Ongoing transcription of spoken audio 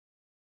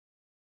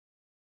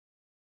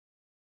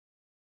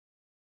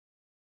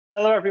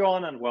Hello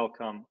everyone and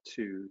welcome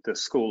to the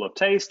School of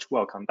Taste.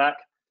 Welcome back.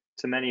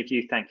 To many of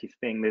you, thank you for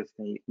being with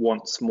me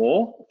once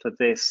more for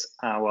this,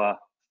 our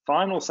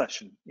final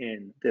session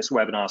in this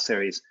webinar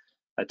series,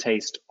 A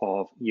Taste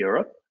of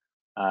Europe.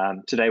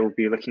 Today we'll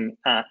be looking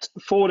at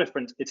 4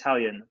 different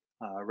Italian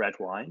red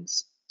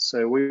wines.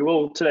 So we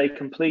will today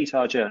complete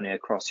our journey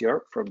across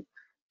Europe from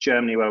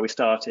Germany where we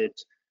started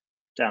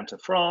down to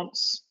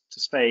France, to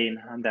Spain,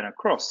 and then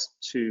across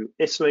to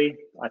Italy.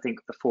 I think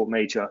the 4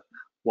 major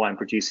wine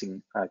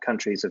producing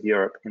countries of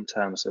Europe in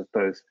terms of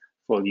both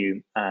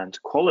volume and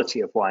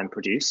quality of wine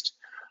produced.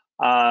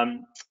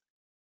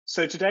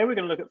 So today we're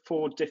going to look at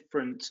 4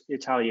 different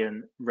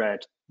Italian red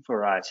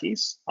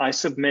varieties. I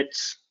submit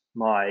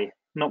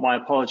not my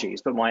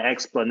apologies, but my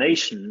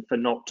explanation for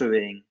not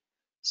doing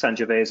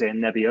Sangiovese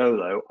and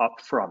Nebbiolo up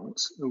front,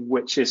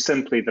 which is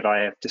simply that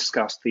I have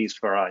discussed these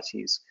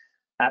varieties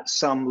at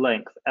some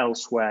length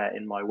elsewhere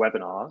in my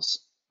webinars.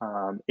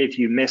 If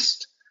you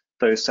missed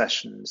those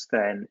sessions,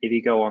 then if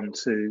you go on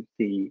to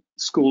the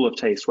School of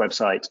Taste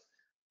website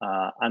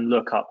and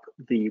look up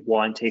the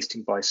wine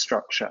tasting by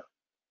structure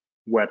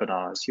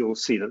webinars, you'll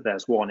see that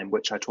there's one in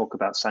which I talk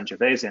about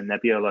Sangiovese and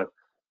Nebbiolo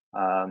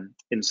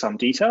in some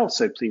detail,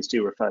 so please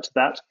do refer to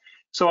that.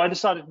 So I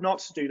decided not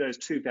to do those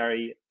 2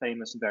 very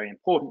famous and very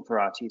important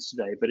varieties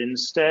today, but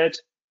instead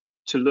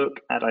to look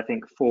at, I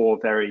think, 4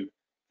 very,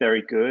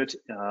 very good,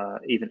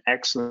 even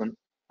excellent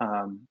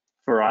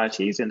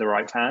varieties in the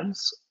right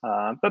hands,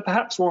 but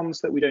perhaps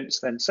ones that we don't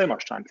spend so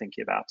much time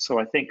thinking about. So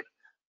I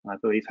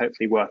believe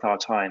hopefully worth our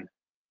time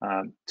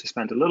to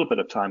spend a little bit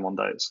of time on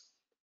those.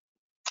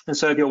 And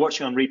so if you're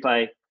watching on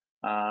replay,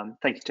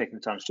 thank you for taking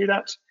the time to do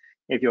that.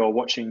 If you're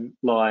watching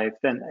live,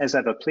 then as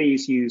ever,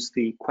 please use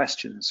the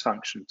questions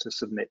function to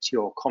submit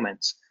your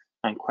comments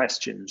and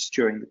questions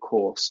during the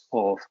course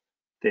of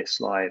this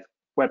live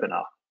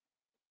webinar.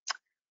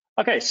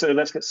 Okay, so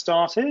let's get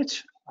started.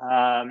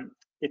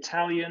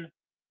 Italian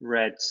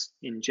reds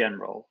in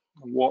general,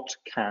 what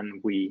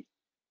can we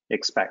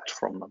expect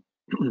from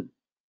them?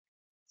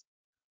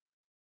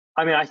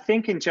 I mean, I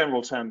think in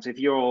general terms, if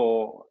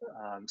you're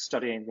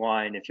studying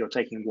wine, if you're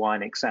taking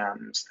wine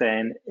exams,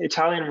 then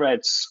Italian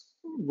reds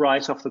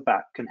right off the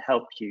bat can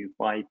help you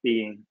by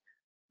being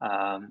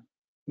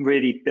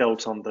really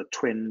built on the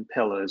twin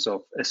pillars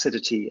of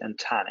acidity and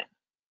tannin.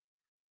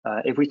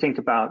 If we think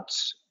about,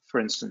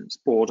 for instance,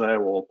 Bordeaux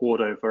or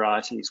Bordeaux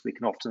varieties, we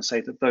can often say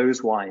that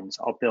those wines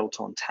are built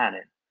on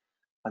tannin,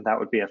 and that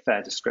would be a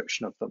fair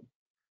description of them.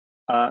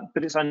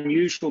 But it's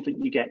unusual that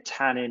you get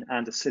tannin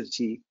and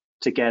acidity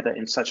together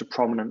in such a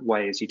prominent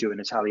way as you do in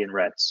Italian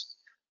reds.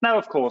 Now,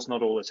 of course,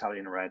 not all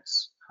Italian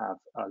reds have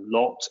a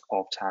lot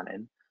of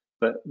tannin,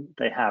 but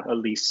they have at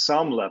least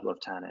some level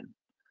of tannin.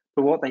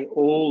 But what they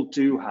all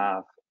do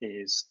have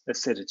is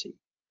acidity.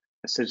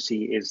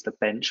 Acidity is the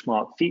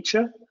benchmark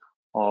feature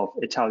of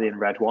Italian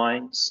red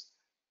wines.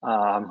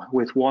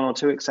 With 1 or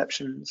 2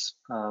 exceptions,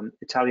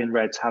 Italian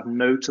reds have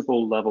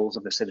notable levels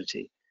of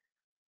acidity.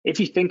 If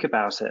you think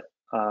about it,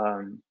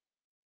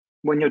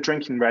 when you're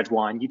drinking red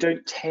wine, you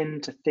don't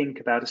tend to think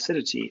about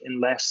acidity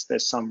unless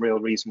there's some real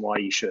reason why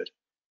you should,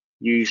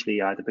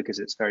 usually either because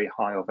it's very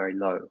high or very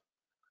low.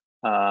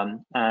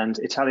 And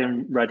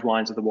Italian red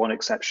wines are the one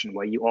exception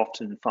where you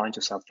often find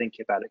yourself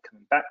thinking about it,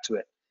 coming back to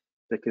it,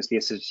 because the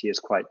acidity is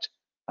quite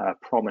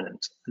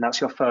prominent. And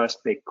that's your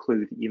first big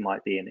clue that you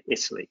might be in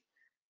Italy.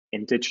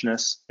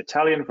 Indigenous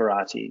Italian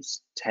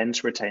varieties tend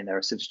to retain their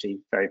acidity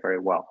very, very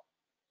well.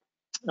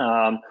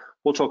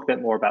 We'll talk a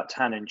bit more about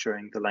tannin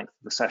during the length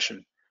of the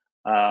session.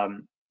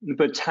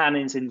 But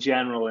tannins in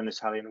general in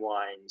Italian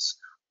wines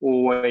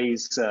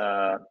always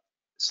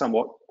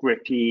somewhat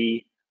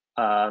grippy,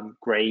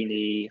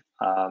 grainy,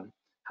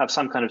 have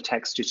some kind of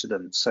texture to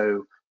them.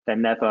 So they're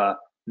never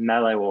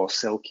mellow or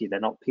silky.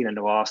 They're not Pinot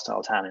Noir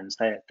style tannins.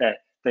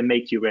 They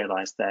make you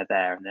realize they're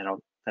there, and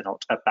they're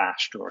not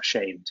abashed or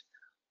ashamed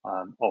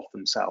of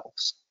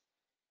themselves.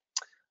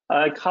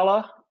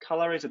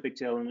 Color is a big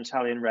deal in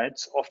Italian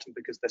reds, often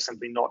because there's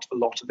simply not a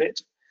lot of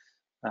it.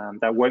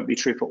 That won't be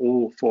true for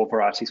all 4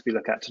 varieties we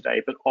look at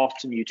today, but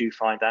often you do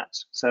find that.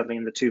 Certainly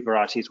in the 2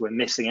 varieties we're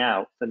missing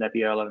out, the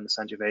Nebbiolo and the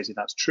Sangiovese,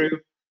 that's true.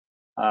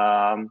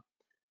 And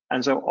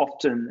so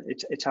often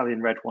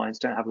Italian red wines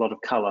don't have a lot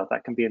of color.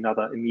 That can be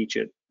another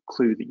immediate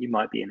clue that you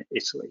might be in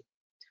Italy.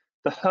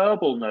 The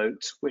herbal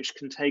note, which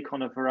can take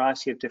on a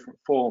variety of different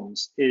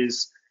forms,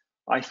 is,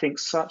 I think,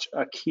 such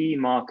a key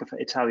marker for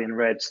Italian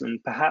reds,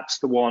 and perhaps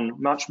the one,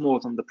 much more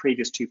than the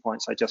previous 2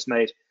 points I just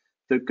made,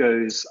 that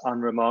goes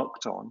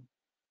unremarked on.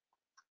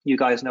 You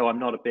guys know I'm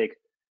not a big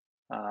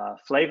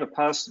flavor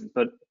person,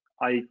 but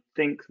I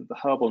think that the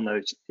herbal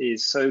note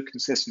is so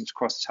consistent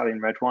across Italian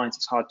red wines,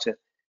 it's hard to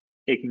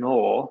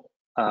ignore.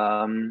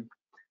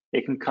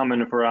 It can come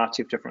in a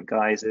variety of different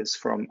guises,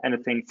 from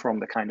anything from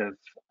the kind of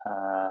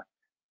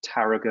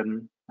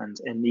tarragon and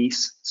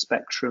anise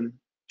spectrum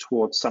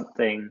towards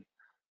something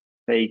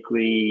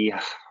vaguely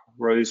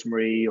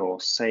rosemary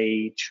or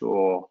sage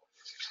or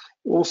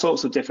all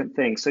sorts of different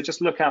things. So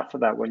just look out for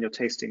that when you're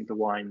tasting the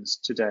wines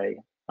today.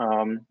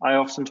 I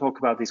often talk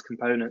about these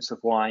components of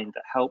wine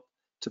that help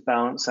to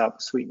balance out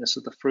the sweetness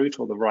of the fruit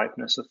or the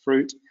ripeness of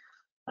fruit.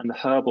 And the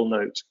herbal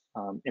note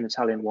in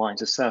Italian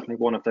wines is certainly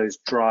one of those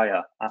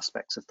drier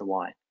aspects of the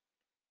wine.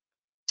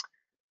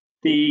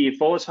 The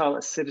volatile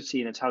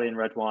acidity in Italian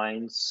red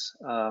wines,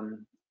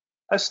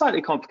 a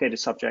slightly complicated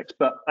subject,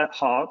 but at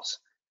heart,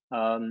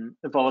 the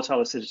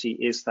volatile acidity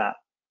is that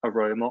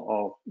aroma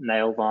of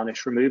nail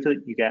varnish remover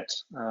that you get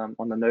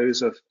on the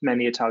nose of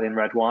many Italian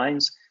red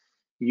wines,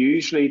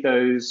 usually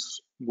those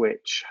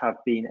which have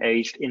been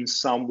aged in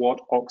somewhat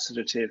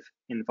oxidative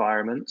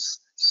environments,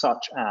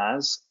 such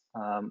as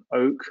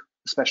oak,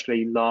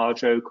 especially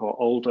large oak or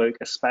old oak,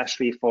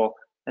 especially for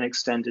an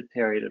extended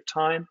period of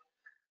time.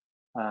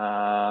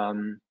 A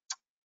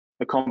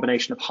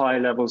combination of high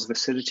levels of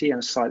acidity and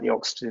a slightly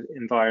oxidative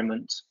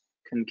environment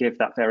can give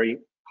that very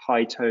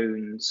high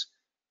tones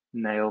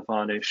nail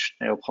varnish,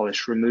 nail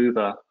polish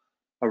remover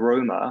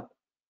aroma.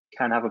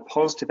 Can have a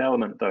positive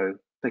element though,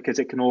 because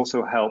it can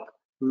also help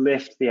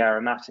lift the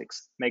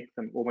aromatics, make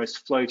them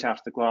almost float out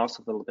of the glass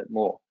a little bit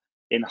more,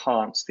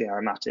 enhance the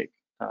aromatic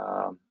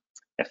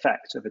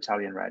effect of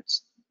Italian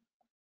reds.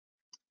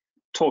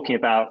 Talking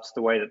about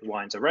the way that the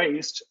wines are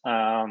raised,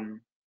 there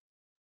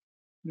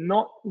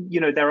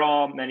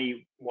are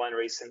many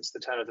wineries since the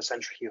turn of the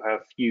century who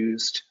have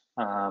used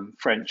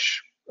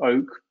French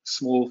oak,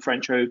 small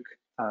French oak.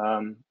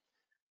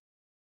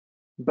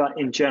 But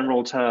in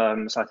general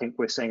terms, I think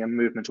we're seeing a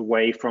movement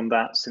away from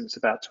that since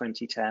about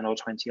 2010 or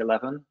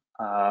 2011.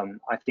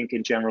 I think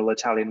in general,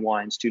 Italian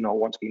wines do not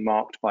want to be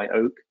marked by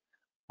oak.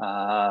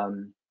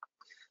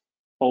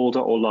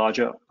 Older or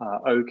larger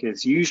oak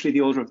is usually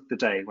the order of the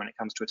day when it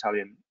comes to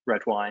Italian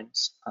red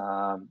wines.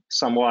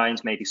 Some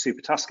wines, maybe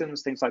Super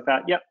Tuscans, things like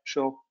that. Yep,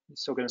 sure, you're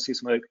still going to see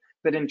some oak.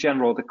 But in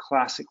general, the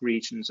classic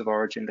regions of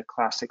origin, the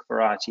classic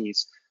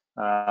varieties,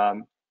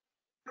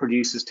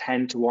 producers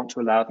tend to want to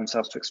allow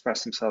themselves to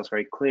express themselves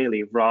very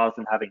clearly rather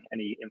than having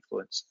any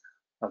influence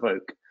of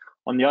oak.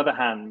 On the other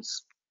hand,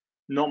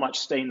 not much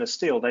stainless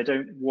steel. They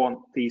don't want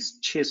these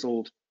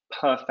chiseled,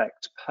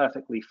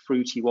 perfectly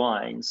fruity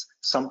wines.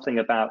 Something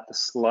about the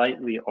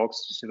slightly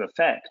oxidative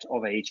effect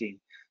of aging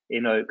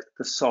in oak,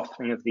 the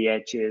softening of the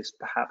edges,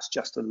 perhaps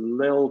just a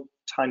little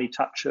tiny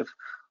touch of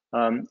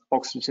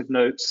oxidative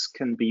notes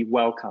can be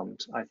welcomed,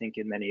 I think,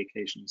 in many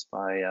occasions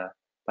by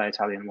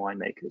Italian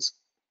winemakers.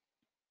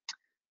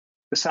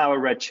 The sour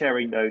red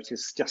cherry note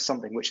is just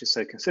something which is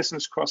so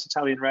consistent across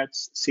Italian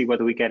reds. See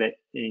whether we get it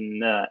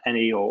in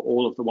any or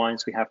all of the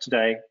wines we have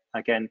today.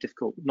 Again,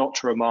 difficult not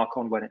to remark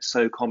on when it's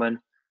so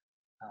common.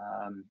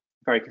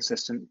 Very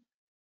consistent.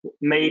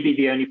 Maybe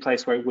the only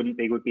place where it wouldn't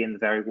be would be in the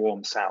very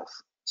warm south.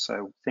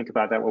 So think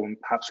about that when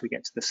perhaps we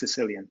get to the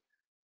Sicilian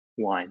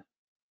wine.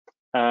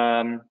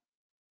 Yeah,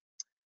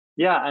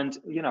 and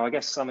I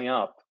guess summing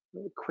up,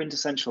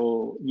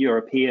 quintessential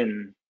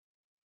European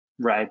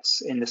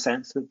reds in the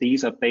sense that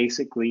these are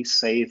basically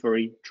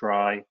savory,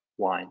 dry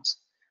wines.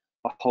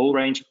 A whole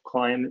range of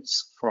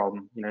climates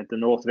from the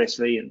north of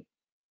Italy and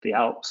the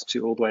Alps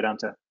to all the way down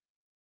to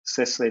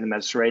Sicily and the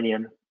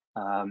Mediterranean.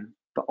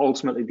 But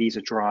ultimately, these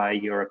are dry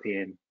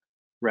European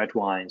red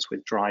wines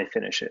with dry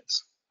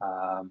finishes.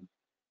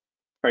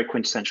 Very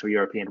quintessential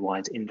European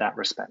wines in that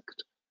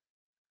respect.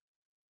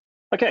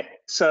 Okay,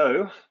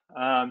 so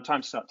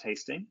time to start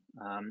tasting.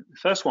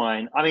 First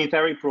wine, I mean,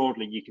 very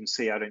broadly, you can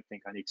see, I don't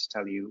think I need to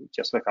tell you,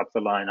 just look up the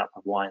lineup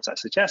of wines I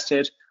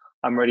suggested.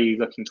 I'm really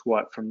looking to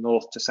work from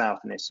north to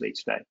south in Italy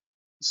today.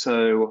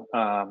 So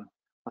I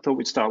thought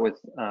we'd start with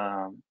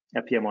a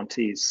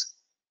Piemontese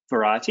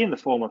variety in the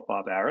form of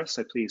Barbera.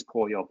 So please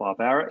pour your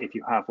Barbera if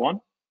you have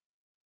one.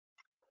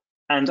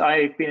 And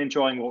I've been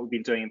enjoying what we've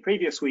been doing in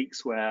previous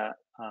weeks where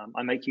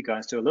I make you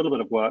guys do a little bit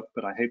of work,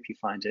 but I hope you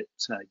find it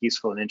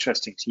useful and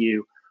interesting to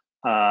you.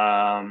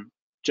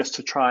 Just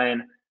to try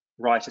and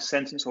write a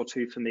sentence or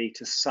two for me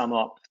to sum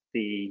up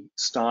the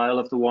style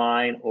of the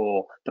wine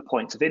or the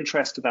points of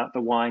interest about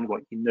the wine,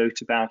 what you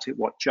note about it,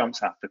 what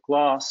jumps out the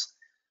glass,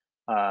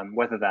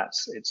 whether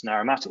it's an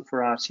aromatic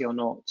variety or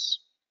not,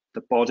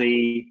 the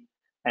body,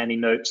 any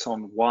notes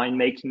on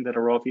winemaking that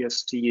are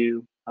obvious to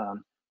you,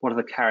 what are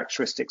the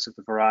characteristics of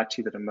the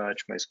variety that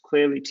emerge most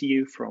clearly to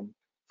you from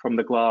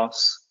the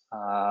glass?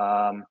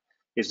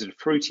 Is it a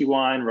fruity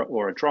wine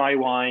or a dry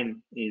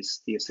wine? Is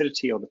the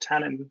acidity or the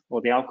tannin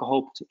or the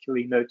alcohol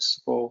particularly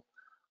noticeable?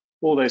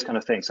 All those kind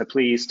of things. So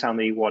please tell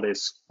me what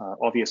is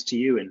obvious to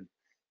you in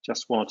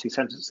just one or two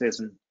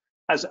sentences. And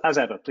as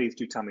ever, please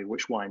do tell me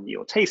which wine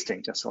you're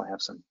tasting, just so I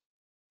have some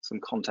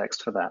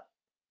context for that.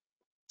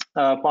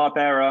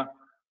 Barbera.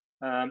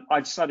 I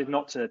decided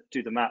not to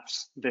do the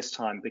maps this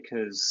time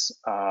because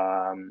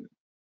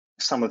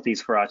some of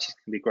these varieties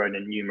can be grown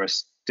in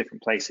numerous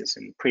different places.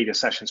 In previous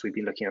sessions, we've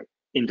been looking at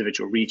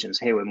individual regions.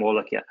 Here, we're more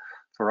looking at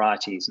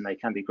varieties, and they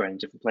can be grown in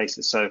different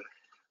places. So,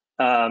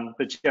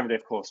 but generally,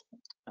 of course,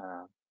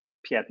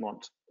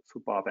 Piedmont for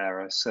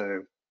Barbera.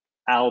 So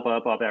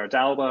Alba, Barbera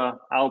d'Alba.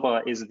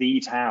 Alba is the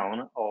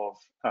town of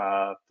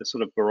the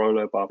sort of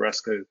Barolo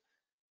Barbaresco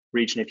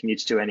region. If you need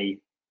to do any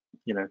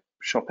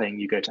shopping,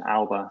 you go to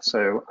Alba.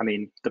 So, I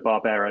mean, the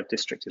Barbera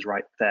district is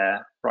right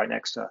there, right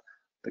next to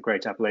the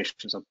Great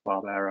Appellations of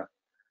Barbera.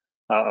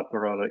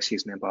 Barolo,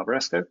 excuse me, and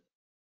Barbaresco.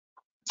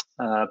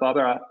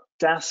 Barbera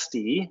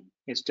d'Asti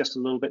is just a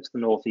little bit to the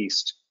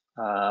northeast.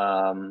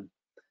 The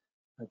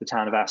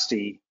town of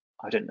Asti,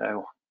 I don't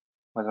know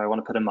whether I want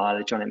to put a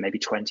mileage on it, maybe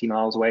 20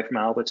 miles away from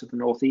Alba to the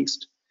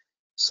northeast.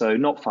 So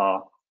not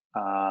far.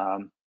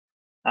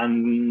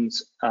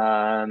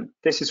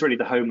 This is really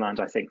the homeland,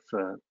 I think,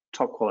 for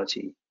top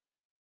quality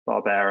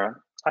Barbera.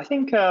 I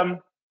think I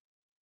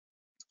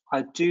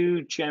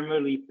do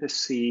generally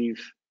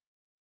perceive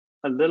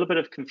a little bit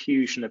of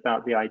confusion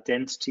about the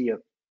identity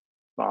of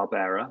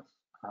Barbera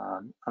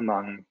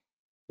among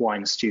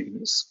wine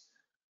students.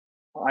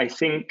 I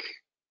think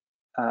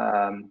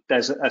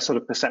there's a sort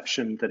of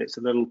perception that it's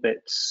a little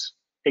bit,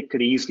 it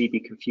could easily be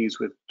confused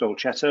with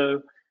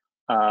Dolcetto,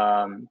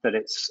 that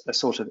it's a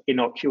sort of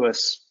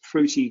innocuous,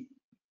 fruity,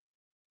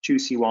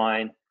 juicy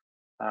wine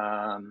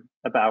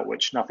about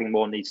which nothing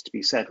more needs to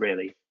be said,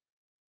 really.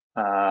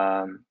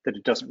 That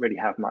it doesn't really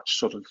have much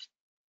sort of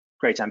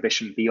great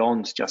ambition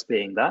beyond just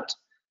being that.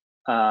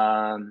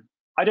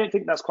 I don't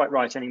think that's quite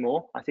right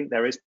anymore. I think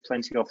there is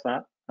plenty of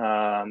that,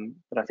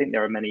 but I think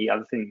there are many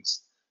other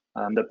things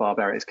that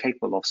Barbera is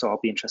capable of. So I'll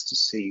be interested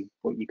to see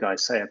what you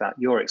guys say about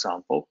your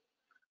example.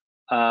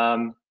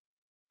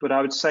 But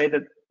I would say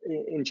that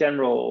in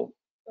general,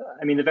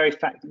 I mean, the very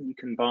fact that you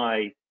can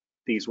buy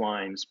these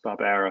wines,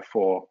 Barbera,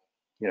 for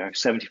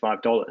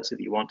 $75 if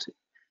you want to,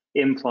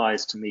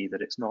 implies to me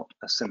that it's not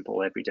a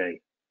simple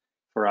everyday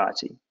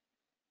variety.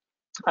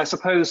 I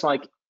suppose,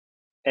 like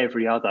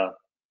every other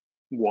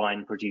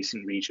wine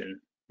producing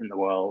region in the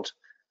world,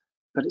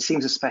 but it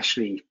seems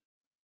especially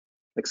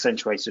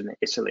accentuated in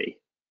Italy.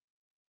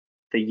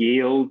 The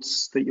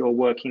yields that you're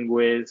working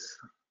with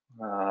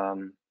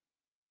and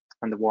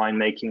the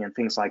winemaking and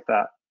things like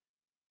that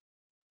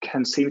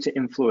can seem to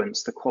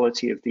influence the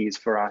quality of these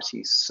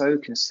varieties so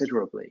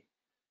considerably.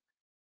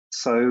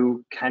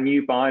 So can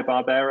you buy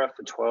Barbera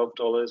for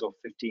 $12 or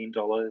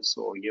 $15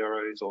 or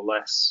euros or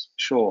less?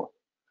 Sure.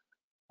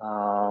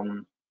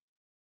 And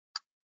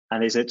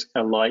is it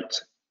a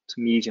light to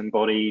medium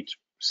bodied,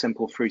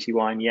 simple fruity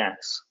wine?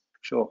 Yes,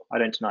 sure, I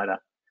don't deny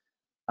that.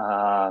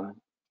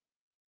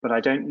 But I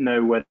don't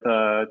know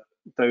whether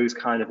those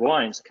kind of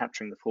wines are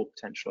capturing the full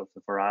potential of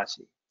the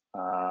variety.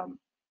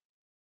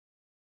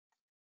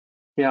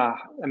 Yeah,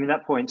 I mean,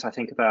 that point I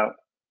think about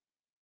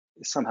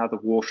somehow the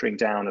watering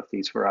down of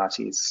these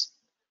varieties.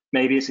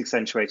 Maybe it's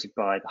accentuated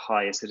by the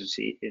high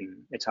acidity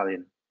in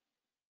Italian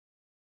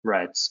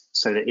reds,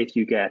 so that if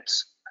you get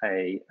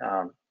a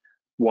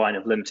wine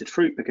of limited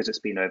fruit because it's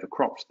been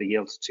overcropped, the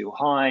yields are too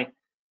high,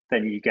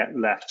 then you get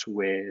left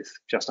with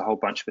just a whole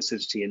bunch of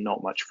acidity and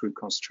not much fruit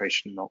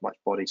concentration, not much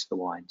body to the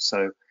wine.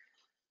 So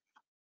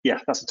yeah,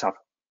 that's a tough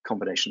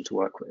combination to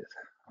work with.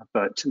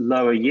 But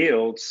lower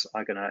yields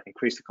are going to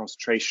increase the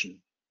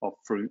concentration of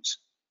fruit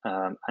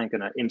and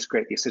going to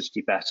integrate the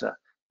acidity better,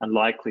 and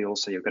likely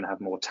also you're going to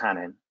have more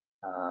tannin,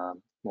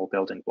 more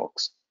building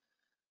blocks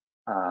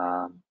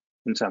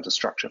in terms of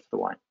structure for the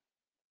wine.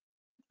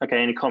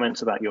 Okay, any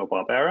comments about your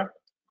Barbera,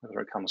 whether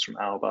it comes from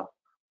Alba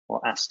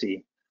or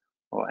Asti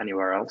or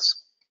anywhere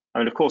else? I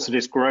mean, of course, it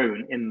is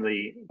grown in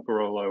the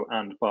Barolo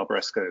and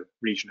Barbaresco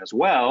region as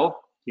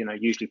well,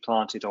 usually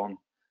planted on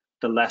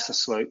the lesser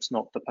slopes,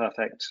 not the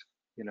perfect,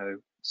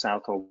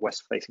 south or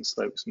west facing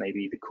slopes,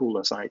 maybe the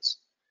cooler sites,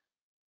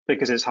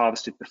 because it's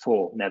harvested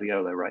before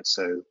Nebbiolo, right?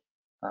 So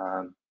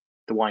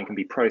the wine can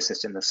be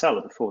processed in the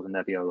cellar before the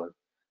Nebbiolo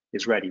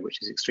is ready, which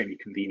is extremely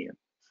convenient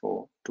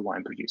for the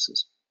wine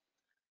producers.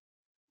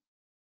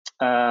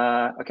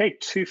 Okay,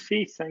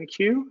 Tufi, thank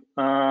you.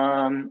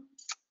 13%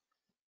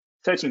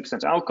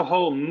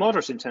 alcohol,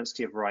 moderate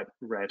intensity of ripe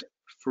red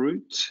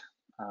fruit,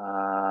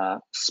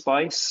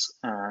 spice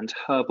and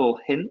herbal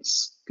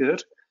hints,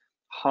 good.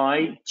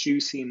 High,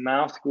 juicy,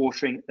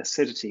 mouth-watering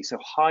acidity, so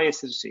high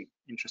acidity,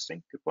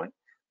 interesting, good point.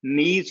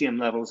 Medium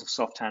levels of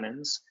soft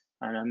tannins,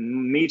 and a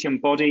medium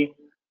body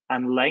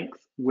and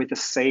length with a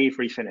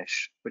savory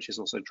finish, which is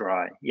also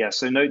dry. Yeah,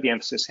 so note the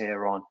emphasis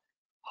here on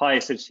high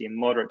acidity and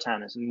moderate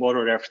tannins and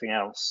moderate everything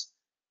else,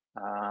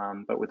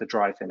 but with a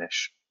dry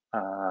finish.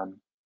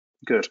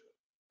 Good.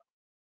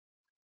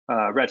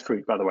 Red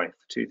fruit, by the way,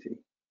 for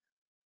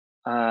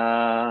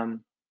Tufi.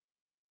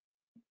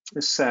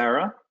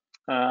 Sarah,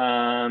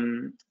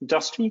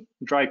 dusty,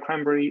 dry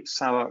cranberry,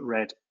 sour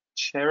red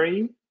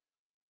cherry,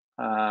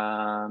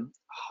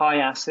 high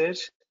acid.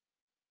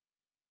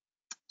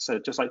 So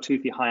just like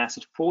Tufi, high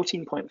acid,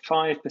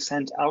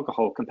 14.5%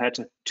 alcohol compared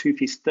to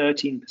Tufi's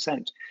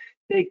 13%.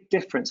 Big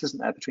difference,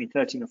 isn't there, between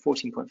 13 and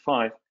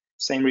 14.5,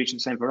 same region,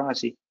 same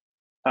variety.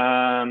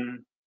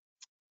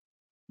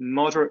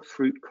 Moderate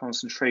fruit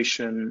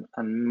concentration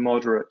and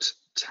moderate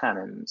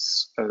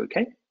tannins.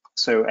 Okay,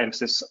 so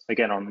emphasis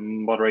again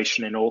on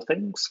moderation in all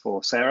things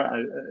for Sarah.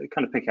 I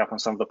kind of pick up on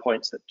some of the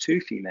points that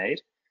Tufi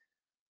made.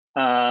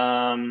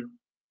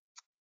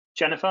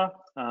 Jennifer,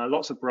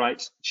 lots of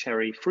bright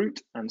cherry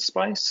fruit and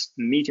spice,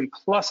 medium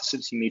plus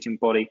acidity, medium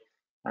body,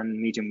 and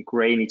medium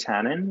grainy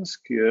tannins.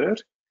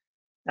 Good.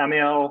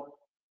 Amiel,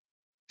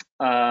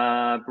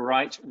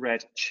 bright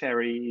red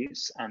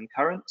cherries and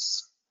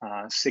currants,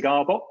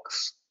 cigar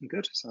box,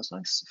 good, sounds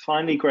nice.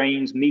 Finely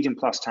grained, medium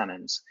plus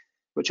tannins,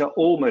 which are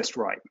almost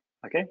ripe.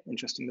 Okay,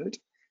 interesting note.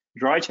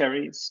 Dry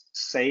cherries,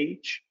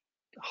 sage,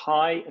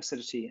 high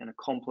acidity, and a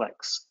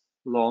complex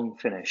long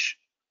finish.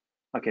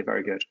 Okay,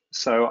 very good.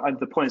 So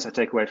the points I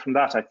take away from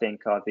that, I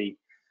think, are the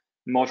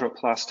moderate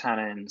plus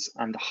tannins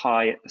and the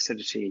high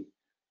acidity.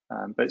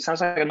 But it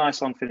sounds like a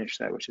nice long finish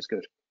there, which is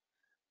good.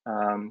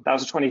 That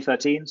was a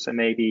 2013, so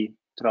maybe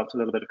developed a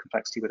little bit of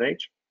complexity with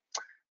age.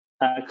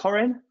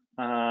 Corin,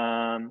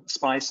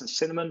 spice and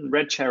cinnamon,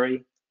 red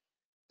cherry,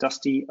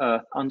 dusty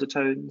earth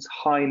undertones,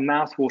 high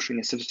mouth-watering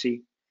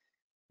acidity,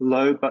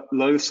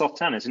 low soft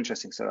tannins.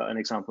 Interesting. So an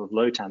example of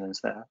low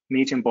tannins there.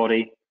 Medium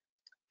body,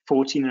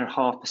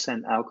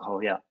 14.5%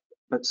 alcohol, yeah,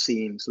 but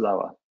seems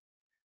lower.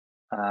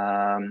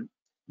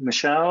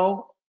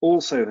 Michelle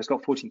also has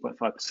got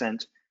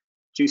 14.5%.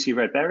 Juicy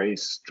red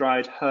berries,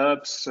 dried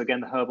herbs, so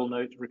again the herbal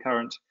note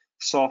recurrent,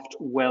 soft,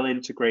 well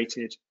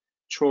integrated,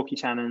 chalky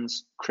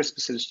tannins, crisp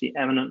acidity,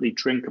 eminently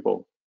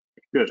drinkable.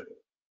 Good.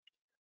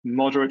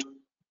 Moderate,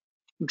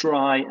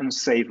 dry and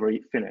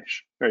savory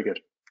finish. Very good.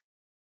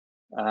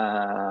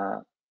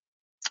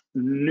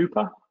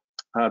 Nupa,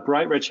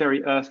 bright red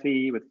cherry,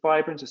 earthy with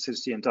vibrant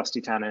acidity and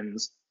dusty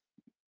tannins,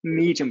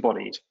 medium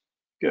bodied.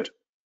 Good.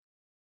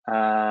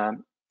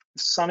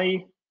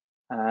 Sunny,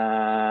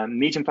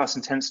 medium plus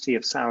intensity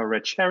of sour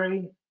red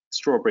cherry,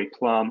 strawberry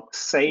plum,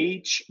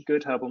 sage,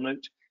 good herbal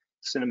note,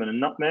 cinnamon and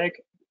nutmeg,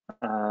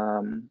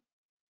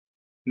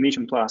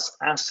 medium plus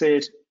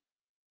acid,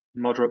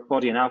 moderate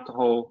body and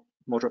alcohol,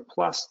 moderate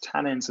plus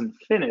tannins and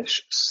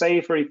finish,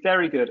 savory,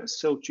 very good, and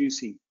still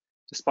juicy,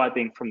 despite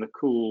being from the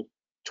cool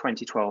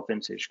 2012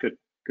 vintage. Good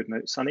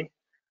note, Sunny.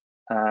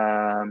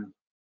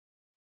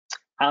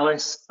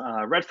 Alice,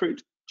 red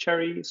fruit,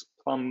 cherries,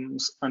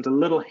 plums, and a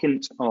little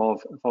hint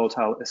of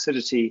volatile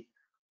acidity,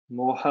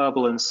 more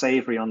herbal and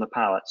savory on the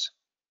palate.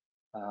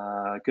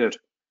 Good.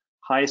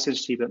 High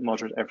acidity, but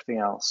moderate everything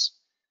else.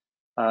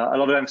 A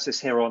lot of emphasis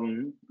here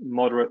on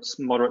moderate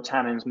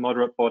tannins,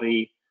 moderate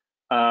body.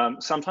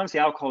 Sometimes the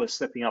alcohol is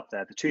slipping up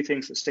there. The two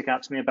things that stick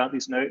out to me about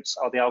these notes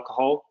are the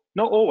alcohol.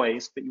 Not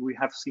always, but we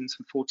have seen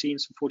some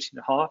 14s, some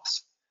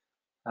 14.5s,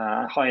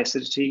 high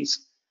acidities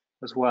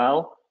as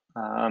well.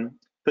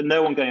 But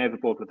no one going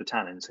overboard with the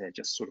tannins here,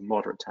 just sort of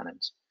moderate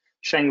tannins.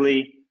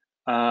 Shengli,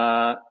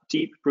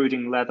 deep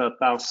brooding leather,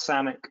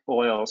 balsamic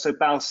oil. So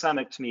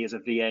balsamic to me is a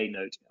VA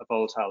note, a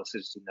volatile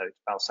acidity note,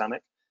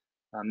 balsamic.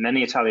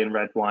 Many Italian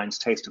red wines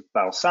taste of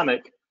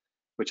balsamic,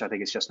 which I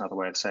think is just another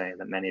way of saying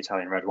that many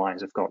Italian red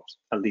wines have got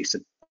at least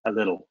a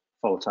little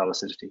volatile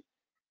acidity.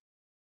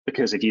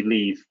 Because if you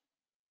leave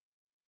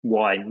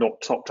wine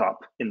not topped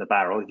up in the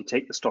barrel, if you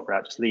take the stopper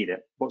out, just leave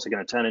it, what's it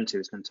going to turn into?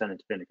 It's going to turn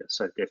into vinegar,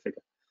 so go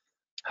figure.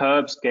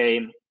 Herbs,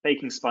 game,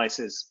 baking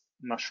spices,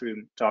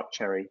 mushroom, dark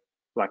cherry,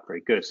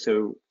 blackberry. Good.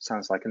 So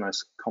sounds like a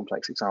nice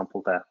complex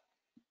example there.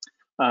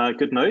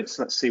 Good notes.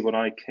 Let's see what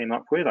I came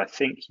up with. I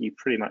think you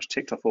pretty much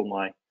ticked off all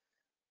my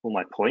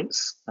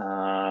points.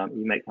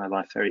 You make my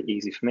life very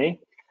easy for me.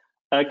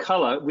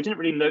 Color. We didn't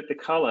really note the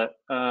color,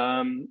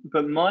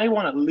 but my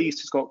one at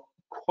least has got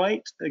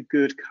quite a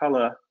good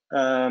color.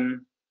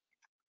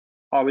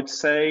 I would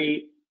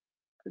say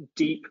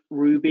deep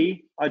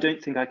ruby. I don't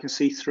think I can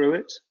see through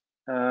it.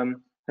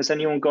 Has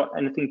anyone got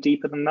anything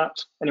deeper than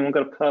that? Anyone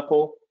got a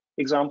purple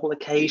example?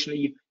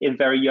 Occasionally in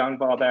very young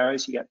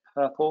Barberas, you get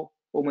purple,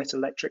 almost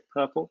electric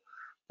purple,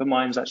 but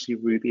mine's actually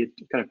ruby,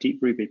 kind of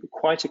deep ruby, but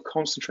quite a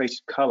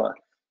concentrated color.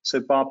 So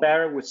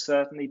Barbera would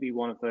certainly be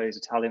one of those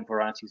Italian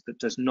varieties that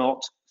does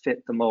not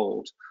fit the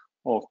mold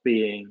of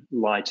being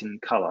light in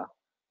color,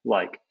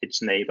 like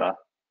its neighbor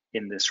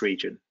in this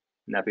region,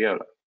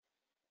 Nebbiolo.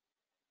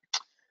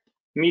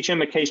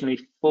 Medium, occasionally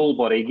full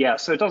body. Yeah,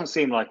 so it doesn't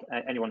seem like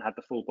anyone had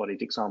the full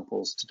bodied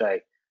examples today,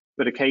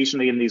 but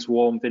occasionally in these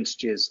warm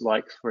vintages,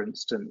 like for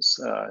instance,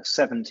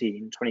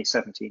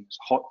 2017's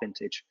hot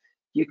vintage,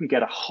 you can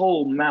get a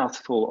whole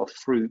mouthful of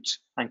fruit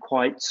and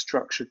quite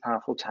structured,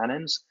 powerful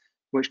tannins,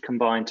 which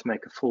combine to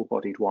make a full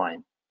bodied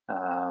wine.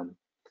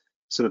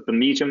 So the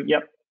medium,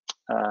 yep,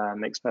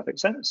 makes perfect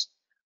sense.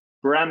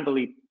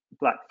 Brambly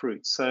black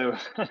fruit. So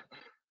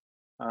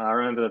I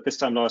remember that this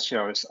time last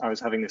year, I was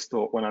having this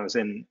thought when I was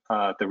in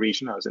the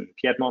region. I was in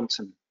Piedmont,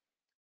 and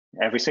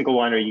every single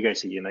winery you go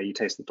to, you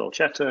taste the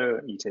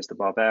Dolcetto, you taste the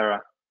Barbera,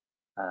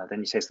 then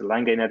you taste the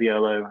Langhe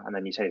Nebbiolo, and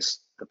then you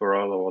taste the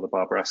Barolo or the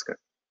Barbaresco.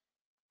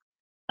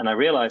 And I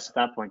realized at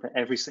that point that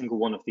every single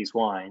one of these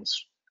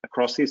wines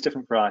across these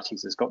different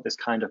varieties has got this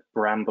kind of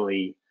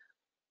brambly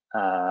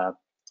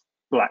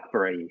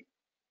blackberry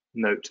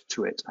note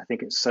to it. I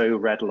think it's so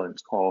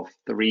redolent of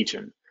the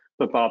region,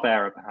 but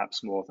Barbera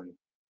perhaps more than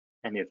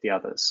any of the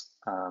others,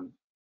 a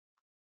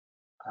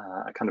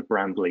kind of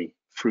brambly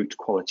fruit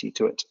quality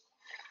to it.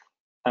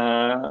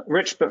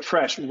 Rich but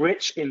fresh,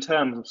 rich in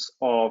terms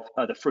of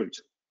the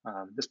fruit.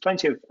 There's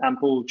plenty of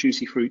ample,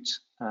 juicy fruit,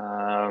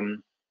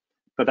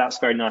 but that's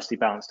very nicely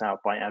balanced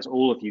out by, as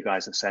all of you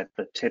guys have said,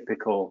 the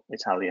typical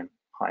Italian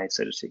high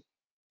acidity.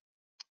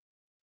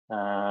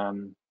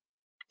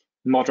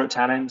 Moderate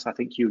tannins, I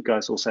think you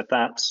guys all said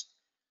that.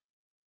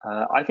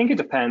 I think it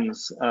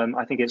depends.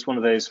 I think it's one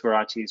of those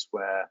varieties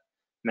where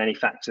many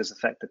factors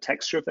affect the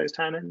texture of those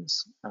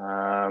tannins.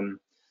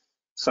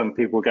 Some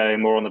people go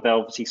more on the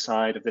velvety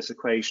side of this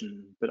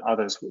equation, but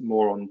others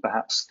more on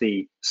perhaps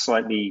the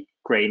slightly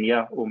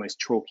grainier, almost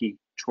chalky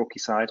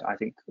side. I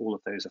think all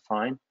of those are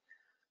fine.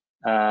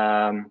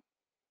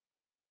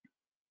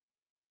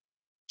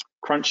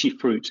 Crunchy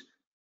fruit.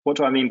 What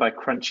do I mean by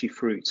crunchy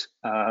fruit?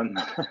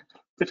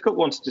 Difficult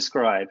one to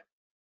describe,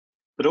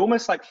 but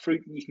almost like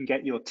fruit you can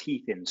get your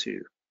teeth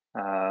into.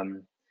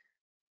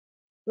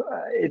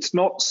 It's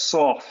not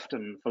soft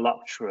and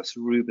voluptuous,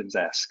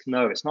 Rubens-esque.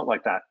 No, it's not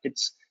like that.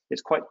 It's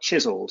quite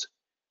chiseled.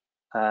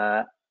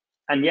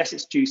 And yes,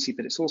 it's juicy,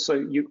 but it's also,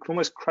 you can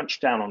almost crunch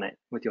down on it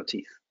with your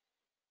teeth.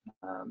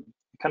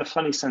 Kind of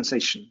funny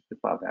sensation with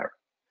Barbera.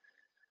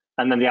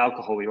 And then the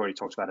alcohol, we already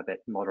talked about a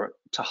bit, moderate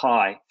to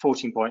high,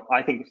 14 point.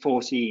 I think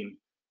 14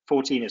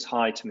 is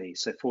high to me.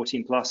 So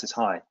 14 plus is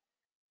high.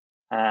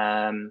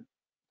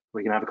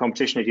 We can have a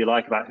competition if you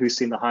like about who's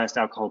seen the highest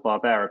alcohol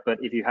Barbera, but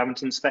if you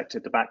haven't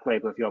inspected the back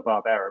label of your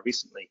Barbera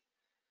recently,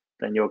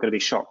 then you're going to be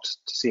shocked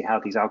to see how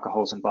these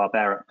alcohols in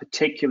Barbera,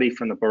 particularly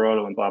from the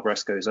Barolo and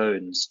Barbaresco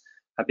zones,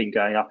 have been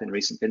going up in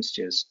recent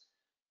vintages.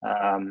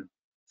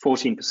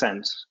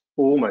 14%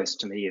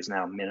 almost to me is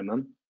now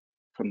minimum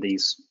from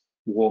these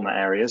warmer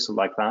areas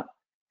like that.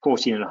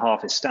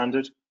 14.5 is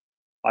standard.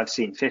 I've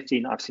seen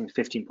 15, I've seen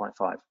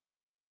 15.5.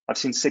 I've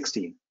seen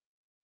 16.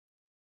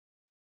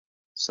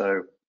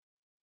 So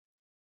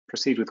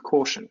proceed with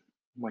caution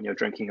when you're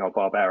drinking your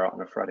Barbera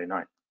on a Friday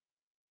night.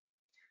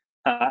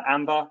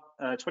 Amber,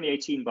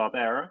 2018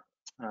 Barbera,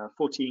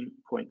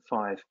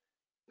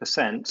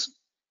 14.5%.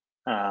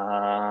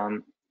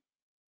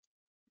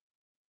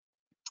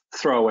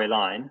 Throwaway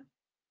line,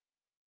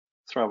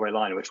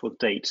 which will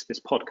date this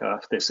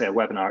podcast, this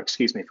webinar,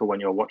 excuse me, for when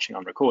you're watching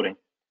on recording.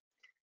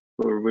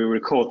 We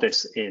record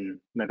this in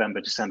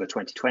November, December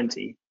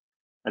 2020.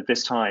 At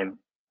this time,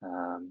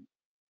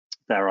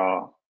 there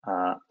are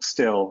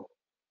still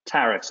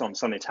tariffs on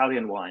some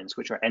Italian wines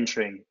which are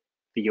entering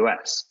the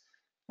US.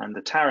 And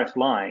the tariff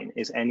line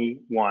is any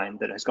wine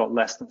that has got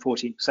less than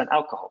 14%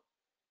 alcohol.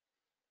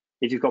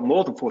 If you've got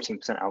more than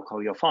 14%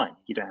 alcohol, you're fine.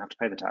 You don't have to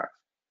pay the tariff.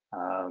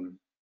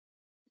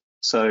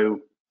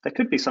 So there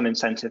could be some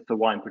incentive for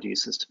wine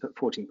producers to put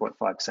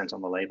 14.5%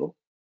 on the label.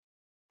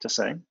 Just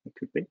saying, it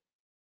could be.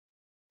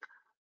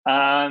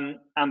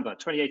 Amber,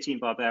 2018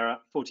 Barbera,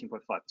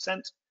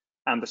 14.5%.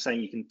 Amber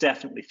saying you can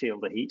definitely feel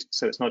the heat.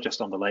 So it's not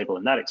just on the label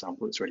in that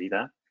example, it's really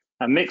there.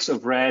 A mix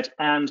of red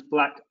and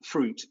black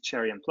fruit,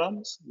 cherry and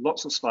plums,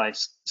 lots of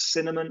spice,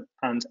 cinnamon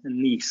and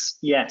anise.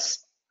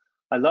 Yes,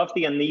 I love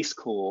the anise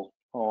call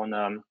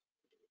on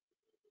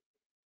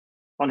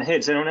here.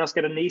 Does anyone else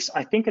get anise?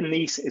 I think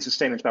anise is a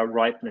statement about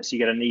ripeness. You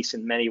get anise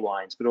in many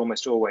wines, but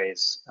almost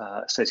always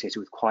associated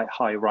with quite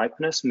high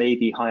ripeness.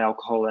 Maybe high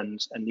alcohol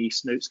and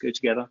anise notes go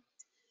together.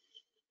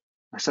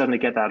 I certainly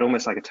get that,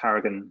 almost like a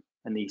tarragon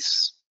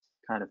anise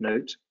kind of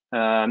note.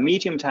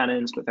 Medium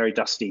tannins, but very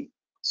dusty.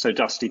 So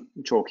dusty,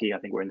 chalky, I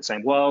think we're in the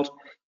same world.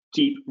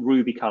 Deep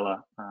ruby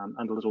color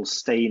and a little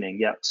staining.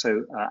 Yeah,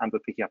 so Amber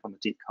picking up on the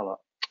deep color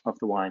of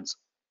the wines.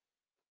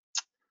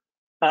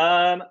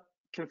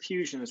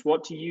 Confusions.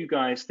 What do you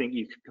guys think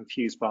you could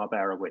confuse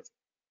Barbera with?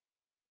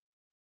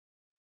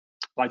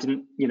 I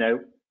didn't,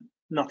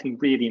 nothing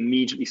really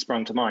immediately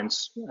sprung to mind,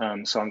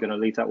 so I'm going to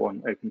leave that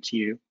one open to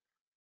you.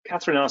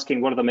 Catherine asking,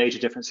 what are the major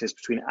differences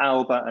between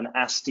Alba and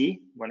Asti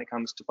when it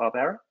comes to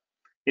Barbera?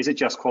 Is it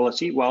just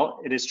quality? Well,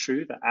 it is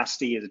true that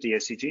Asti is a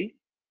DOCG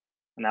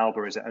and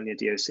Alba is only a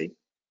DOC.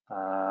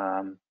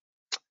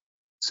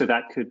 So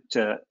that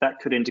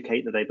could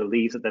indicate that they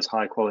believe that there's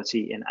high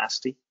quality in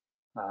Asti.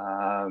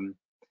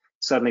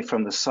 Certainly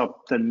from the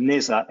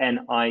NIZA,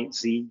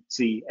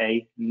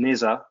 N-I-Z-Z-A,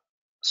 NIZA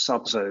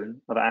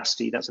subzone of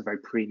Asti, that's a very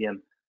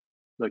premium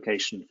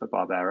location for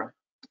Barbera.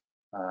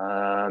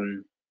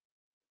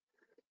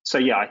 So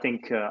yeah, I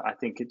think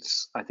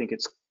it's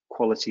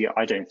quality.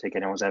 I don't think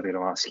anyone's ever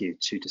going to ask you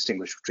to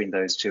distinguish between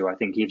those two. I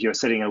think if you're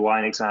sitting in a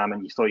wine exam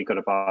and you thought you got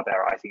a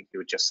Barbera, I think you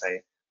would just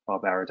say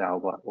Barbera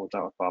d'Alba or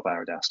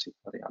Barbera d'Asti.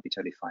 I think that'd be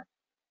totally fine.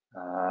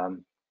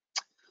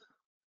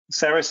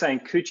 Sarah's saying,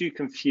 could you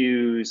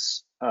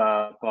confuse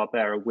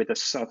Barbera with a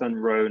Southern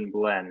Rhone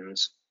blend?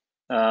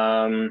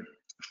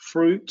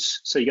 Fruit,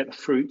 so you get the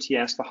fruit,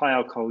 yes. The high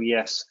alcohol,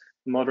 yes.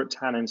 Moderate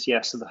tannins,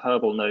 yes. And the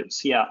herbal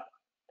notes, yeah.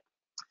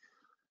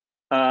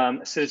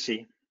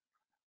 Acidity,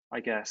 I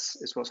guess,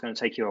 is what's going to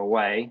take you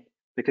away,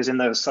 because in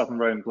those Southern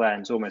Rhone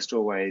blends, almost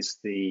always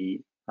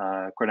the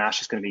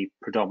Grenache is going to be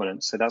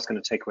predominant, so that's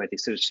going to take away the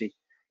acidity.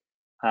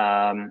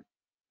 And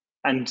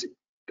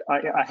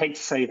I hate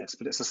to say this,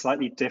 but it's a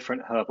slightly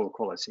different herbal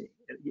quality.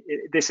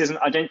 This isn't,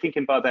 I don't think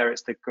in Barbera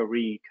it's the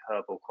Garrigue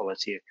herbal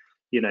quality.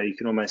 You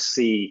can almost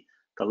see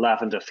the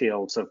lavender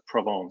fields of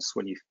Provence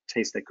when you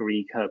taste the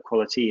Garrigue herb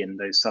quality in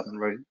those Southern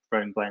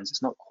Rhone blends.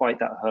 It's not quite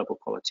that herbal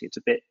quality. It's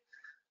a bit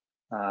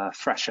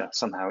fresher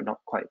somehow, not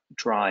quite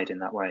dried in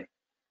that way.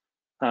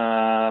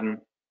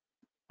 And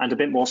a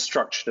bit more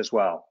structured as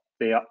well.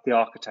 the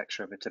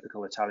architecture of a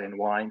typical Italian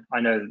wine. I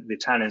know the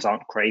tannins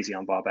aren't crazy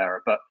on Barbera,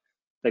 but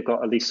they've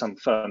got at least some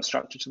firm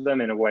structure to them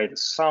in a way that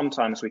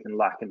sometimes we can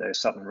lack in those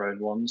Southern Rhone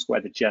ones,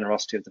 where the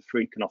generosity of the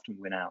fruit can often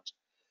win out.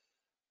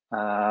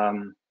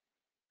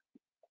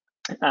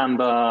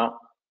 Amber,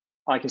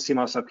 I can see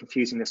myself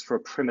confusing this for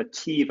a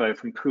Primitivo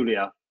from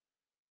Puglia.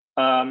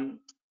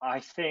 I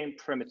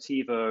think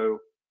Primitivo,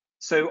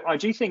 so I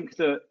do think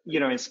that, you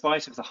know, in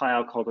spite of the high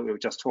alcohol that we were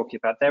just talking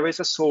about, there is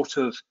a sort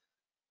of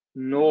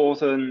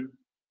northern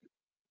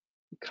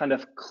kind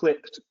of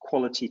clipped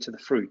quality to the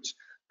fruit.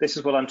 This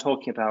is what I'm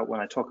talking about when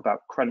I talk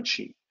about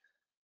crunchy,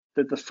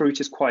 that the fruit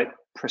is quite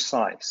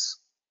precise,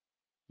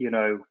 you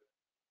know,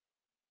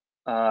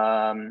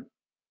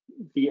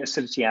 the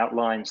acidity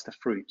outlines the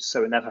fruit,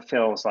 so it never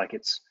feels like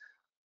it's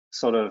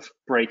sort of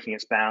breaking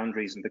its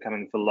boundaries and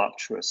becoming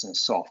voluptuous and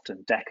soft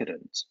and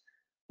decadent.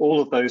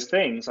 All of those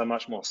things are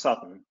much more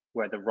southern,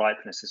 where the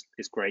ripeness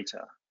is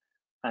greater.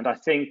 And I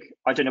think,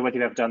 I don't know whether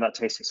you've ever done that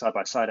tasting side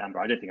by side, Amber.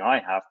 I don't think I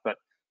have, but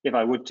if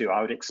I would do,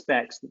 I would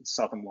expect that the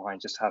southern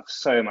wines just have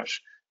so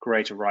much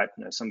greater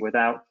ripeness, and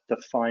without the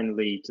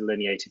finely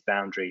delineated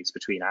boundaries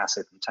between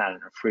acid and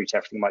tannin and fruit,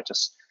 everything might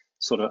just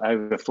sort of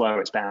overflow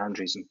its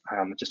boundaries and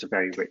become just a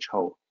very rich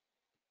whole.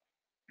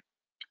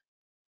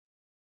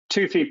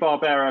 Toothy,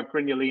 Barbera,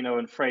 Grignolino,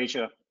 and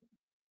Fraser.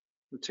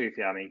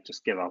 Toothy, I mean,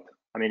 just give up.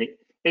 I mean,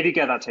 if you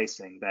get that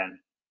tasting, then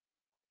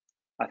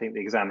I think the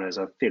examiners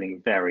are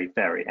feeling very,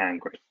 very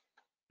angry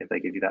if they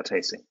give you that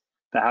tasting.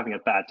 They're having a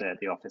bad day at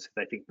the office if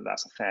they think that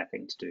that's a fair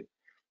thing to do.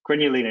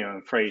 Grignolino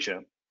and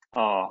Fraser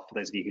are, for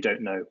those of you who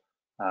don't know,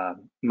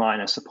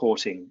 minor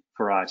supporting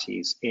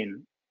varieties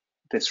in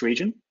this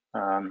region,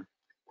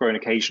 grown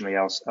occasionally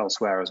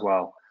elsewhere as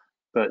well,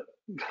 but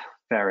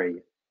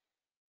very,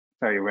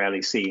 very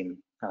rarely seen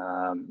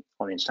on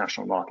the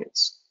international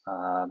markets.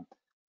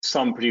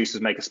 Some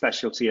producers make a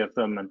specialty of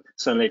them, and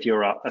certainly if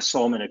you're a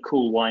som in a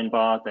cool wine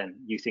bar, then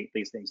you think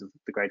these things are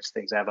the greatest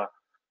things ever.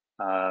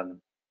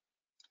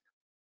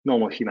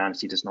 Normal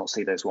humanity does not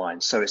see those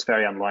wines, so it's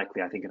very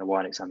unlikely, I think, in a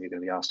wine exam you're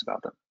going to be asked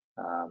about them.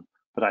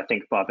 But I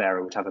think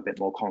Barbera would have a bit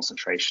more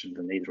concentration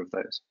than either of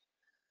those.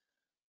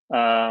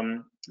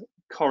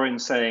 Corin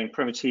saying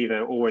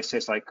Primitivo always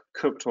tastes like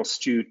cooked or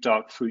stewed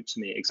dark fruit to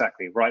me.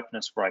 Exactly,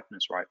 ripeness,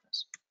 ripeness,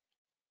 ripeness.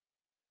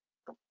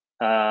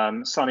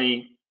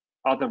 Sunny,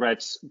 other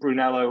reds,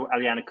 Brunello,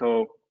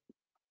 Aglianico.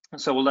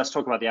 So let's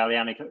talk about the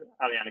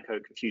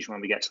Aglianico confusion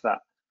when we get to that.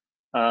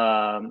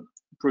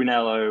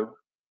 Brunello,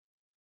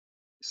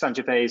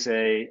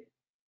 Sangiovese,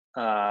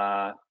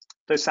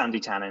 those sandy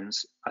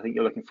tannins I think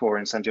you're looking for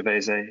in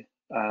Sangiovese,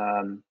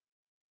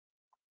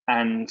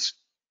 and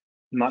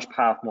much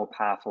more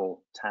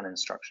powerful tannin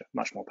structure,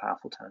 much more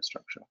powerful tannin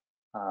structure.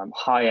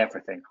 High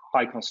everything,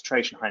 high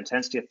concentration, high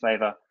intensity of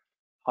flavor,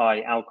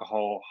 high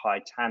alcohol,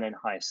 high tannin,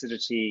 high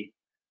acidity,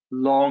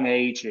 long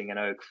aging in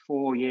oak,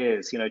 4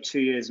 years, you know, 2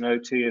 years in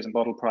oak, 2 years in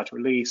bottle prior to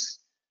release,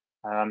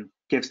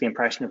 gives the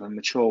impression of a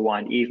mature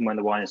wine even when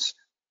the wine is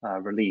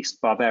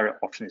released. Barbera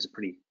often is a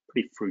pretty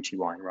fruity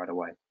wine right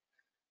away.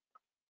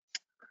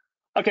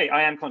 Okay,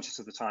 I am conscious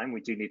of the time.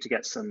 We do need to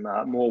get some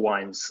more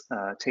wines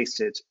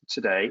tasted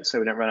today, so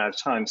we don't run out of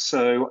time.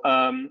 So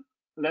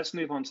let's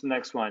move on to the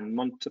next wine,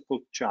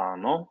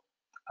 Montepulciano.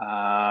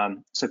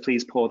 So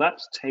please pour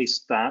that,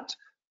 taste that.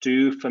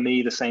 Do for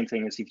me the same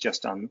thing as you've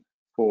just done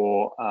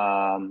for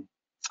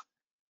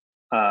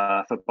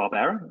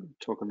Barbera.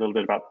 Talk a little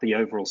bit about the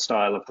overall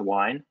style of the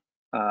wine,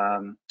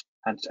 and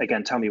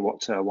again, tell me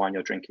what wine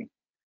you're drinking.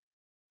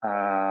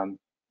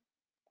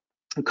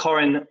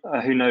 Corin,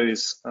 who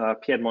knows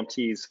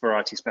Piedmontese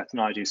varieties better than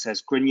I do,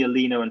 says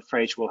Grignolino and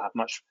Fraser will have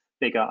much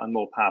bigger and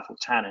more powerful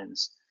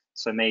tannins,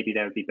 so maybe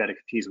they would be better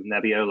confused with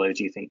Nebbiolo.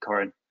 Do you think,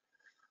 Corin?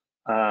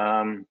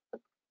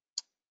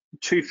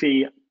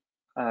 Toothy,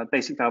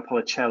 basic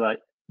Valpolicella,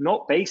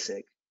 not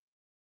basic.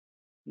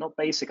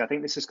 I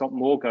think this has got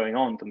more going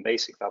on than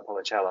basic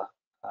Valpolicella,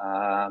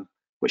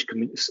 which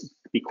can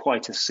be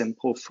quite a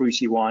simple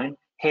fruity wine.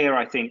 Here,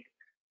 I think,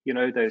 you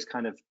know, those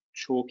kind of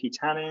chalky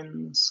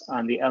tannins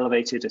and the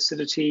elevated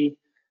acidity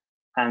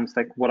and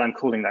what I'm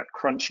calling that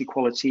crunchy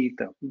quality,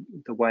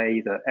 the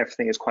way that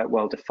everything is quite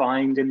well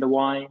defined in the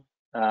wine,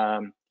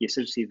 the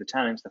acidity of the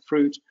tannins, the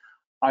fruit.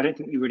 I don't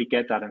think you really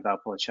get that in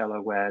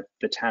Valpolicella, where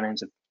the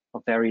tannins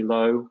are very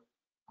low.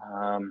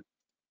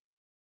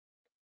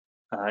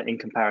 In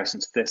comparison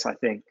to this, I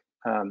think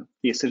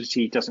the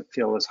acidity doesn't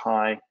feel as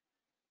high.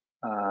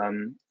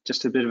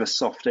 Just a bit of a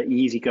softer,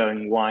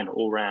 easygoing wine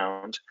all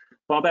round.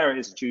 Barbera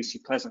is a juicy,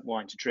 pleasant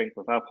wine to drink,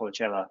 but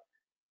Valpolicella,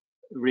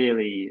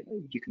 really,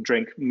 you can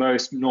drink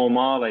most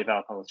normale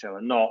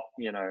Valpolicella, not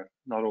the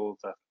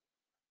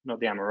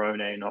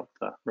Amarone, not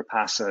the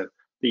Ripasso,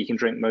 but you can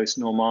drink most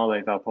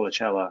normale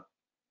Valpolicella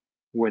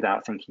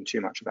without thinking too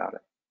much about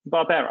it.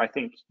 Barbera, I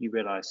think you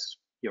realize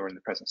you're in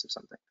the presence of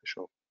something for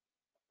sure.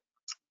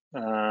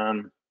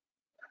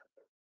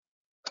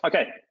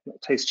 Okay,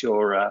 taste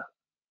your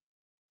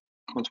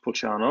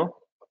Montepulciano.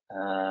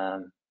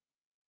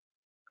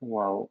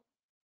 While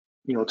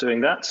you're doing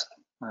that,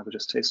 I will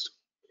just taste.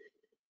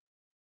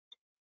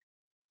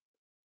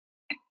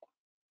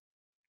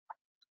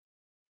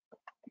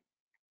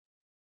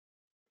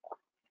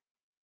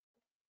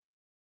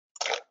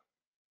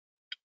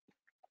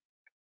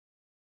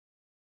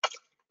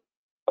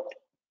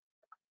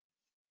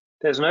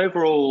 there's an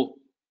overall,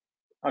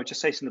 I would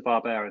just say to the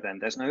Barbera then,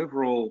 there's an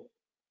overall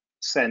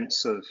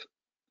sense of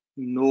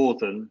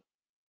northern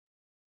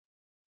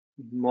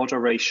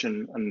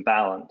moderation and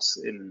balance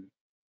in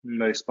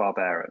most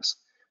Barberas.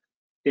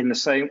 In the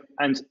same,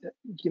 and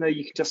you know,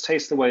 you can just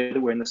taste the way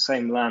that we're in the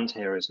same land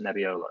here as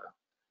Nebbiolo.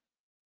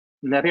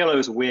 Nebbiolo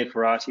is a weird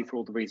variety for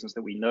all the reasons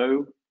that we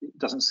know. It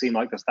doesn't seem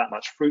like there's that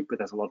much fruit, but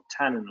there's a lot of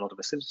tannin and a lot of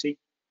acidity.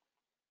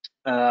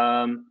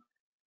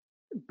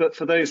 But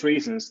for those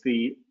reasons,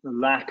 the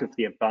lack of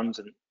the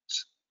abundant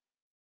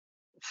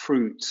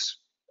fruits,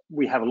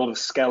 we have a lot of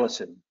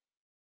skeleton,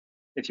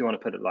 if you want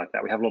to put it like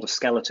that. We have a lot of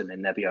skeleton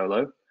in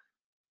Nebbiolo.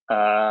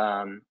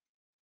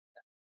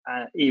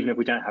 Even if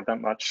we don't have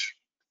that much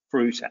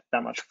fruit,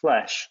 that much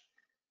flesh,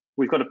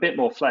 we've got a bit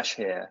more flesh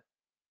here,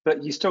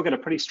 but you still get a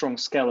pretty strong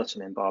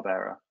skeleton in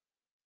Barbera.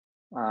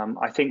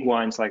 I think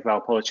wines like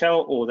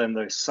Valpolicella, or then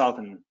those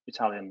southern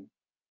Italian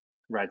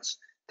reds,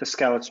 the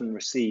skeleton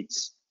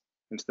recedes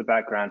into the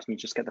background and you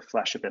just get the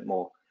flesh a bit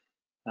more.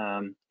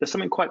 There's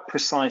something quite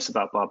precise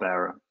about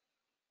Barbera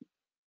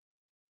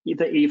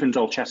that even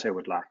Dolcetto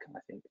would lack, I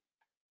think.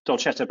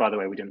 Dolcetto, by the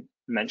way, we didn't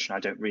mention. I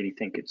don't really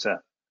think it's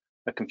a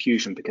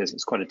confusion because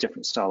it's quite a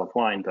different style of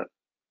wine, but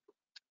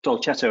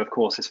Dolcetto, of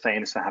course, is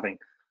famous for having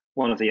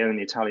one of the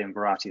only Italian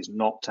varieties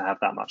not to have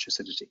that much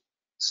acidity.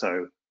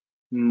 So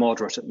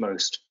moderate at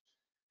most.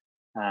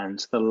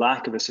 And the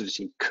lack of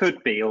acidity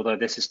could be, although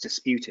this is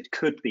disputed,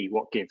 could be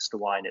what gives the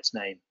wine its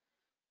name.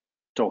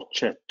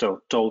 Dolcetto,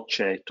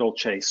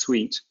 dolce,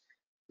 sweet,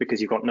 because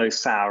you've got no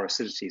sour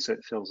acidity, so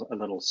it feels a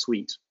little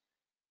sweet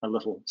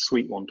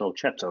one,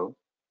 dolcetto.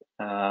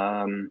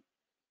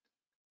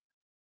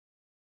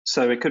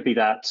 So it could be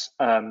that,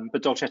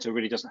 but dolcetto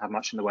really doesn't have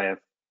much in the way of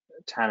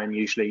tannin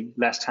usually,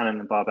 less tannin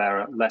than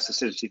Barbera, less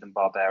acidity than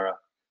Barbera,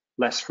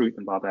 less fruit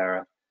than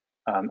Barbera,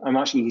 a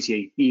much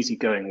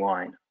easy-going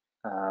wine.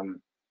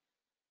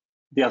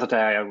 The other day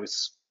I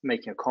was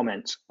making a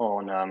comment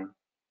on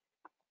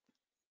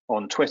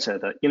Twitter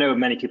that, you know,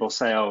 many people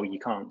say, oh, you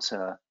can't,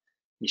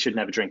 you should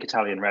never drink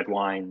Italian red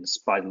wines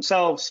by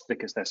themselves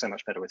because they're so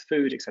much better with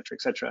food, etc.,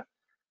 etc.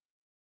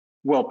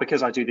 Well,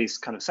 because I do these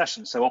kind of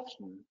sessions so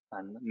often,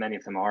 and many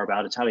of them are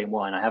about Italian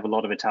wine, I have a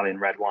lot of Italian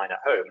red wine at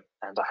home,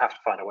 and I have to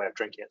find a way of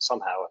drinking it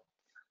somehow.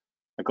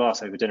 A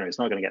glass over dinner is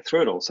not going to get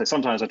through it all. So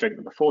sometimes I drink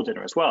them before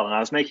dinner as well. And I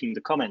was making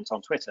the comment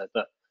on Twitter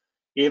that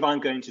if I'm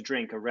going to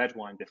drink a red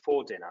wine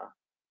before dinner,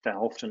 then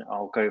often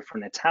I'll go for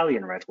an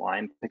Italian red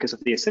wine because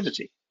of the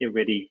acidity. It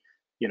really,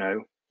 you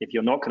know, if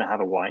you're not going to have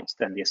a white,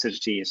 then the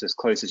acidity is as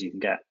close as you can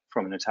get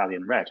from an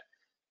Italian red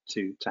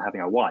to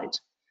having a white.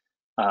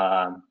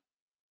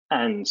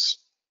 And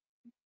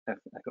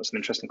I've got some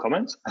interesting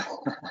comments,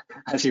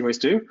 as you always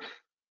do.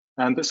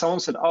 But someone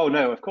said, oh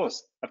no, of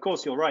course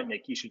you're right,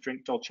 Nick, you should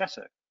drink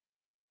Dolcetto.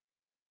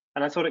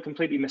 And I thought it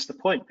completely missed the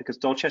point because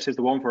Dolcetto is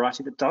the one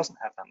variety that doesn't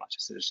have that much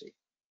acidity.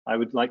 I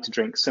would like to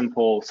drink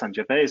simple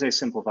Sangiovese,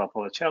 simple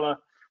Valpolicella,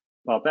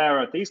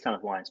 Barbera, these kind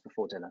of wines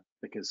before dinner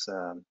because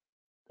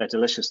they're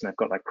delicious and they've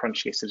got that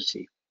crunchy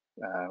acidity,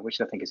 which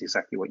I think is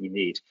exactly what you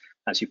need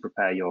as you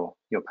prepare your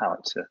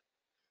palate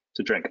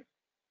to drink.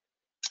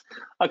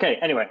 Okay,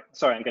 anyway,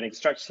 sorry, I'm getting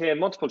distracted here.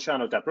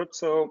 Montepulciano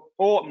d'Abruzzo,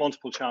 or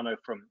Montepulciano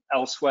from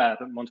elsewhere,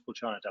 but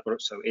Montepulciano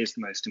d'Abruzzo is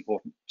the most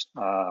important,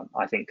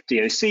 I think,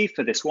 DOC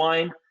for this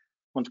wine.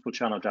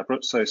 Montepulciano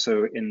d'Abruzzo,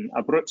 so in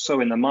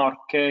Abruzzo in the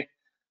Marche,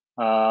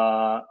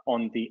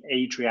 on the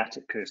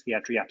Adriatic coast, the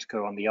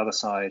Adriatico on the other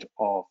side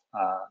of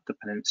the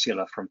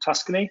peninsula from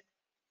Tuscany.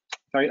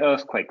 Very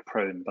earthquake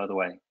prone, by the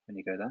way, when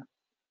you go there.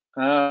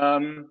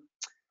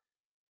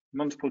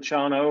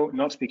 Montepulciano,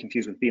 not to be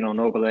confused with Vino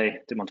Nobile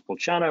di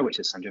Montepulciano, which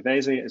is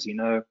Sangiovese, as you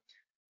know.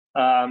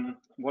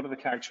 What are the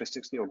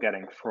characteristics that you're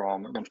getting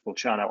from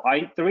Montepulciano?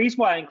 The reason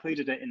why I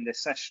included it in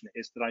this session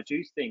is that I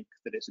do think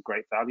that it's a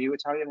great value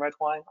Italian red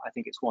wine. I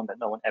think it's one that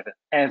no one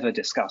ever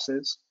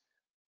discusses.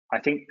 I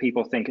think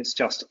people think it's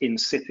just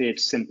insipid,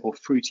 simple,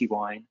 fruity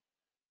wine,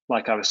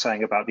 like I was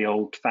saying about the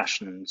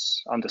old-fashioned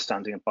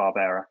understanding of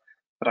Barbera.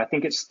 But I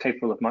think it's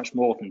capable of much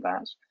more than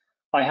that.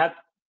 I had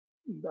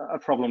a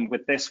problem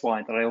with this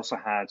wine that I also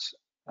had,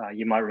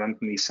 you might remember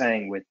me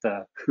saying with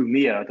the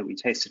Jumilla that we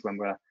tasted when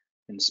we were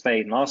in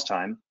Spain last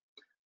time.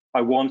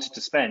 I wanted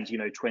to spend, you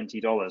know,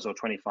 $20 or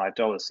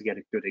 $25 to get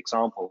a good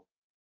example,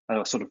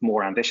 a sort of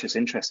more ambitious,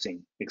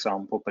 interesting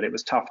example, but it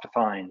was tough to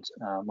find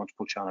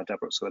Montepulciano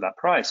d'Abruzzo at that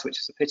price, which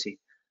is a pity,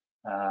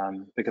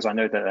 because I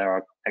know that there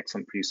are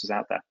excellent producers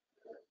out there.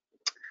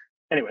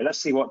 Anyway, let's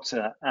see what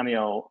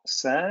Amiel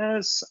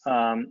says.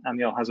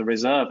 Amiel has a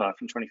Reserva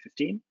from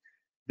 2015.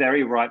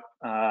 Very ripe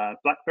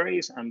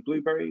blackberries and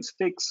blueberries,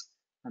 figs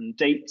and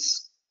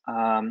dates.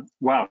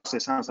 Wow, so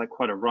it sounds like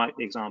quite a ripe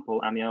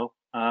example, Amiel.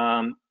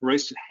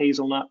 Roasted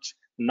hazelnut,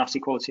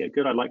 nutty quality are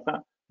good, I like that.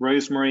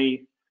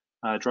 Rosemary,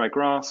 dry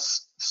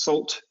grass,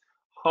 salt,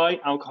 high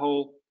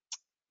alcohol,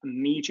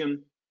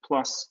 medium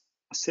plus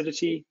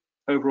acidity.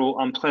 Overall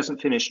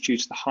unpleasant finish due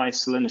to the high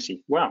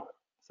salinity. Wow,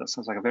 that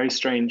sounds like a very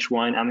strange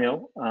wine,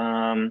 Amiel.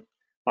 I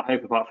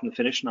hope apart from the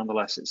finish,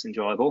 nonetheless, it's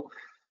enjoyable.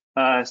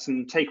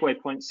 Some takeaway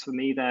points for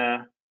me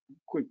there.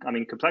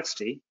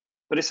 complexity,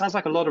 but it sounds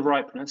like a lot of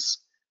ripeness.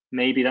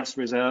 Maybe that's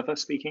Reserva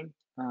speaking.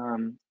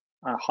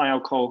 High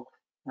alcohol,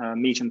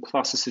 medium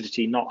plus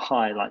acidity, not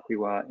high like we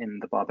were in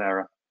the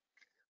Barbera.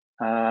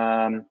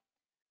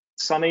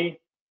 Sunny,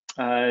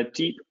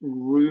 deep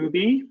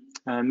ruby,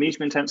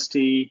 medium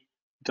intensity,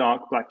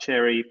 dark black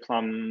cherry,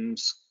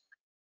 plums,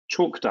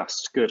 chalk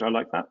dust. Good, I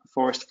like that.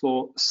 Forest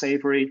floor,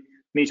 savory,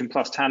 medium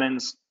plus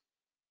tannins,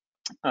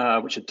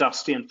 which are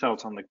dusty and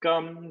felt on the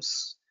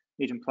gums.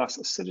 Medium plus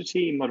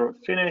acidity, moderate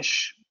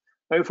finish.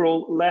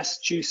 Overall, less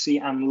juicy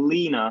and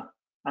leaner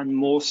and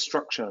more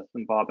structure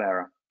than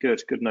Barbera.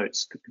 Good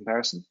notes, good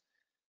comparison.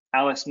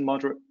 Alice,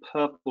 moderate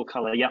purple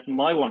color. Yeah,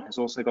 my one has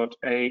also got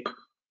a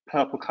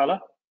purple color,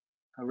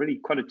 really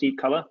quite a deep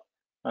color,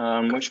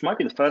 which might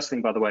be the first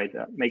thing, by the way,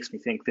 that makes me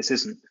think this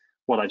isn't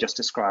what I just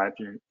described,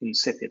 an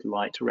insipid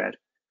light red.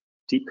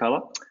 Deep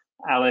color.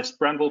 Alice,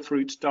 bramble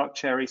fruit, dark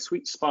cherry,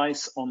 sweet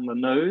spice on the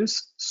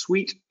nose,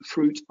 sweet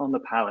fruit on the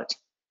palate.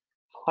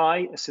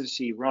 High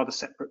acidity, rather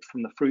separate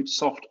from the fruit,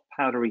 soft,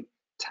 powdery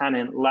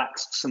tannin,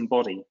 lacks some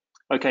body.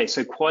 Okay,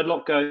 so quite a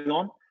lot going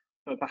on,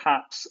 but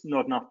perhaps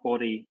not enough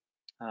body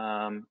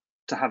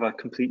to have a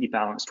completely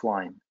balanced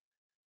wine.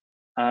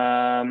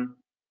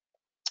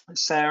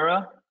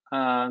 Sarah,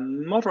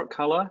 moderate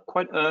color,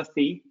 quite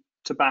earthy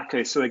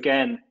tobacco. So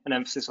again, an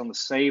emphasis on the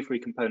savory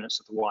components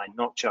of the wine,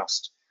 not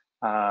just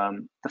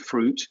the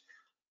fruit.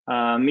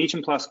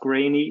 Medium plus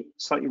grainy,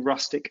 slightly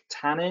rustic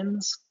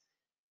tannins.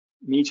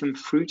 Medium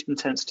fruit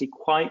intensity,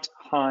 quite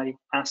high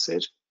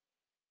acid.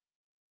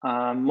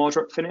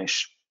 Moderate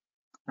finish,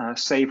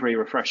 savory,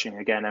 refreshing.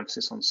 Again,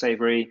 emphasis on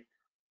savory,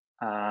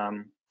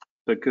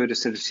 but good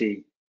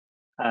acidity.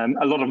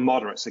 A lot of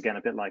moderates, again,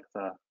 a bit like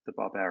the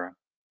Barbera.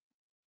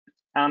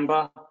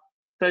 Amber,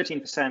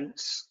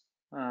 13%.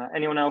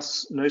 Anyone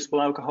else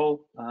noticeable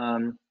alcohol?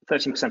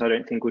 13% I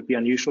don't think would be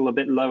unusual. A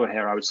bit lower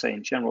here, I would say,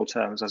 in general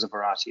terms as a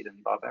variety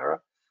than Barbera.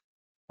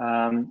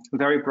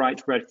 Very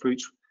bright red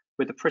fruit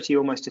with a pretty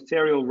almost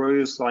ethereal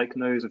rose-like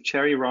nose of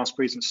cherry,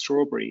 raspberries, and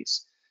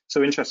strawberries.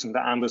 So interesting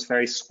that Amber's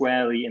very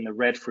squarely in the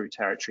red fruit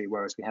territory,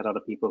 whereas we had other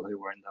people who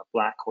were in the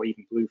black or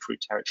even blue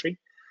fruit territory.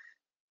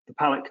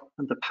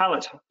 The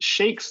palate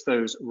shakes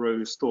those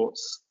rose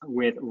thoughts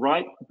with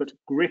ripe but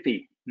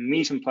grippy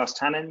medium plus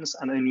tannins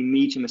and only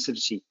medium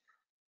acidity.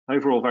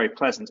 Overall, very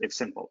pleasant if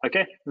simple.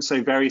 Okay, and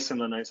so very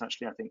similar notes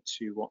actually, I think,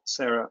 to what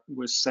Sarah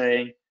was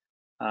saying.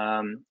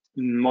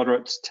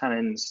 Moderate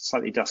tannins,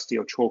 slightly dusty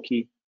or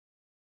chalky,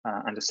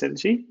 and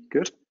acidity.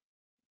 Good.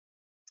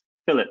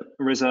 Philip,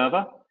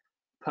 Reserva,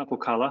 purple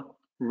color,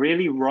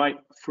 really ripe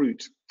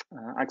fruit,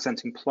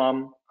 accenting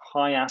plum,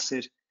 high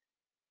acid,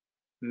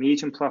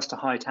 medium plus to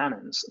high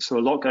tannins. So a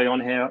lot going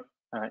on here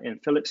in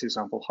Philip's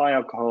example, high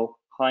alcohol,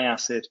 high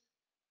acid,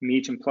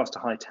 medium plus to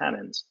high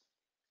tannins.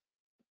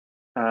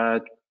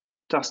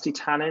 Dusty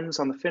tannins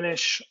on the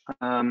finish.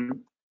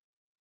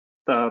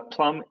 The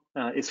plum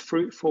is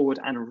fruit forward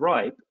and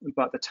ripe,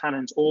 but the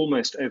tannins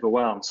almost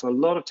overwhelmed. So a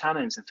lot of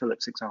tannins in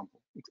Philip's example.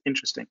 It's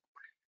interesting.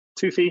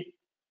 Touffi,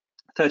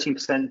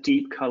 13%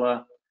 deep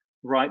color,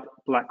 ripe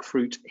black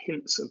fruit,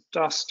 hints of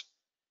dust,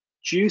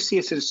 juicy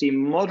acidity,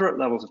 moderate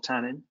levels of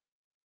tannin,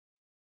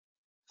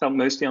 felt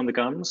mostly on the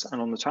gums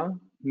and on the tongue,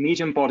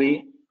 medium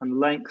body and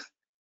length,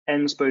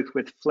 ends both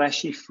with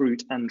fleshy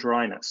fruit and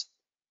dryness.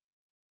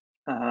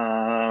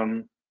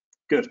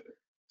 Good.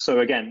 So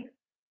again,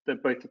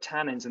 both the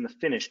tannins and the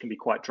finish can be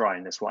quite dry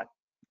in this wine.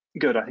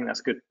 Good, I think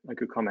that's a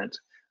good comment.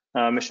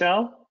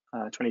 Michelle,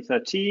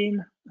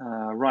 2013,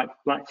 ripe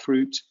black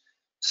fruit,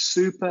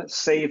 super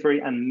savory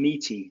and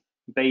meaty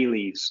bay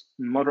leaves,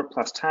 moderate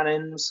plus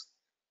tannins,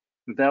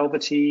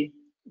 velvety,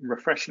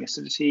 refreshing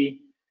acidity,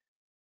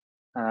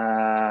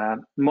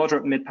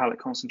 moderate mid-palate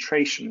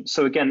concentration.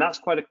 So again, that's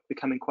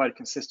becoming quite a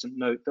consistent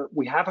note that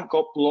we haven't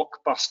got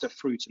blockbuster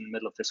fruit in the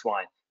middle of this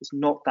wine. It's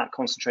not that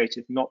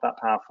concentrated, not that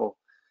powerful,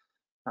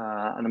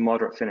 and a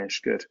moderate finish.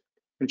 Good.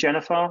 And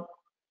Jennifer,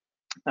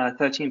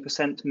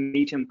 13%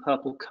 medium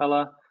purple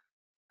color,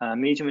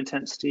 medium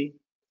intensity,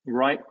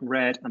 ripe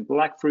red and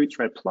black fruits,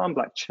 red plum,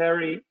 black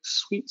cherry,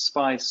 sweet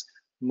spice,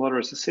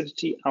 moderate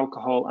acidity,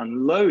 alcohol,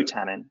 and low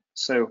tannin.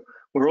 So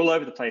we're all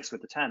over the place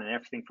with the tannin,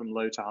 everything from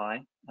low to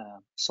high,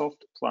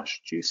 soft,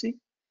 plush, juicy.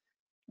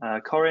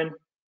 Corinne,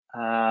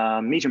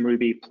 medium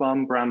ruby,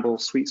 plum, bramble,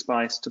 sweet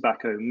spice,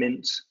 tobacco,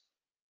 mint.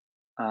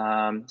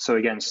 So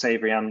again,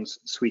 savory and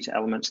sweeter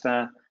elements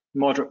there.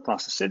 Moderate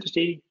plus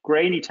acidity,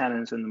 grainy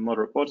tannins and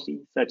moderate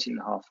body,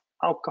 13.5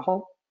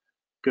 alcohol.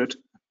 Good.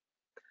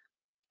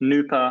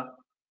 Nupa,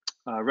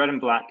 red and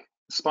black,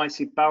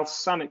 spicy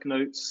balsamic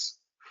notes,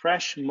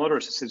 fresh,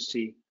 moderate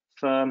acidity,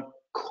 firm,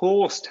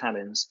 coarse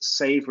tannins,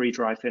 savory,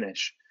 dry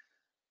finish.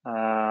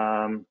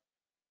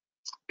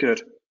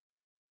 Good.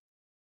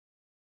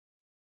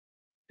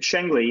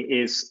 Shengli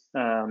is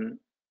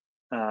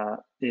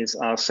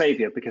our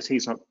savior because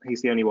he's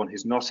the only one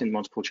who's not in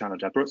Montepulciano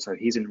d'Abruzzo.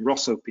 He's in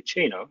Rosso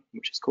Piceno,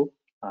 which is cool.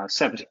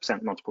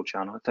 70%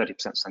 Montepulciano,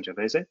 30%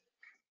 Sangiovese.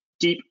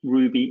 Deep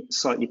ruby,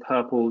 slightly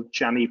purple,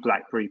 jammy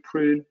blackberry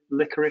prune,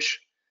 licorice,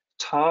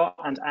 tar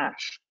and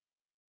ash.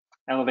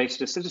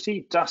 elevated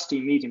acidity, dusty,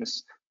 medium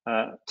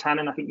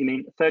tannin, I think you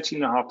mean,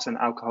 13.5%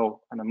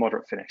 alcohol, and a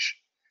moderate finish.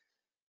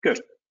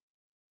 Good.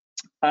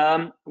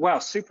 Wow,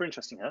 super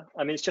interesting, huh?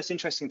 I mean, it's just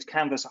interesting to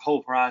canvass a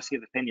whole variety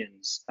of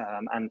opinions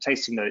and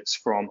tasting notes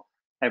from,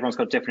 everyone's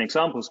got different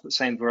examples, but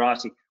same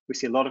variety. We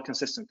see a lot of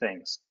consistent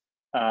things.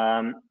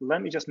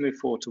 Let me just move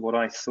forward to what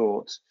I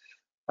thought.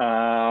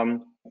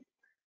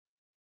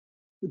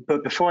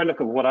 But before I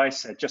look at what I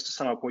said, just to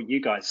sum up what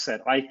you guys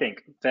said, I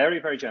think very,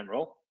 very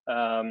general,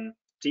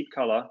 deep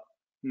color,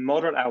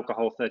 moderate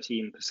alcohol,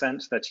 13%,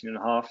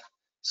 13.5%,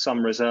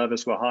 some reserve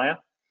as well higher.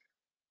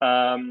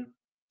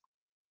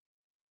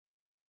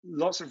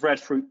 Lots of red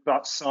fruit,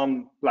 but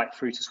some black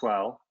fruit as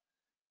well.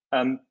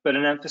 But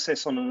an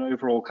emphasis on an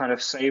overall kind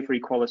of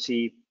savory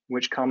quality,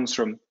 which comes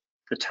from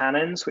the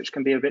tannins, which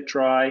can be a bit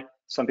dry.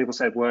 Some people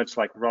say words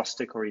like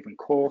rustic or even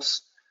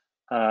coarse.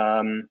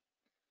 A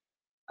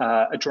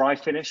dry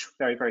finish,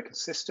 very, very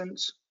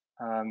consistent,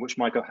 which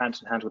might go hand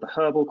in hand with a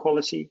herbal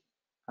quality.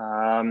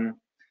 And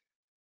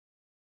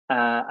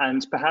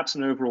perhaps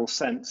an overall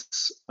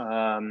sense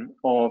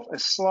of a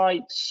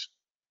slight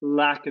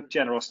lack of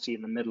generosity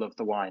in the middle of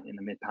the wine, in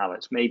the mid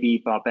palate.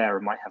 Maybe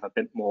Barbera might have a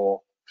bit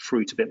more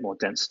fruit, a bit more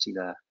density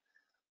there.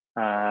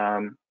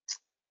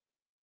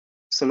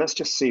 So let's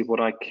just see what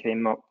I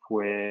came up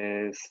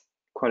with.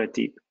 Quite a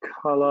deep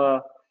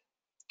color.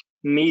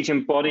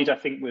 Medium bodied, I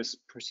think, was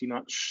pretty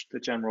much the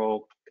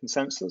general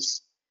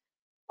consensus.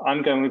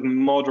 I'm going with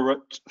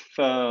moderate,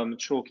 firm,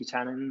 chalky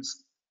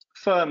tannins.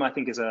 Firm, I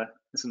think, is a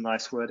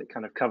nice word. It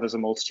kind of covers a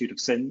multitude of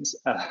sins.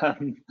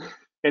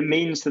 It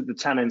means that the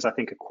tannins, I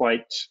think, are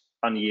quite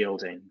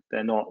unyielding.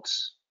 They're not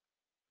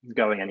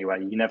going anywhere.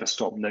 You never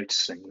stop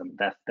noticing them.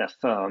 They're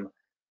firm.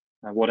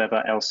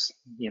 Whatever else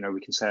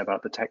we can say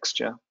about the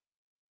texture.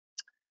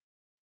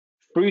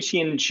 Fruity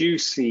and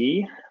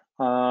juicy.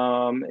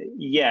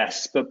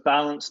 Yes, but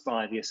balanced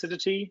by the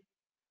acidity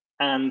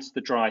and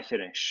the dry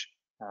finish.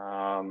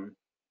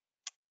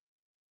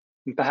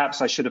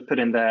 Perhaps I should have put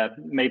in there,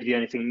 maybe the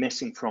only thing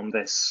missing from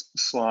this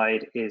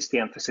slide is the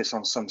emphasis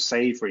on some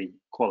savory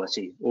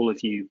quality. All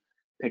of you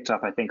picked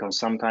up, I think, on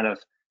some kind of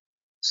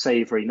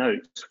savory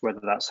note,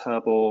 whether that's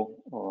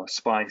herbal or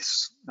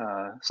spice,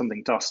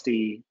 something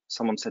dusty,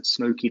 someone said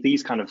smoky,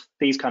 these kind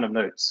of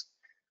notes.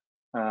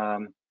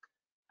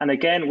 And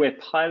again, we're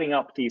piling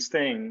up these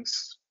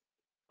things.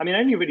 I mean,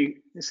 only really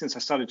since I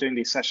started doing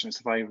these sessions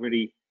have I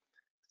really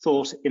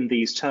thought in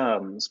these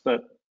terms,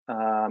 but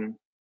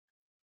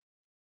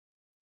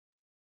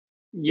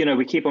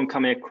we keep on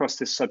coming across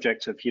this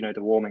subject of the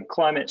warming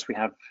climates we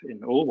have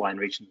in all wine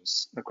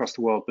regions across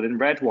the world, but in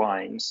red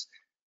wines,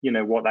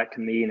 what that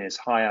can mean is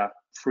higher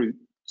fruit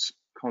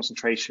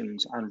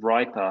concentrations and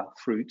riper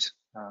fruit,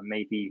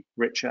 maybe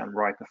richer and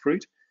riper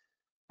fruit.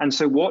 And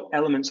so what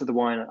elements of the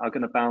wine are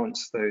going to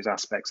balance those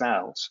aspects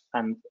out?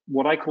 And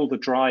what I call the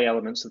dry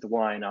elements of the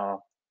wine are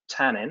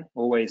tannin,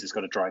 always has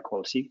got a dry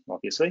quality,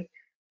 obviously,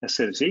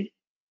 acidity,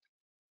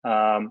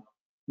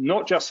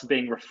 not just for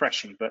being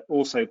refreshing, but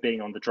also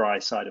being on the dry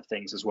side of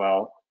things as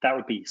well. That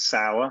would be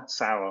sour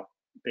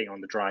being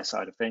on the dry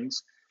side of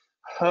things.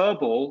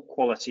 Herbal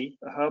quality,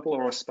 a herbal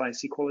or a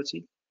spicy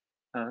quality,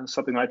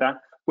 something like that,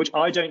 which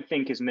I don't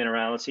think is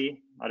minerality.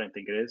 I don't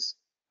think it is.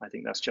 I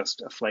think that's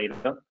just a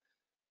flavor.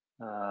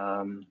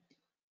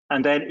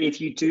 And then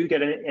if you do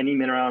get any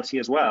minerality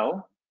as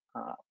well,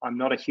 I'm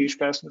not a huge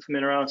person for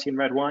minerality in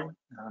red wine,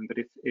 but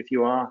if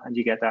you are and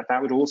you get that,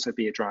 that would also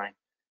be a drying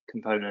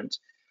component.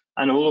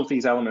 And all of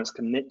these elements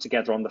can knit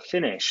together on the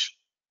finish,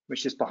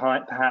 which is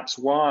perhaps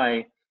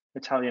why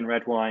Italian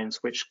red wines,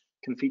 which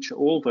can feature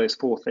all those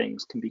four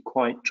things, can be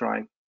quite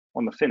dry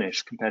on the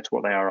finish compared to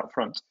what they are up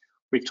front.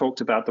 We've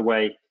talked about the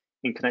way,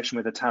 in connection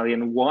with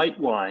Italian white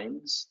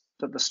wines,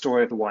 that the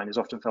story of the wine is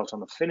often felt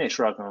on the finish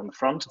rather than on the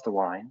front of the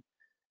wine.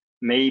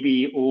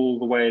 Maybe all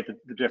the way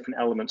that the different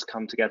elements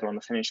come together on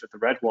the finish of the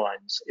red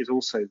wines is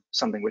also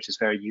something which is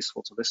very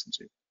useful to listen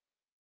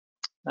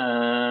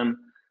to.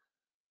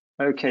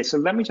 Okay, so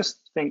let me just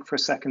think for a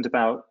second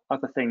about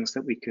other things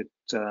that we could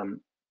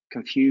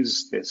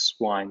confuse this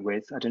wine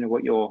with. I don't know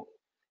what your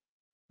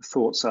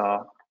thoughts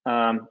are.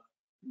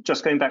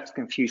 Just going back to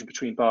the confusion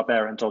between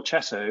Barbera and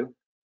Dolcetto,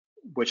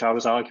 which I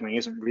was arguing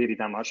isn't really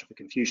that much of a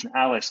confusion.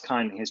 Alice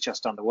kindly has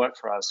just done the work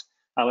for us.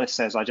 Alice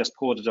says, I just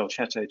poured a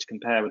Dolcetto to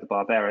compare with the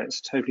Barbera. It's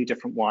a totally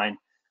different wine,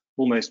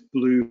 almost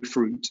blue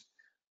fruit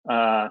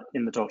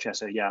in the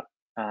Dolcetto, yeah,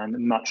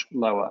 and much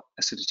lower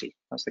acidity.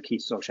 That's the key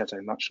to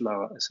Dolcetto, much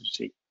lower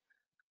acidity.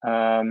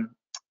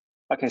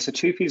 Okay, so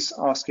Tufi's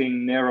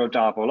asking Nero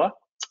d'Avola.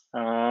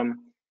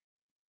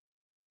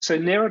 So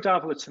Nero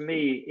d'Avola to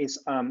me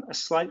is a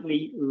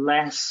slightly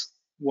less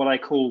what I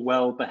call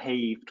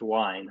well-behaved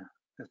wine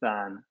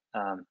than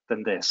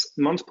this.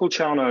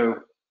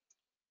 Montepulciano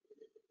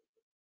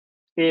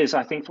is,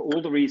 I think, for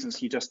all the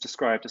reasons you just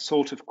described, a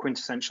sort of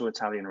quintessential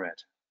Italian red.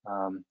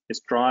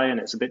 It's dry and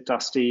it's a bit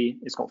dusty.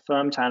 It's got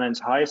firm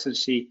tannins, high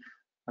acidity,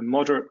 a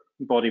moderate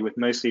body with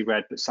mostly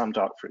red but some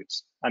dark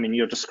fruits. I mean,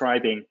 you're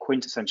describing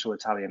quintessential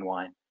Italian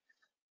wine.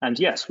 And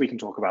yes, we can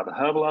talk about the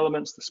herbal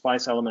elements, the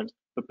spice element,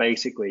 but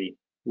basically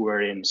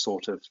we're in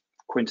sort of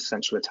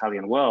quintessential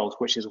Italian world,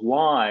 which is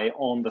why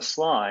on the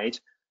slide,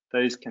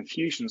 those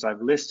confusions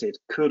I've listed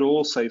could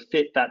also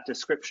fit that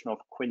description of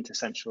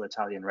quintessential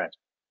Italian red,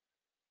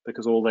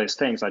 because all those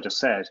things I just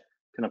said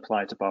can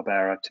apply to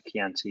Barbera, to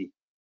Chianti,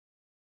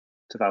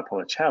 to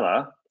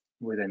Valpolicella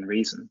within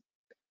reason.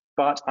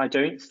 But I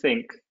don't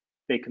think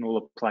they can all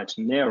apply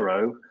to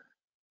Nero,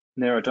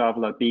 Nero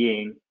d'Avola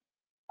being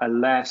a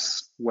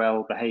less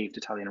well-behaved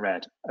Italian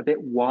red, a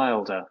bit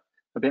wilder,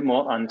 a bit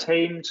more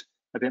untamed,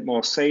 a bit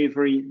more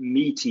savory,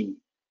 meaty,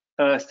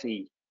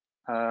 earthy,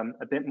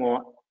 a bit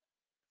more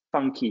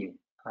funky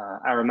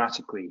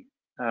aromatically.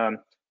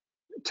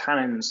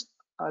 Tannins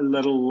a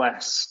little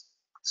less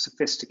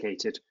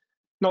sophisticated,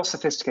 not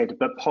sophisticated,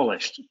 but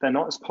polished. They're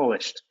not as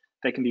polished.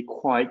 They can be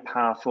quite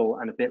powerful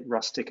and a bit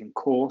rustic and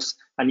coarse.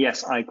 And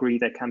yes, I agree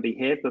they can be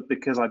here, but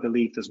because I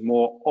believe there's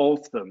more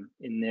of them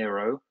in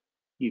Nero,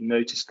 you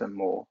notice them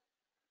more.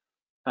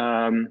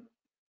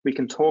 We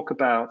can talk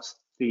about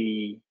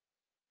the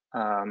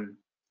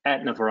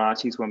Etna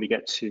varieties when we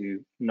get to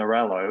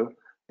Nerello,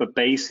 but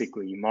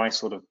basically my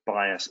sort of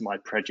bias, my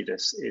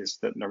prejudice is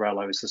that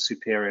Nerello is the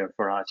superior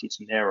variety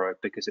to Nero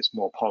because it's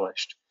more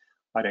polished.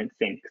 I don't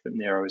think that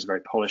Nero is a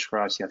very polished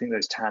variety. I think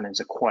those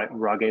tannins are quite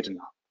rugged and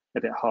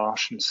a bit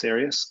harsh and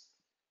serious.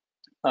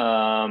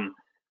 And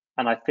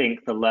I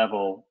think the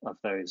level of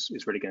those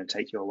is really going to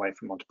take you away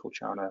from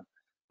Montepulciano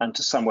and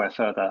to somewhere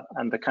further.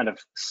 And the kind of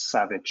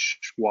savage,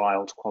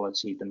 wild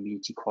quality, the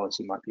meaty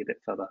quality might be a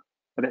bit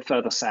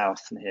further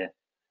south than here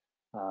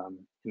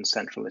in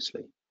central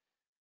Italy.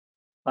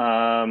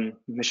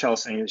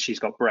 Michelle's saying that she's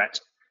got Brett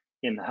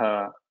in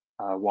her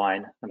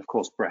wine, and of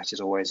course Brett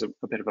is always a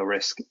bit of a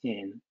risk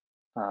in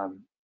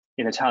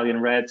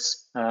Italian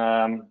reds.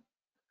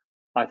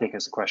 I think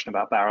it's a question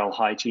about barrel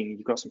hygiene.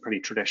 You've got some pretty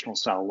traditional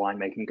style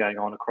winemaking going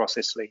on across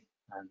Italy,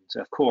 and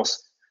of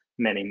course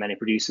many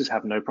producers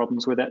have no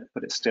problems with it,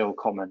 but it's still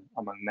common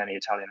among many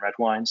Italian red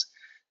wines.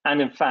 And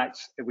in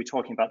fact, if we're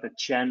talking about the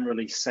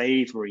generally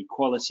savory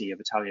quality of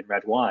Italian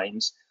red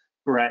wines,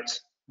 Brett,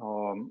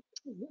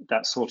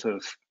 that sort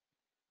of,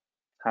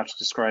 how to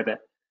describe it,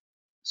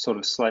 sort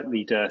of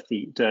slightly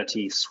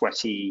dirty,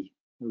 sweaty,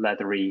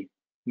 leathery,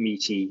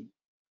 meaty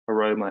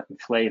aroma and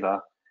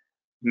flavor,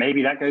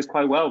 maybe that goes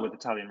quite well with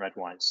Italian red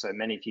wines. So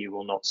many of you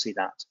will not see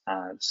that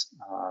as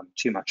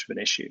too much of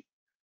an issue.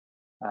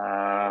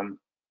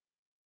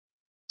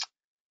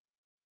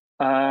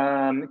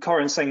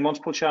 Corin's saying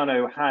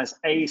Montepulciano has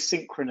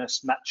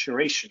asynchronous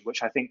maturation,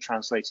 which I think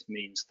translated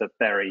means that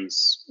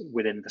berries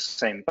within the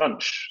same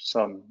bunch,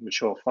 some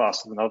mature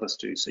faster than others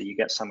do. So you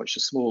get some which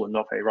are small and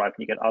not very ripe,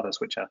 and you get others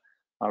which are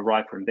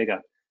riper and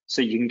bigger.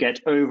 So you can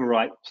get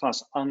overripe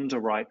plus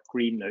underripe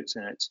green notes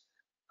in it.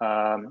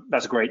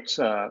 That's a great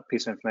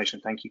piece of information.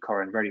 Thank you,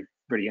 Corin. Very,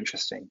 really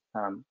interesting.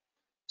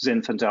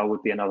 Zinfandel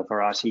would be another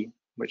variety,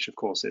 which of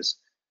course is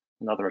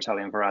another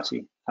Italian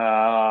variety,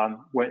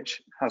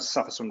 which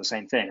suffers from the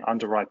same thing,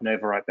 underripe and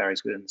overripe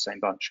berries within the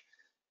same bunch.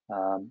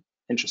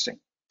 Interesting.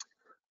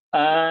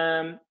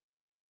 The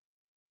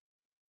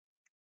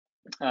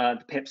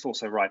pips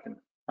also ripen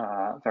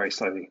very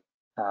slowly,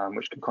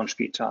 which can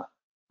contribute to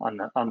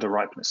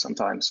underripeness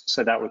sometimes.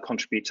 So that would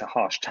contribute to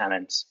harsh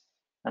tannins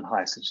and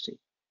high acidity.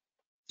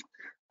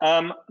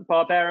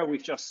 Barbera,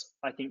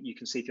 I think you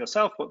can see for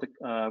yourself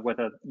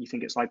whether you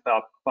think it's like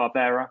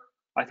Barbera.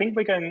 I think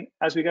we're going,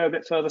 as we go a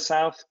bit further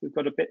south, we've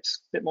got a bit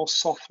more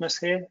softness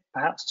here,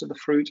 perhaps to the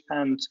fruit,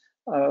 and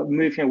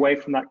moving away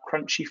from that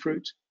crunchy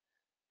fruit,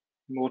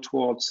 more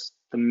towards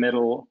the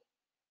middle,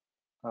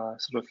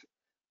 sort of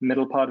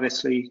middle part of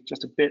Italy,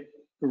 just a bit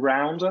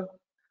rounder,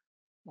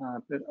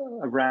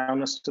 a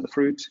roundness to the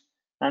fruit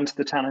and to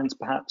the tannins,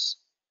 perhaps.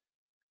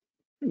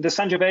 The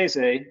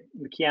Sangiovese,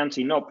 the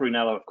Chianti, not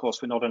Brunello, of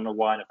course, we're not on a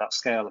wine of that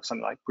scale of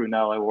something like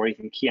Brunello or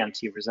even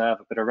Chianti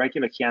Reserva, but a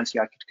regular Chianti,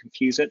 I could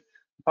confuse it.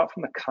 Apart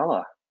from the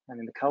color, I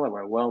mean, the color,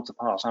 we're worlds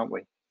apart, aren't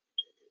we?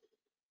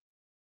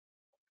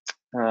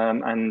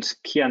 And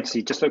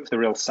Chianti, just look for the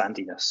real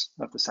sandiness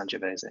of the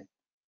Sangiovese.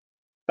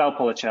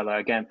 Valpolicella,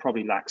 again,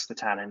 probably lacks the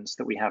tannins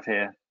that we have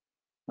here.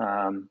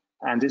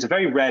 And it's a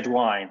very red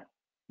wine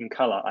in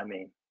color, I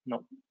mean,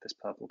 not this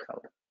purple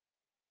color.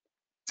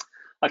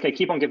 Okay,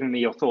 keep on giving me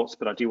your thoughts,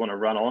 but I do want to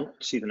run on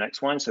to the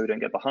next wine so we don't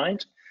get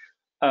behind.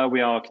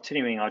 We are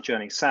continuing our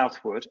journey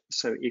southward.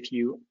 So if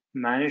you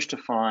manage to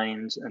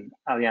find an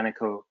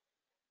Aglianico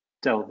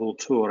del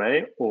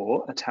Vulture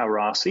or a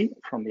Taurasi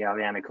from the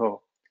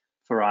Aglianico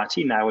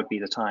variety, now would be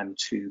the time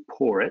to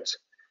pour it.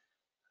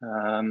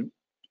 Many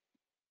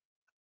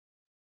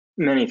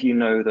of you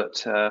know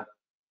that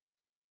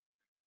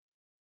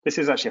this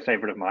is actually a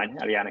favorite of mine,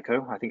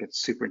 Aglianico. I think it's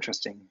a super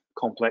interesting,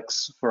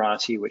 complex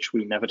variety, which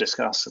we never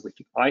discuss.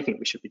 I think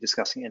we should be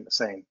discussing in the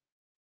same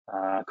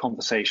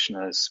conversation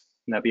as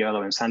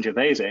Nebbiolo and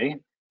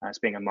Sangiovese, as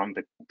being among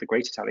the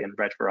great Italian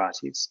red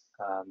varieties.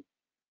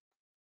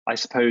 I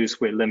suppose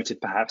we're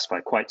limited perhaps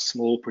by quite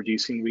small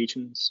producing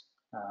regions,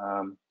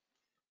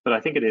 but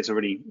I think it is a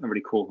really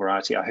cool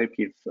variety. I hope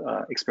you've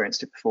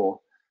experienced it before.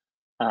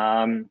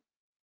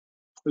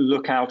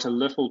 look out a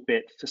little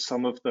bit for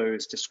some of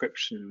those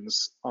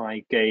descriptions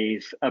I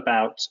gave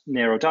about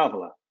Nero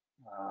d'Avola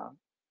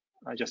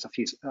just a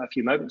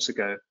few moments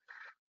ago,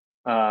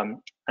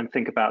 and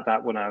think about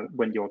that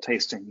when you're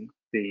tasting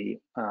the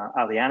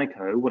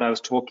Aglianico. What I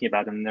was talking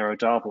about in Nero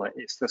d'Avola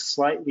is the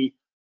slightly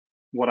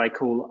what I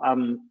call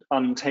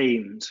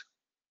untamed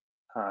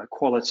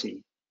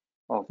quality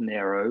of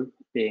Nero,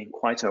 being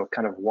quite a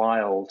kind of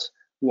wild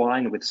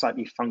wine with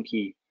slightly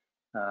funky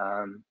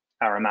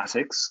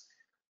aromatics,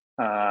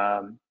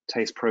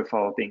 taste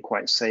profile being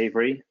quite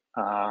savory.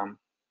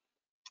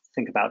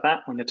 Think about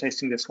that when you're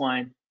tasting this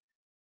wine.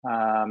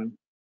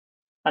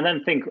 And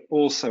then think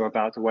also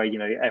about the way, you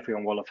know,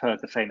 everyone will have heard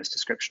the famous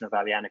description of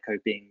Aglianico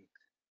being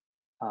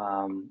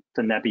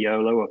the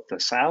Nebbiolo of the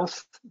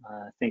South.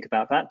 Think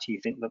about that. Do you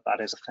think that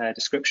that is a fair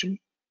description?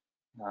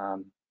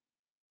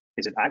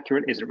 Is it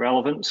accurate? Is it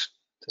relevant?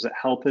 Does it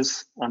help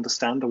us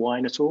understand the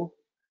wine at all?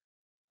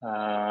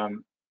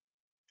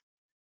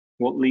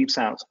 What leaps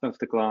out of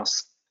the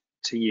glass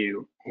to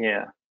you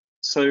here?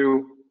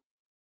 So,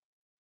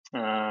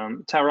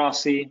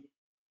 Taurasi,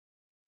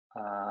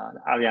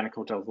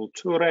 Aglianico del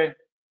Vulture,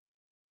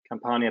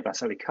 Campania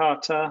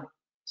Basilicata,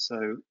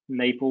 so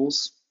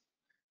Naples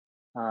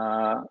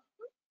and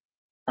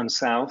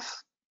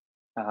south.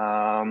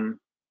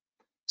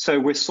 So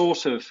we're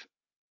sort of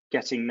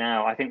getting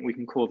now, I think we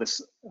can call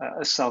this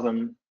a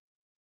southern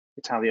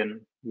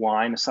Italian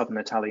wine, a southern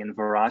Italian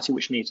variety,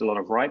 which needs a lot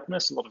of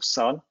ripeness, a lot of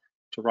sun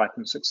to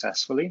ripen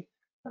successfully.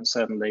 And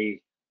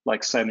certainly,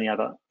 like so many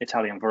other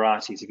Italian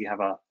varieties, if you have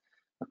a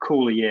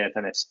cooler year,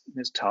 then it's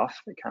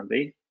tough, it can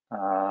be.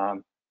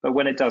 But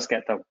when it does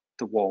get the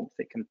warmth,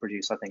 it can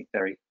produce, I think,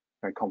 very,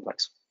 very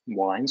complex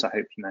wines. I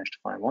hope you managed to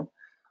find one.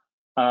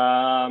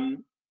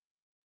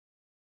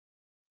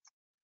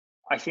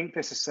 I think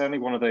this is certainly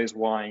one of those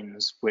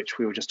wines which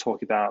we were just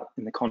talking about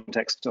in the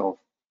context of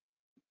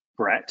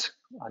Brett.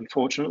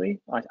 Unfortunately,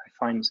 I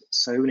find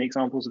so many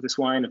examples of this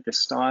wine, of this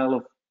style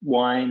of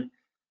wine,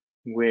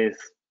 with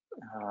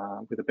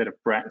a bit of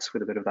Brett,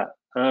 with a bit of that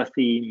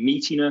earthy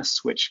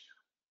meatiness, which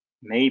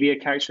may be a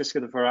characteristic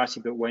of the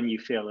variety, but when you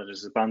feel it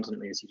as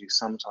abundantly as you do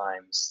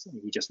sometimes,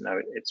 you just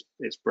know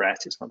it's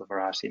Brett, it's not the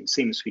variety. And it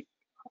seems to be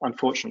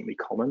unfortunately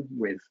common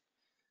with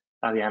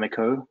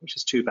Aglianico, which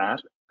is too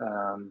bad.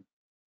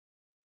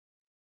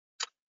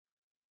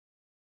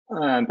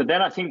 But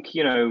then I think,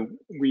 you know,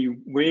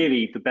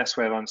 the best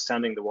way of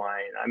understanding the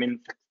wine, I mean,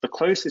 the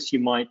closest you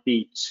might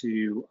be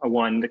to a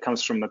wine that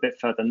comes from a bit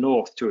further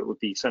north to it would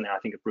be certainly, I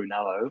think, a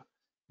Brunello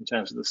in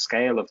terms of the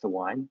scale of the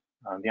wine,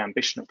 the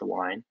ambition of the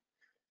wine.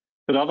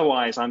 But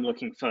otherwise, I'm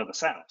looking further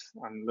south.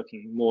 I'm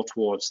looking more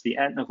towards the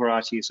Etna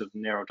varieties of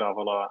Nero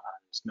d'Avola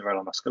and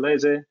Nerello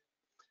Mascalese,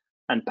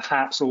 and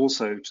perhaps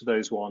also to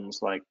those ones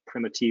like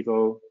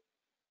Primitivo,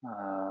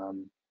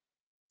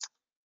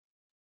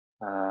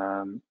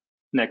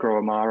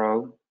 Negro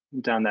Amaro,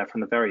 down there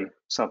from the very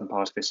southern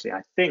part of Italy.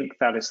 I think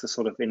that is the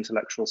sort of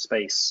intellectual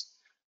space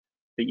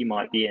that you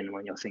might be in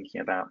when you're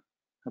thinking about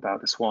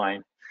this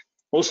wine.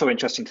 Also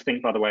interesting to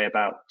think, by the way,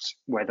 about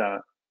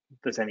whether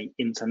there's any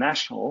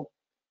international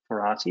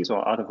varieties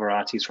or other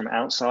varieties from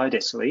outside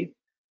Italy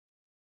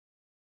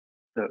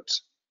that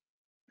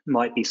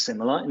might be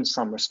similar in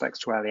some respects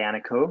to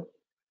Aglianico.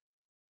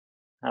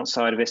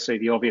 Outside of Italy,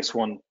 the obvious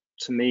one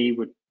to me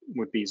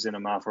would be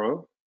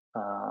Zinamavro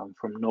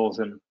from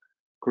northern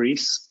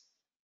Greece.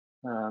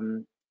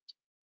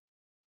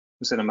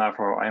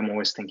 Zinamavro, I'm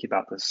always thinking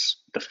about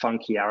the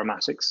funky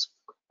aromatics,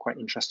 quite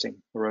interesting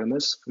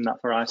aromas from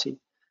that variety.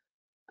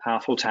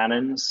 Powerful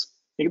tannins.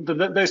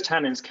 Those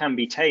tannins can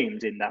be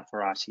tamed in that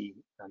variety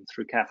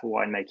through careful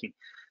winemaking.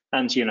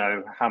 And you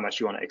know how much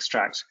you want to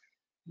extract.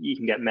 You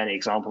can get many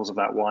examples of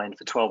that wine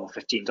for $12 or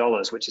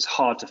 $15, which is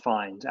hard to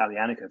find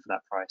Aglianico for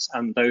that price.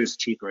 And those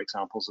cheaper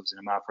examples of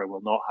Zinamavro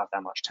will not have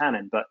that much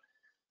tannin, but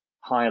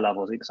higher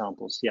level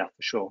examples, yeah,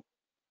 for sure.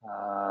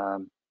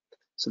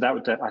 So that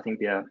would, I think,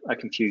 be a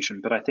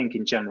confusion. But I think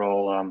in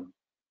general,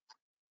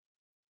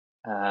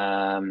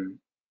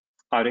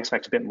 I would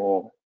expect a bit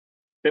more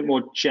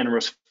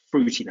generous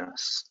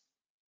fruitiness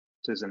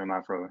to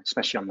Zinamavro,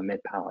 especially on the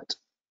mid palate.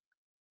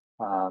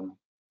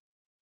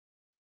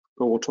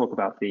 But we'll talk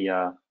about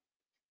the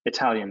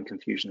Italian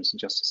confusions in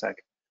just a sec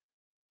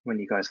when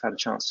you guys have had a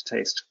chance to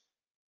taste.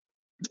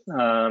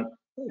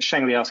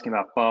 Shengli asking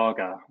about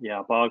Barga.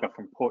 Yeah, Barga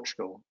from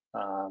Portugal.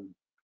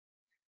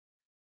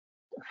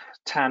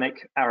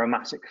 Tannic,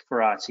 aromatic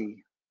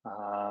variety,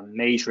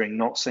 majoring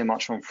not so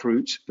much on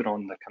fruit, but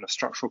on the kind of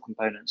structural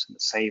components and the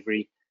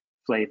savory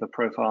flavor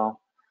profile.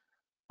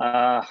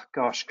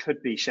 Gosh,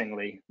 could be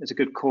Shengli. It's a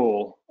good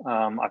call.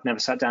 I've never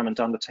sat down and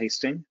done the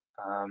tasting.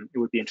 It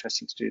would be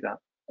interesting to do that.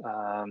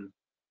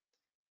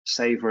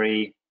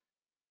 Savory,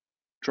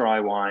 dry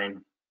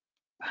wine.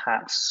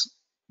 Perhaps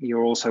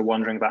you're also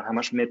wondering about how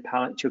much mid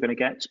palate you're going to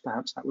get.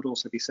 Perhaps that would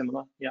also be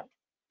similar. Yeah,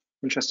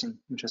 interesting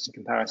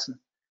comparison.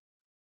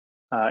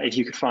 If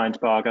you could find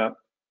Barga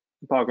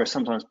is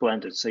sometimes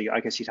blended, so I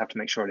guess you'd have to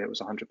make sure that it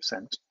was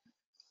 100%.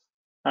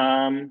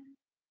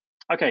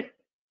 Okay.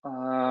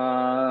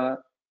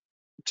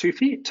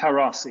 Tufi,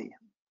 Taurasi,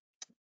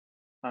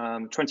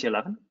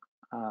 2011.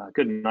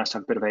 Good, nice to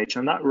have a bit of age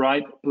on that.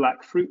 Ripe,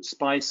 black fruit,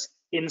 spice,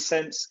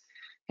 incense,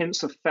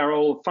 hints of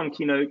feral,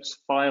 funky notes,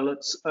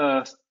 violets,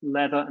 earth,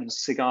 leather, and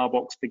cigar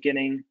box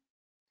beginning.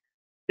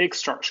 Big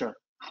structure,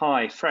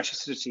 high, fresh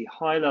acidity,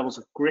 high levels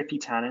of grippy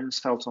tannins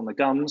felt on the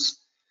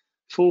gums.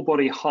 Full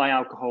body, high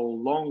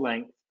alcohol, long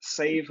length,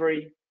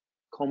 savory,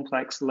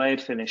 complex,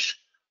 layered finish,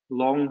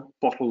 long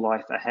bottle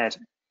life ahead.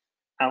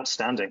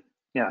 Outstanding.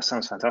 Yeah,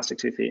 sounds fantastic,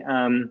 Tufi.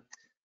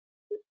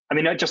 I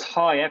mean, just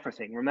high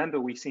everything. Remember,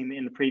 we've seen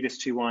in the previous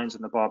two wines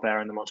in the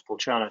Barbera and the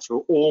Montepulciano,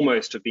 to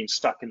almost have been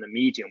stuck in the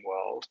medium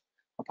world,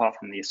 apart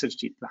from the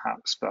acidity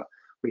perhaps, but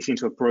we seem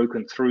to have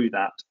broken through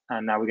that.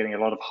 And now we're getting a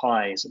lot of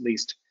highs, at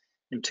least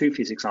in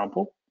Tufi's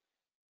example.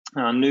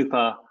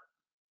 Nupa,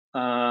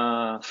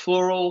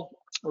 floral,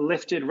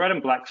 lifted, red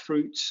and black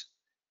fruit,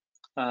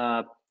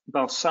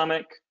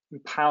 balsamic,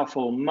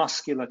 powerful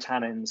muscular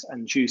tannins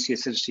and juicy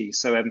acidity.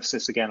 So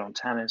emphasis again on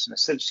tannins and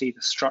acidity,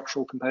 the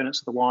structural components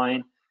of the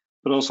wine,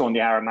 but also on the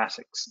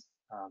aromatics,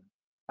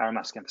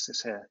 aromatic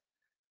emphasis here.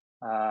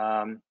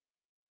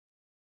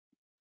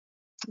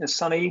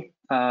 Sunny,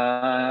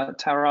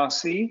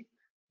 Taurasi,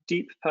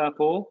 deep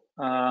purple,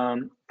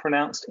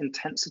 pronounced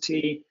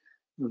intensity,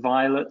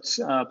 violet,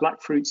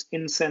 black fruits,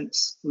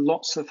 incense,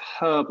 lots of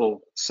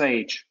herbal,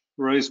 sage,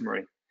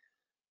 rosemary.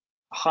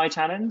 High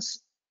tannins,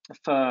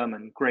 firm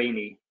and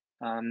grainy,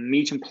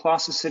 medium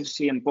plus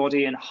acidity and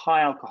body, and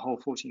high alcohol,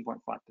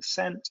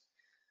 14.5%,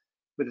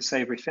 with a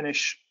savory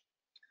finish.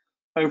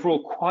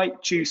 Overall,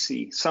 quite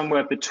juicy,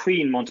 somewhere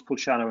between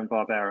Montepulciano and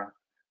Barbera,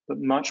 but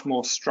much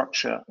more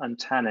structure and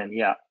tannin,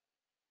 yeah.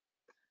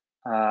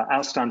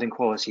 Outstanding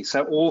quality.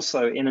 So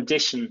also, in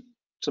addition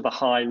to the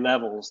high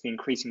levels, the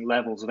increasing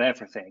levels of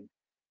everything,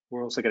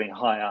 we're also getting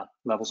higher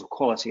levels of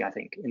quality, I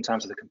think, in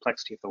terms of the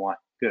complexity of the wine.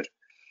 Good.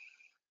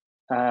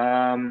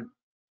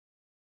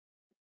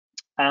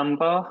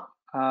 Amber,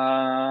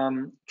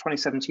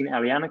 2017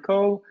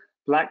 Aglianico,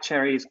 black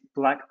cherries,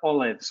 black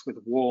olives with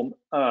warm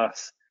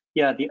earth.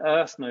 Yeah, the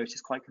earth note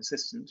is quite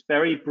consistent,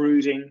 very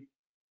brooding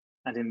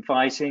and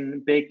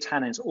inviting, big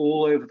tannins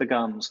all over the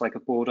gums, like a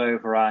Bordeaux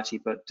variety,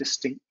 but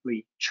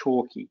distinctly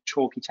chalky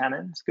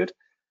tannins, good.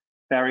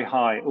 Very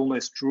high,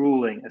 almost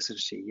drooling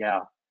acidity, yeah.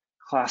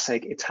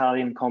 Classic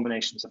Italian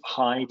combinations of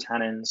high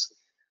tannins,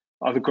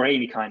 of a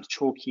grainy kind,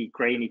 chalky,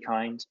 grainy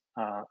kind,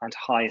 and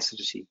high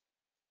acidity.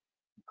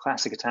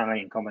 Classic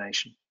Italian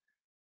combination.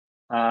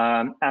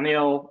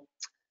 Amiel,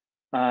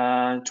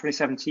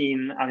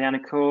 2017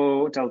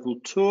 Aglianico del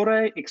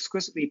Vulture,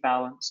 exquisitely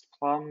balanced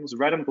plums,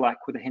 red and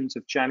black with a hint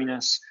of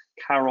jamminess,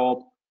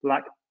 carob,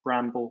 black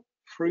bramble,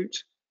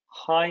 fruit,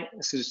 high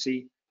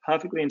acidity,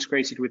 perfectly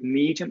integrated with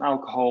medium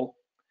alcohol,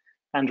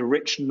 and a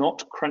rich,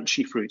 not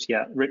crunchy fruit.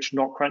 Yeah, rich,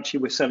 not crunchy.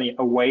 We're certainly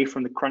away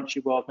from the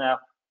crunchy world now.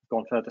 We've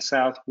gone further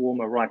south,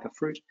 warmer, riper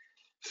fruit.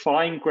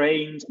 Fine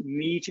grained,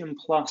 medium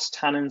plus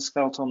tannins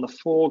felt on the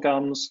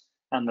foregums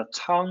and the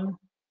tongue.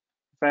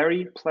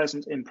 Very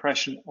pleasant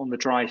impression on the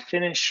dry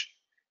finish,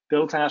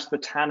 built out of the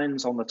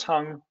tannins on the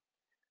tongue.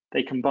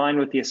 They combine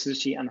with the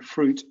acidity and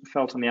fruit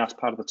felt on the outer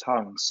part of the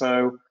tongue.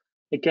 So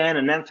again,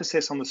 an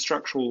emphasis on the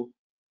structural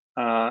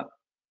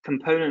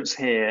components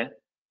here,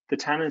 the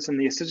tannins and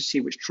the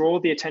acidity, which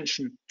draw the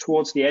attention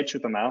towards the edge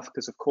of the mouth,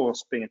 because of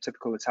course, being a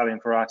typical Italian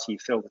variety, you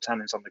feel the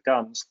tannins on the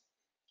gums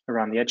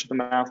around the edge of the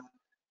mouth.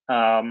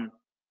 And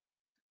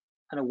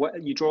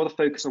you draw the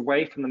focus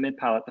away from the mid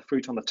palate, the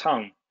fruit on the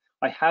tongue.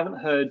 I haven't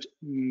heard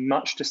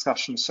much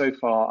discussion so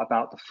far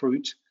about the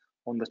fruit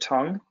on the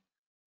tongue,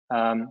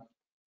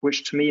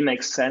 which to me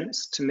makes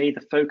sense. To me,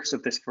 the focus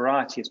of this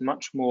variety is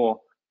much more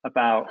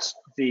about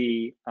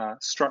the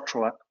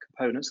structural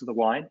components of the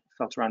wine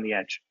felt around the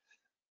edge.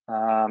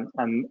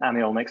 And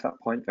Amiel makes that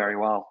point very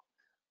well.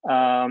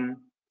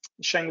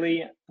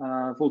 Shengli,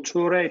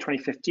 Vulture,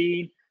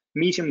 2015,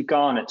 medium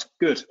garnet,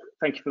 good.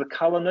 Thank you for the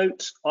color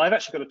note. I've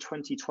actually got a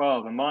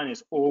 2012 and mine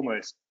is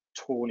almost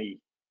tawny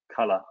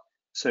color.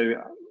 So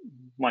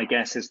my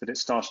guess is that it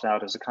started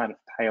out as a kind of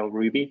pale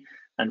ruby,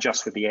 and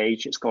just with the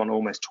age, it's gone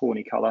almost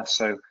tawny color.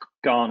 So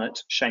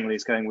garnet, Shengli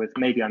is going with,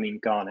 maybe I mean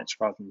garnet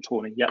rather than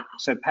tawny. Yep,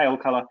 so pale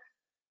color.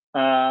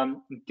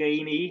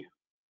 Gamey,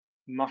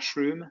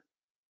 mushroom,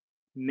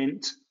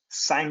 mint,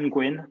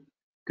 sanguine,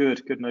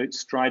 good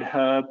notes. Dried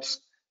herbs,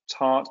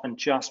 tart and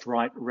just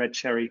ripe red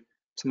cherry,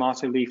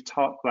 tomato leaf,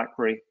 tart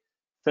blackberry,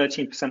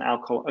 13%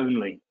 alcohol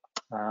only.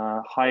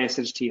 High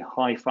acidity,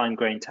 high fine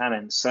grain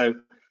tannins. So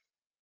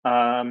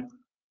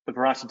the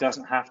variety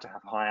doesn't have to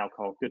have high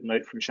alcohol. Good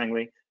note from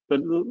Shengli.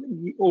 But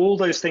all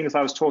those things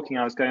I was going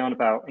on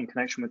about in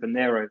connection with the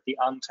Nero, the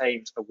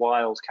untamed, the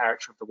wild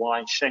character of the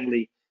wine,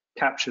 Shengli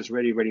captures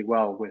really, really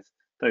well with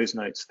those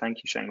notes. Thank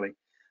you, Shengli.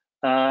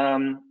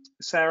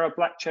 Sarah,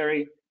 black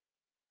cherry,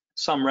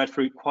 some red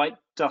fruit, quite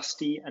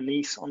dusty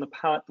anise on the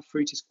palate. The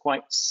fruit is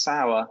quite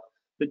sour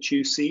but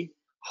juicy,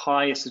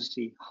 high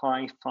acidity,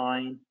 high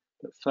fine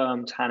but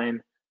firm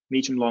tannin,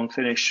 medium long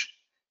finish,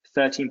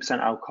 13%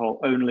 alcohol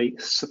only,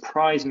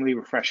 surprisingly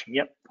refreshing.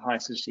 Yep, high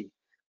acidity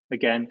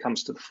again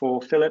comes to the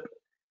fore. Philip,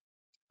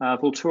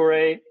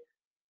 Vulture,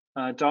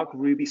 dark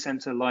ruby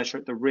center, lighter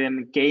at the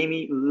rim,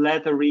 gamey,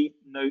 leathery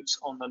notes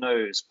on the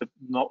nose, but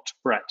not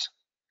Brett.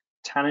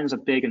 Tannins are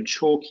big and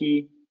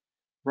chalky,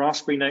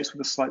 raspberry notes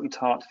with a slightly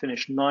tart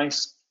finish,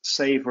 nice,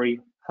 savory,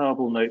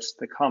 herbal notes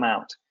that come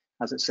out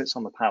as it sits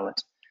on the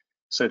palate.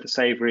 So the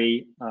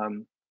savory,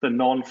 the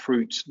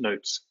non-fruit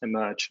notes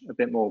emerge a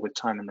bit more with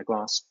time in the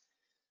glass.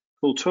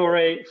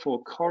 Vulture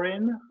for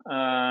Corin,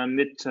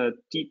 mid to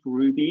deep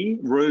ruby,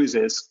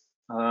 roses,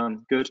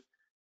 good,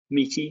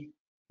 meaty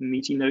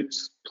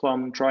notes,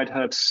 plum, dried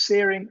herbs,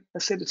 searing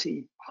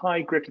acidity,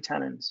 high grippy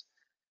tannins,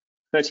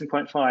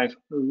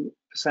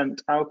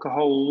 13.5%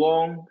 alcohol,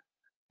 long,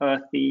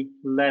 earthy,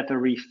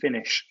 leathery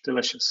finish,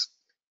 delicious.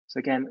 So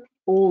again,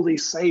 all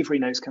these savory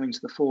notes coming to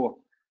the fore.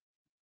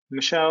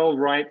 Michelle,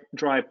 ripe,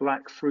 dry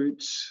black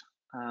fruits,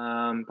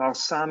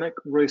 balsamic,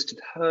 roasted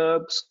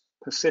herbs,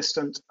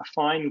 persistent, a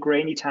fine,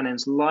 grainy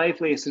tannins,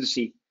 lively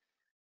acidity.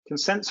 Can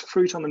sense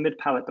fruit on the mid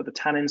palate, but the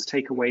tannins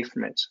take away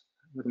from it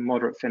with a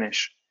moderate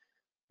finish.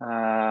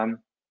 And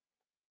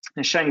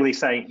Shengli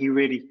saying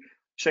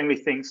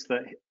Shengli thinks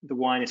that the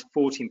wine is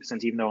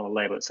 14%, even though on the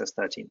label it says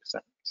 13%.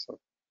 So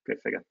good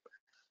figure.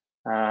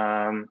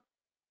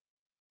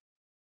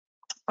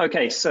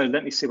 Okay, so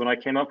let me see what I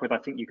came up with. I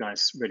think you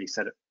guys really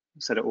said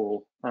it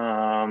all.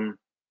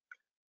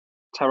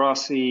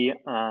 Tarasi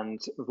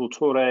and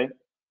Vulture,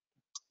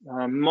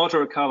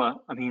 moderate color.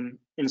 I mean,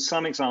 in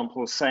some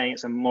examples, saying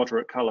it's a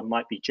moderate color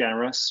might be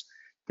generous.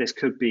 This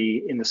could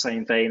be in the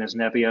same vein as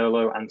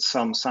Nebbiolo, and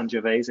some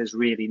Sangiovese is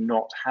really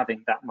not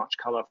having that much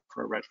color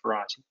for a red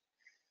variety.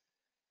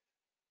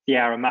 The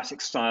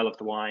aromatic style of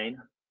the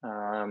wine,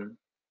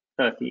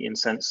 earthy,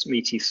 incense,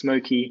 meaty,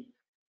 smoky,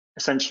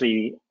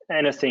 essentially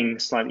anything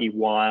slightly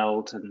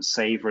wild and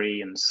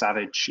savory and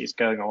savage is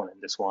going on in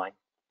this wine.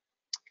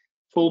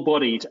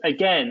 Full-bodied,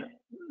 again,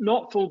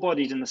 not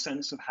full-bodied in the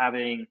sense of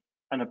having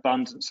an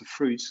abundance of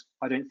fruit.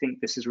 I don't think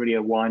this is really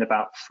a wine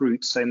about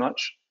fruit so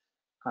much,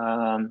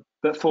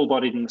 but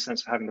full-bodied in the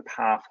sense of having a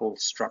powerful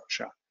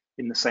structure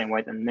in the same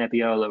way that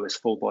Nebbiolo is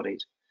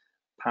full-bodied.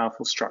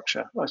 Powerful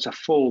structure. It's a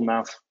full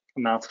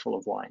mouthful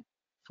of wine.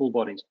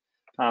 Full-bodied,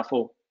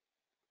 powerful,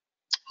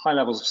 high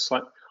levels of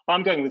slight.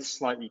 I'm going with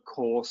slightly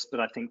coarse, but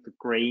I think the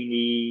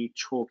grainy,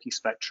 chalky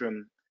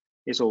spectrum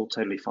is all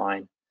totally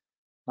fine.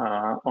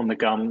 On the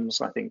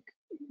gums, I think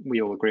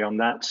we all agree on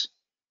that.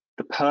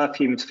 The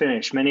perfumed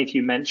finish, many of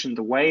you mentioned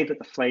the way that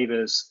the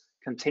flavors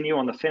continue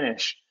on the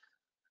finish.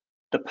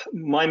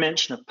 My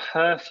mention of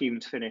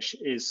perfumed finish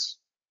is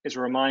a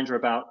reminder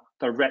about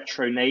the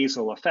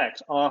retronasal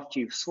effect. After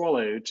you've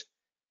swallowed,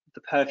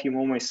 the perfume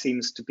almost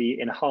seems to be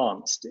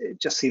enhanced. It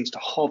just seems to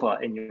hover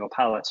in your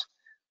palate.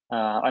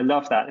 I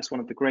love that. It's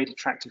one of the great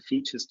attractive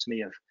features to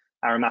me of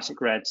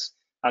aromatic reds.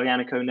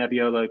 Aglianico,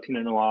 Nebbiolo,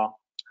 Pinot Noir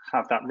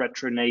have that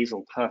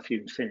retronasal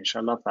perfumed finish.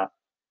 I love that.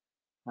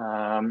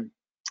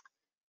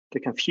 The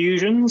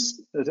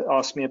confusions,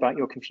 ask me about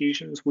your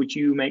confusions. Would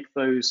you make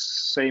those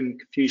same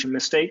confusion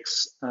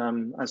mistakes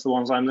as the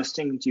ones I'm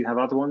listing? Do you have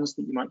other ones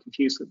that you might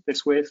confuse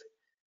this with?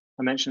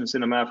 I mentioned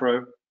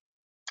Zinamavro.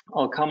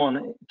 I'll come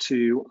on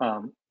to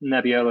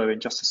Nebbiolo in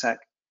just a sec.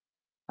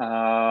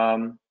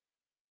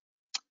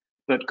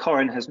 But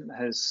Corin has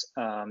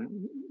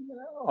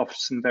offered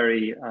some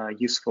very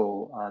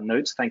useful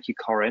notes. Thank you,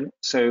 Corin.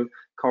 So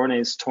Corin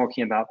is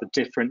talking about the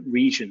different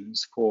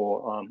regions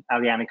for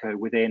Aglianico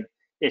within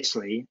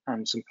Italy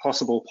and some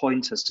possible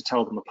pointers to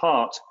tell them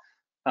apart.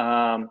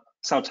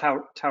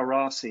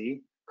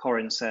 Taurasi,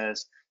 Corin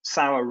says,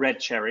 sour red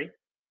cherry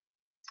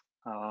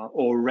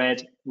or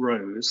red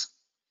rose.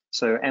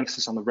 So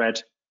emphasis on the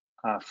red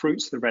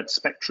fruits, the red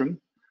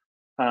spectrum.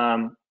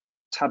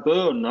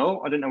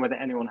 Taburno, I don't know whether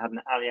anyone had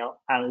an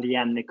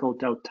Aglianico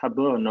del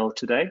Taburno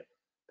today,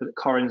 but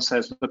Corin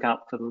says look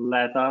out for the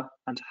leather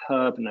and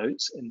herb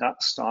notes in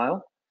that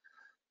style.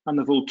 And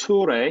the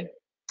Vulture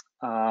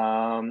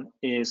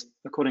is,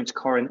 according to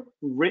Corin,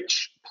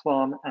 rich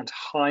plum and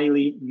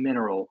highly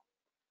mineral.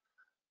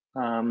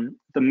 The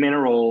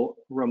mineral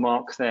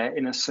remark there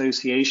in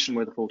association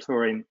with the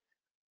Vulture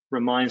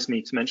reminds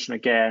me to mention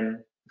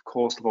again, of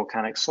course, the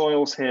volcanic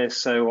soils here.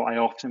 So I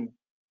often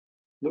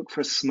look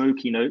for a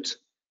smoky note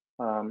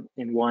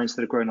in wines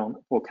that are grown on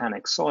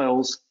volcanic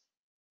soils.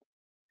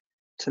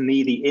 To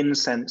me, the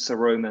incense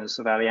aromas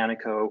of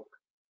Aglianico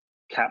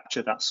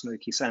capture that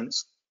smoky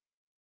sense.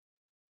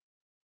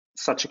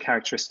 Such a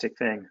characteristic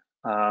thing.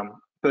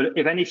 But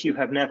if any of you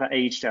have never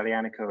aged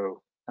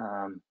Aglianico,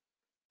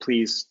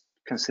 please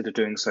consider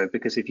doing so,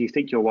 because if you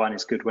think your wine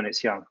is good when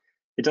it's young,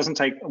 it doesn't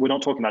take, we're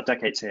not talking about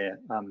decades here.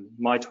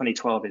 My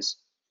 2012 is,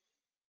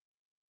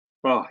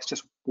 well, it's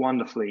just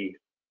wonderfully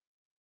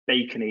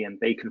bacony and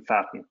bacon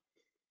fat and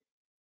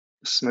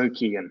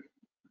smoky, and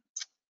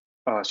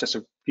it's just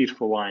a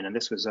beautiful wine. And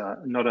this was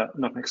not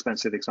an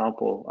expensive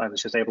example. I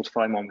was just able to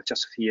find one with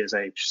just a few years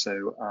age,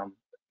 so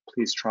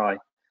please try.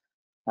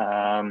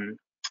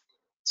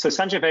 So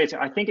Sangiovese,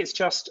 I think it's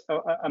just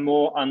a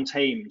more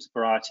untamed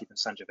variety than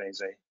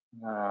Sangiovese.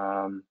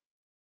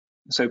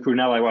 So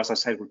Brunello, as I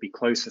said, would be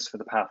closest for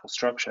the powerful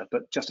structure,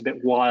 but just a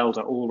bit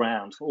wilder all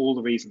round for all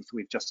the reasons that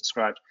we've just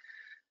described.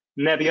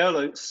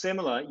 Nebbiolo,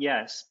 similar,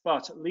 yes,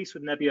 but at least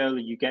with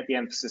Nebbiolo, you get the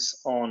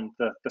emphasis on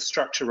the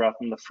structure rather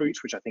than the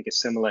fruit, which I think is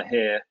similar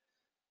here.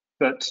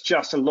 But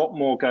just a lot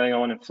more going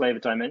on in flavor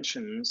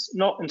dimensions,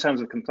 not in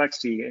terms of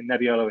complexity.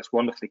 Nebbiolo is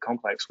wonderfully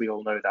complex, we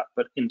all know that,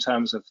 but in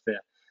terms of the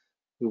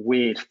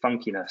weird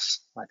funkiness,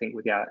 I think,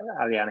 with the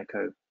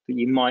Aglianico that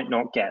you might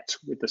not get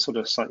with the sort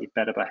of slightly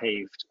better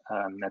behaved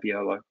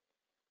Nebbiolo.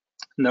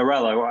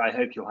 Nerello, I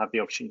hope you'll have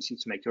the opportunity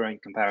to make your own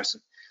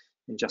comparison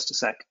in just a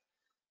sec.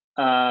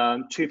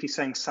 Truthfully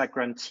saying,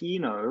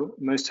 Sagrantino,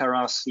 most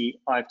Terrassi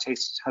I've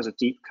tasted has a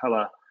deep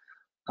color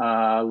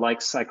like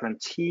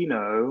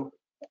Sagrantino.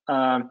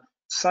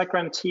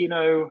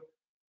 Sagrantino,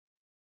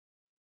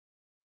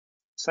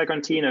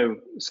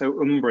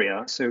 so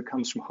Umbria, so it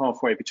comes from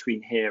halfway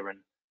between here and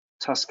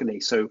Tuscany,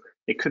 so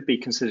it could be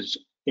considered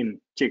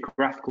in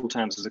geographical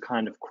terms as a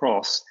kind of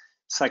cross.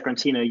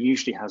 Sagrantino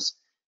usually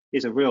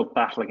is a real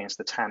battle against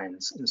the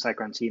tannins in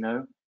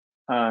Sagrantino.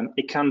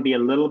 It can be a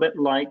little bit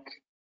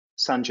like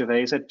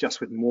Sangiovese, just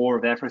with more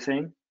of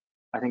everything.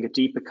 I think a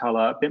deeper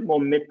color, a bit more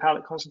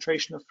mid-palate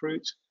concentration of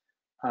fruit,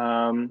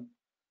 but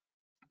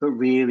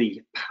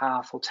really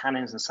powerful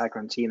tannins in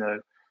Sagrantino.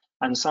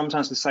 And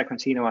sometimes with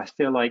Sagrantino, I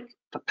feel like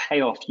the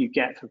payoff you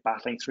get for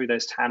battling through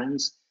those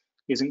tannins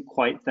isn't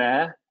quite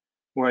there,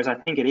 whereas I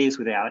think it is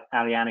with the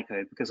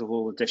Aglianico because of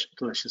all the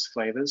delicious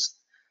flavors.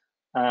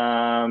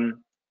 Sagrantino,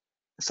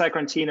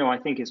 I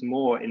think, is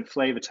more in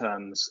flavor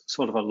terms,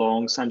 sort of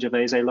along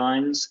Sangiovese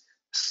lines,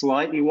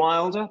 slightly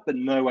wilder, but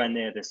nowhere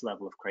near this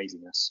level of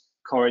craziness.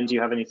 Corin, do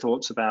you have any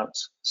thoughts about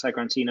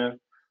Sagrantino?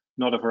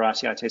 Not a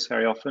variety I taste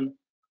very often.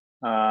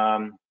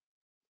 But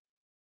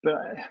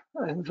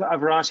a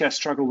variety I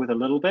struggle with a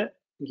little bit,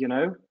 you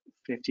know,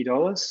 $50,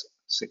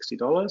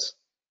 $60.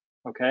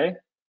 Okay,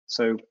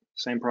 so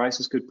same price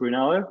as good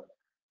Brunello.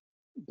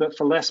 But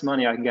for less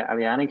money, I can get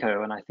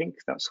Aglianico, and I think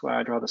that's where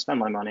I'd rather spend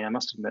my money, I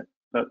must admit.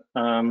 But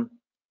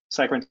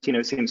Sagrantino,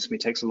 it seems to me,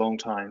 takes a long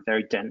time,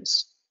 very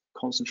dense,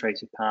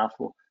 concentrated,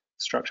 powerful,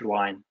 structured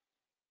wine.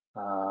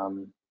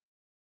 And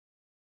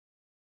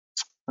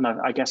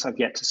I guess I've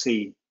yet to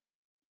see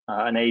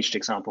an aged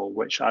example,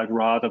 which I'd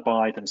rather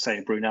buy than,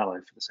 say, Brunello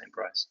for the same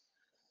price.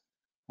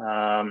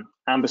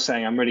 Amber's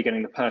saying, I'm really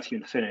getting the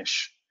perfume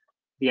finish.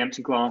 The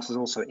empty glass is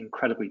also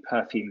incredibly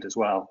perfumed as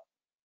well.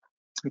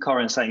 And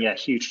Corin's saying, yeah,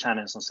 huge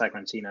tannins on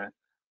Sagrantino.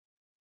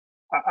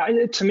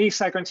 To me,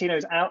 Sagrantino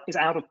is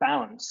out of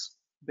balance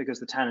because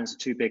the tannins are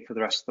too big for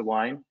the rest of the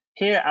wine.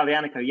 Here,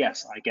 Aglianico,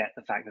 yes, I get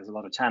the fact there's a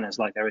lot of tannins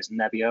like there is in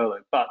Nebbiolo,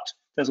 but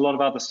there's a lot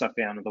of other stuff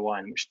going on in the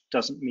wine, which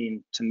doesn't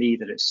mean to me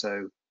that it's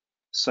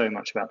so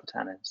much about the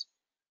tannins.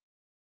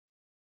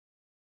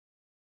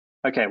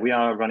 Okay, we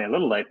are running a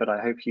little late, but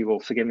I hope you will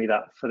forgive me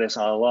that for this,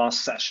 our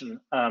last session,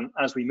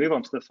 as we move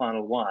on to the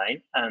final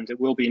wine. And it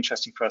will be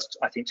interesting for us,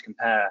 I think, to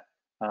compare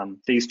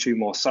these two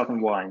more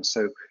southern wines.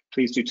 So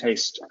please do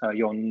taste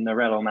your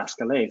Nerello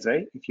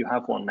Mascalese, if you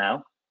have one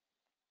now.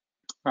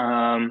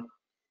 Nerello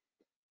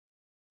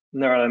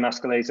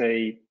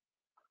Mascalese,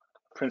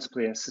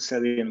 principally a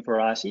Sicilian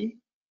variety,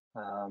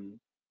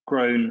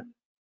 grown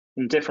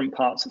in different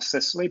parts of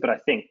Sicily, but I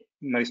think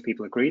most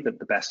people agree that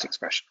the best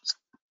expressions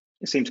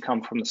seem to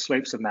come from the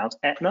slopes of Mount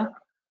Etna,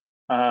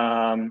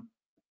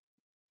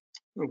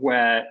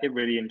 where it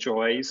really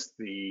enjoys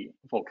the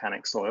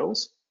volcanic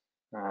soils.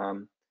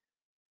 We're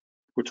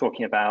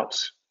talking about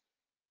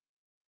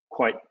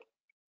quite,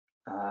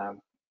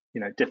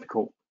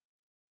 difficult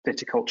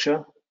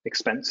viticulture,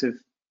 expensive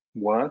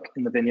work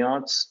in the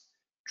vineyards,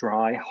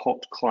 dry,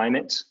 hot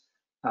climate.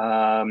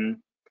 No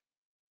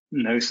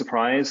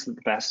surprise that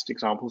the best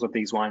examples of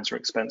these wines are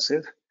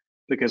expensive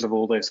because of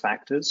all those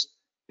factors,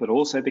 but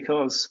also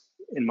because,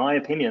 in my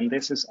opinion,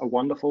 this is a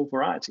wonderful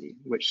variety,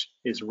 which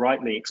is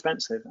rightly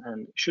expensive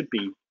and should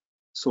be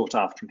sought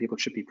after, and people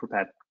should be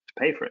prepared to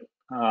pay for it.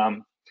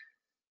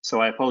 So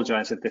I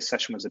apologize if this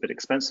session was a bit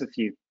expensive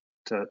for you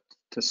to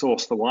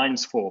source the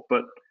wines for,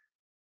 but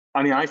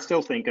I mean, I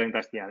still think, going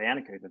back to the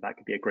Aglianico, that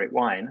could be a great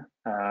wine.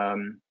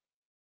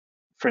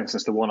 For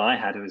instance, the one I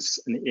had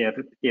was an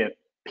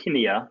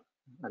Irpinia,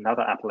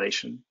 another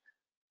appellation,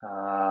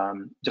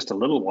 just a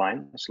little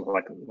wine, sort of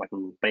like a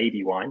little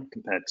baby wine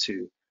compared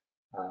to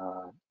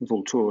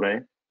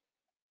Vulture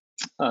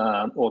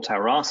or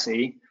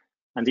Taurasi,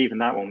 and even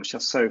that one was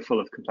just so full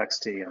of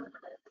complexity and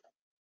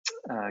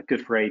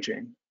good for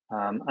aging.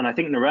 And I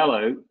think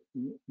Nerello,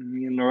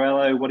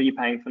 what are you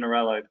paying for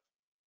Nerello?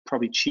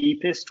 Probably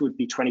cheapest would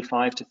be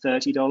 $25 to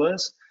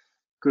 $30.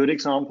 Good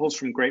examples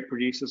from great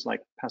producers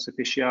like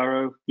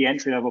Passapisciaro. The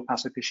entry-level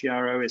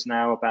Passapisciaro is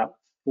now about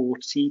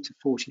 $40 to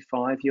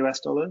 $45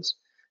 US,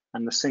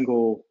 and the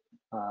single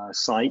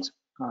site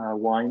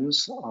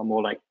wines are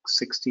more like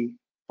 $65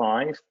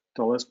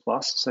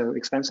 plus, so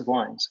expensive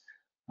wines.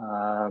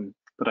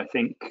 But I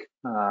think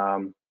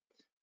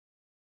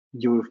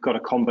you've got a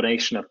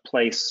combination of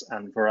place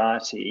and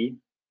variety,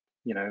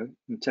 in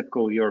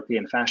typical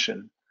European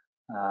fashion,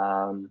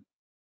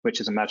 which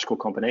is a magical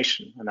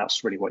combination, and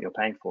that's really what you're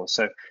paying for.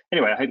 So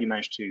anyway, I hope you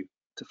managed to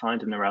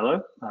find a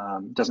Nerello.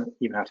 It doesn't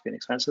even have to be an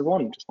expensive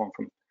one, just one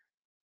from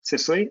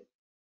Sicily.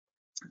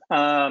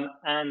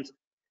 And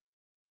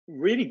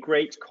really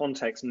great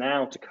context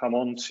now to come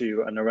on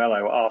to a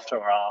Nerello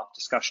after our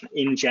discussion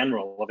in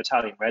general of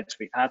Italian reds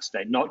we've had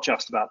today, not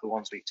just about the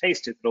ones we've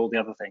tasted, but all the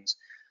other things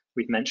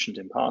we've mentioned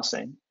in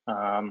passing.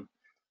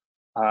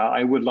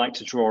 I would like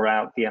to draw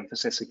out the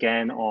emphasis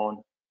again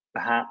on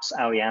perhaps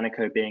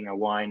Aglianico being a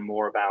wine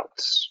more about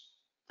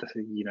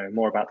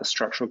the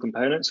structural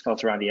components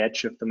felt around the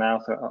edge of the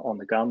mouth, on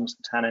the gums,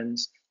 the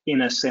tannins,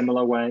 in a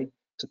similar way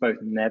to both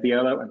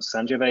Nebbiolo and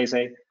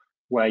Sangiovese,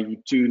 where you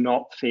do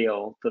not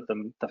feel that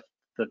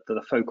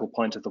the focal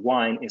point of the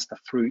wine is the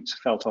fruit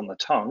felt on the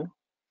tongue.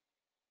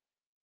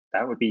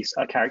 That would be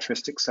a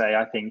characteristic, say,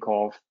 I think,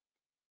 of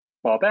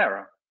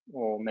Barbera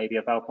or maybe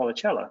a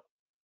Valpolicella,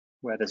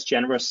 where there's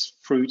generous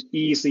fruit,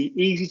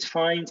 easy to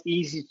find,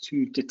 easy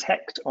to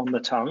detect on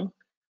the tongue.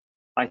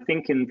 I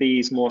think in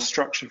these more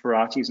structured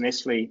varieties in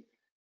Italy,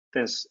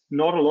 there's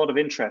not a lot of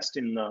interest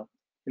in the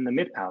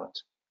mid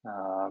palate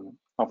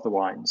of the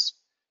wines.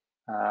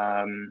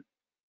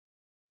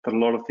 But a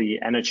lot of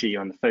the energy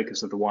on the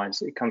focus of the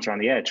wines, it comes around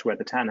the edge where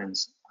the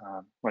tannins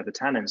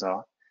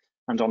are,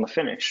 and on the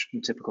finish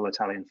in typical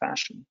Italian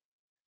fashion.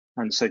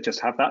 And so just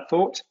have that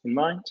thought in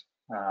mind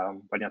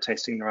when you're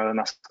tasting Nerello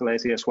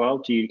Mascalese as well.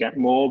 Do you get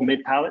more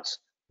mid palates?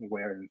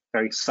 We're in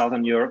very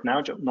southern Europe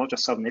now, not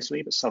just southern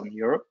Italy, but southern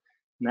Europe.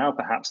 Now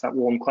perhaps that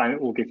warm climate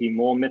will give you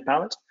more mid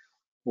palate,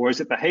 or is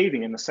it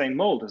behaving in the same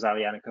mold as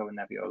Aglianico and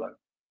Nebbiolo?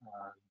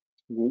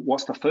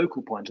 What's the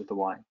focal point of the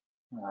wine?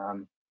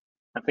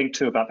 I think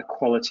too about the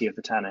quality of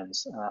the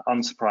tannins.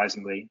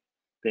 Unsurprisingly,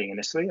 being in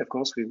Italy, of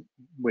course,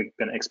 we're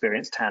going to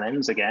experience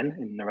tannins again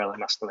in Nerello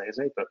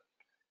Mascalese, but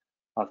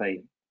are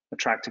they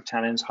attractive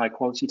tannins, high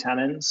quality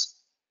tannins,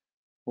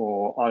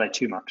 or are they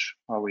too much?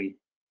 Are we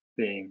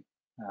being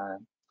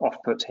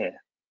off-put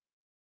here?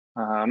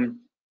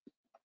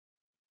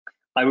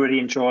 I really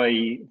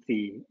enjoy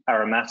the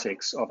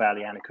aromatics of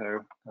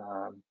Aglianico.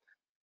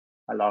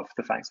 I love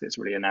the fact that it's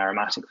really an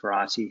aromatic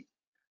variety.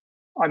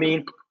 I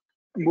mean,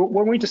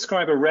 when we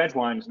describe a red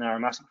wine as an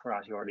aromatic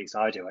variety, or at least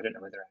I do, I don't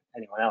know whether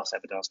anyone else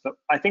ever does, but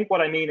I think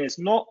what I mean is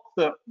not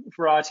that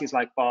varieties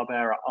like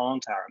Barbera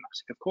aren't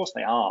aromatic. Of course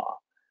they are,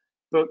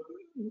 but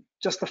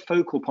just the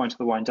focal point of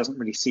the wine doesn't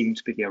really seem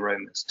to be the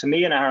aromas. To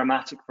me, an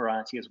aromatic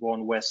variety is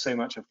one where so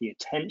much of the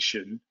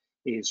attention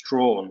is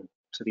drawn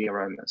to the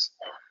aromas.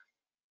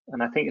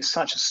 And I think it's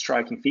such a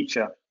striking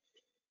feature.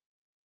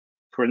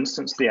 For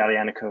instance, the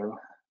Aglianico.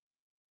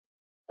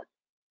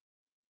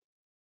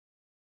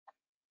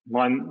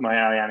 My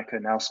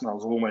Aglianico now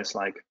smells almost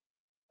like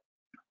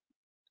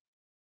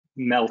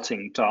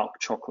melting dark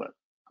chocolate.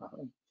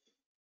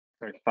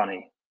 Very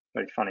funny,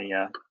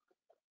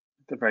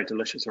 the very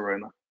delicious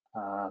aroma.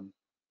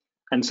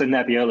 And so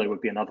Nebbiolo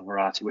would be another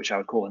variety, which I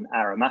would call an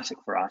aromatic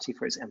variety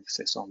for its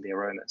emphasis on the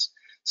aromas.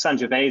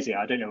 Sangiovese,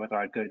 I don't know whether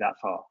I'd go that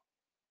far.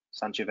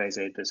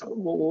 Sangiovese, there's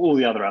all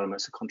the other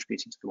elements are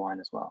contributing to the wine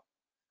as well.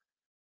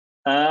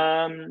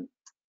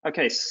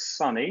 Okay,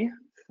 Sunny,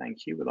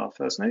 thank you with our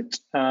first note.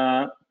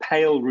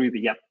 Pale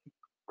ruby, yeah,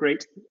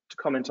 great to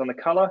comment on the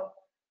color.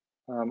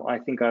 I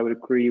think I would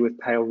agree with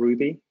pale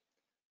ruby.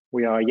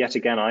 We are yet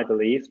again, I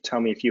believe, tell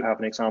me if you have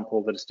an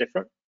example that is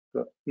different,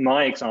 but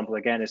my example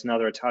again is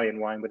another Italian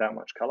wine without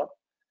much color.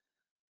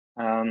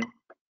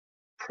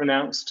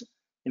 Pronounced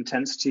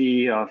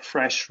intensity of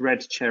fresh red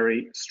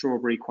cherry,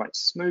 strawberry, quite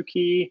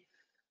smoky.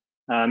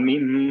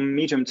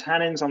 Medium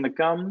tannins on the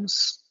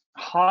gums,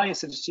 high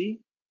acidity,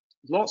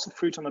 lots of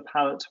fruit on the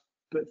palate,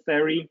 but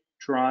very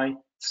dry,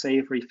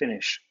 savory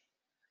finish.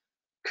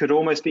 Could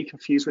almost be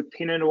confused with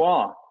Pinot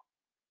Noir,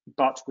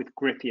 but with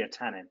grippier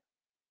tannin.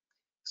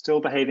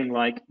 Still behaving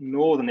like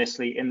Northern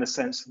Italy in the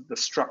sense that the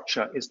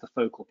structure is the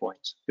focal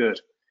point.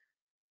 Good.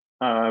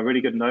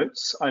 Really good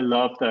notes. I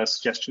love the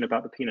suggestion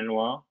about the Pinot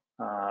Noir.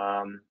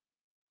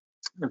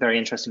 A very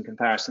interesting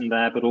comparison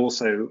there, but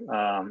also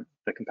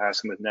the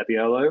comparison with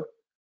Nebbiolo,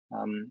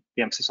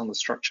 the emphasis on the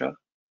structure.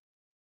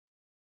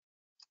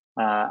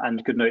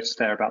 And good notes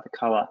there about the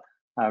color,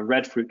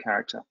 red fruit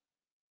character.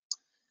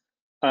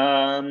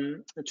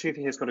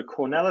 Tufi has got a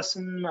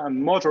Cornellison, a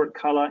moderate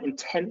color,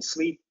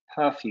 intensely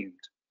perfumed.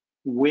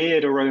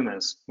 Weird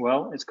aromas.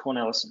 Well, it's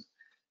Cornellison.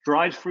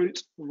 Dried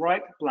fruit,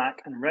 ripe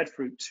black and red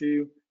fruit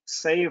too,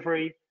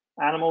 savory,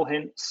 animal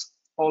hints,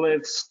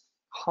 olives,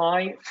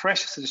 high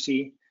fresh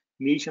acidity,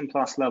 medium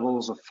plus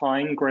levels of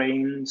fine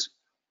grains,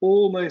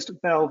 almost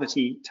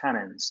velvety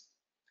tannins.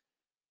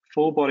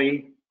 Full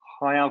body,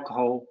 high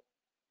alcohol,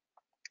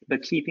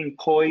 but keeping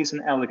poise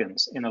and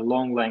elegance in a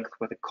long length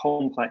with a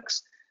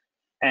complex,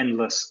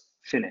 endless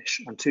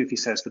finish. And Tufi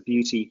says the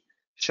beauty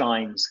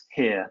shines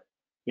here.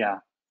 Yeah,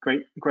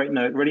 great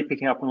note. Really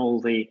picking up on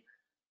all the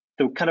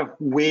kind of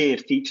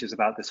weird features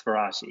about this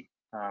variety.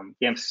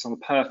 The emphasis on the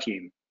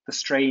perfume, the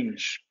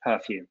strange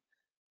perfume,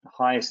 the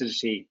high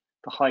acidity,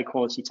 the high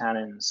quality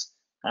tannins,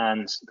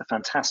 and the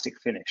fantastic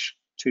finish.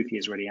 Tufi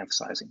is really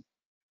emphasizing.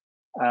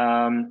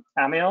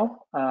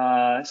 Amiel,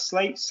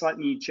 slate,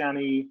 slightly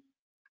jammy,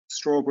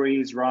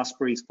 strawberries,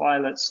 raspberries,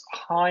 violets,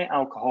 high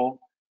alcohol,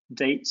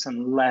 dates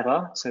and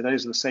leather. So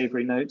those are the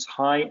savory notes,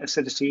 high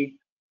acidity,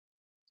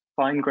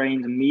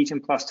 fine-grained and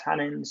medium plus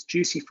tannins,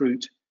 juicy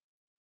fruit,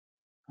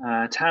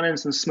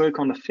 tannins and smoke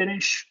on the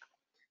finish,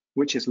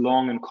 which is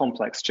long and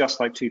complex, just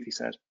like Tufi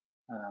said.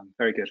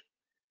 Very good.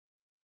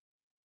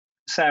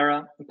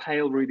 Sarah,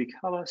 pale ruby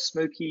color,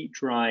 smoky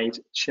dried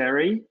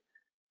cherry,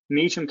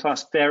 medium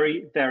plus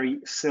very, very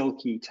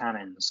silky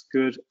tannins,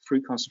 good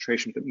fruit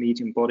concentration, but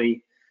medium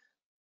body,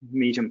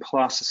 medium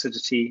plus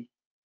acidity,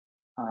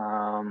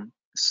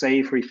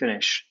 savory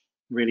finish,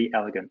 really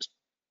elegant.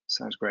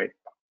 Sounds great.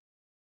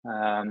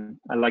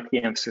 I like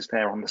the emphasis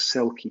there on the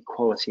silky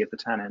quality of the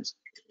tannins.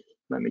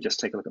 Let me just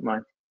take a look at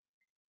mine.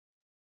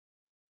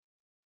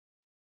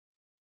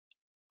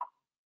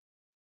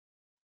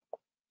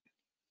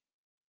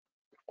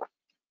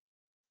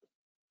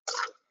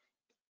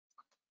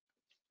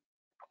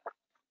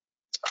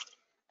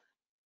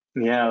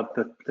 Yeah,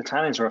 the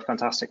tannins are a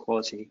fantastic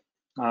quality.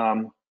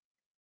 They're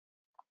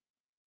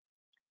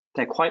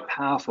quite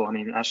powerful. I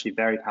mean, actually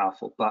very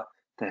powerful, but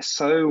they're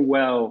so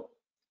well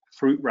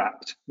fruit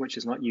wrapped, which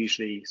is not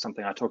usually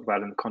something I talk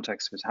about in the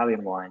context of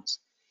Italian wines.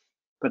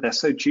 But they're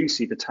so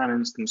juicy, the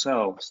tannins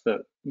themselves,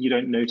 that you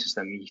don't notice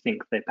them. You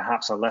think they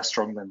perhaps are less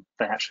strong than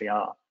they actually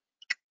are.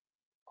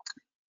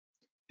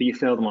 But you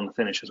feel them on the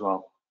finish as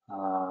well.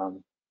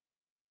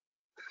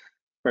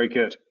 Very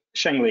good.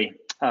 Shengli,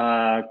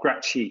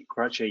 Gracchi,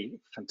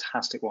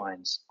 fantastic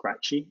wines.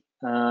 Gracchi,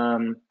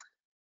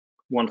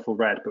 wonderful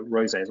red, but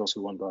rosé is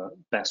also one of the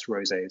best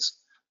rosés,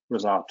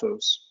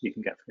 rosatos you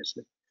can get from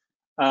Italy.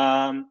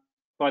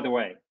 By the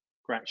way,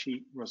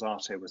 Gracchi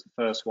Rosato was the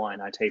first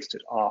wine I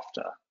tasted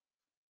after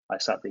I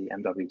sat the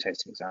MW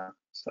tasting exam,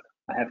 so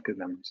I have good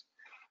memories.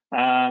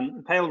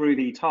 Pale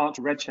ruby, tart,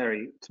 red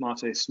cherry,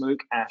 tomato,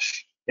 smoke,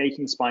 ash,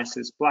 baking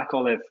spices, black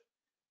olive,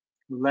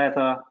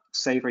 leather,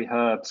 savory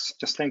herbs.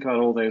 Just think about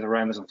all those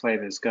aromas and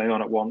flavors going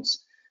on at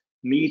once.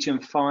 Medium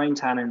fine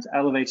tannins,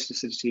 elevated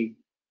acidity.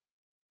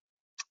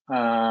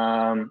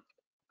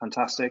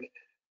 Fantastic.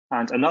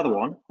 And another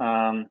one,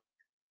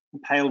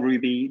 pale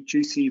ruby,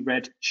 juicy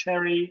red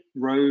cherry,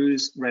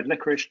 rose, red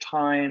licorice,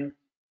 thyme,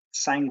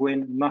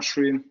 sanguine,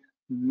 mushroom,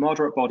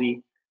 moderate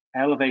body,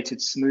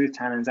 elevated smooth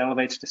tannins,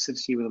 elevated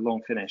acidity with a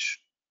long finish.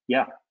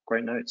 Yeah,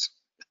 great notes.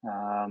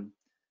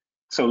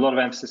 So a lot of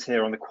emphasis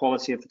here on the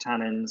quality of the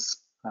tannins,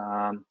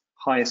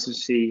 high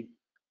acidity,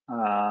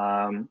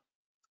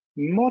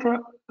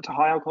 moderate to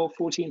high alcohol,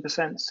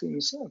 14%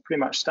 seems pretty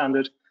much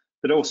standard.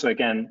 But also,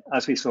 again,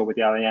 as we saw with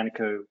the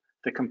Aglianico,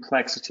 the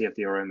complexity of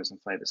the aromas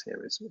and flavors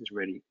here is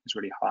really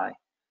high.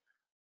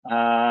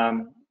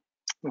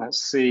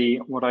 Let's see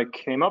what I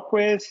came up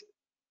with.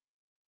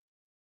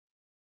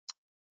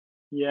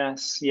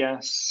 Yes,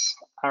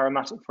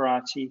 aromatic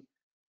variety.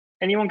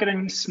 Anyone get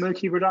any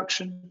smoky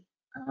reduction?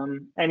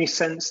 Any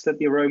sense that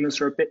the aromas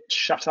are a bit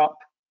shut up?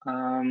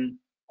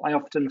 I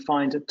often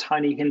find a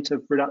tiny hint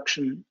of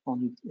reduction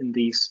in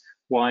these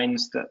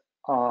wines that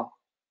are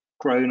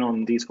grown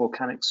on these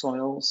volcanic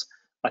soils.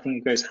 I think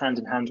it goes hand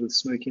in hand with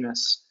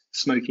smokiness.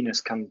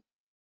 Smokiness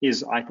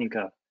is, I think,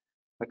 a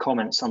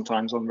comment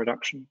sometimes on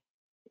reduction.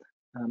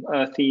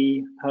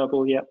 Earthy,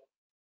 herbal, yep.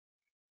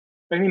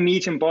 Only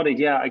medium bodied,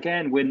 yeah.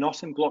 Again, we're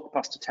not in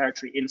blockbuster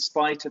territory in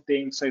spite of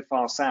being so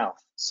far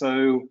south.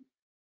 So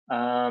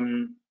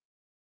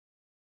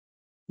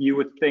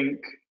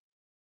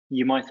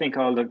you might think,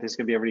 oh, look, this is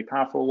going to be a really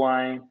powerful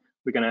wine.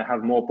 We're going to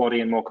have more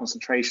body and more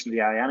concentration of the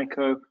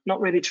Aglianico.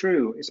 Not really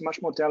true. It's a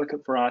much more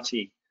delicate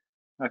variety,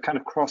 a kind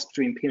of cross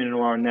between Pinot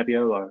Noir and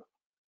Nebbiolo.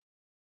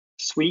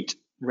 Sweet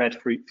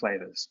red fruit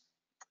flavors.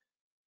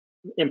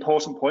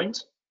 Important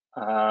point.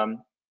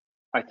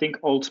 I think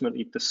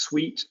ultimately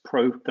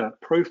the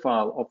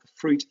profile of the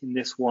fruit in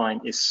this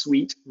wine is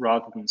sweet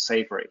rather than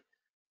savory.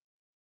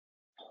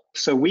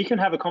 So we can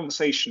have a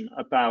conversation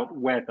about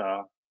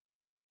whether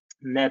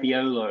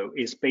Nebbiolo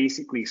is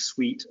basically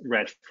sweet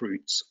red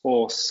fruits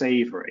or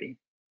savory.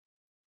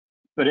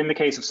 But in the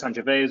case of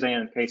Sangiovese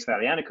and in the case of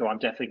Aglianico, I'm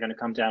definitely going to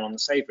come down on the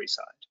savory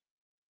side.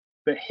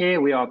 But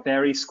here we are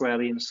very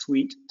squarely in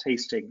sweet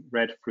tasting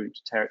red fruit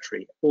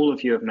territory. All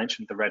of you have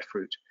mentioned the red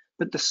fruit,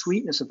 but the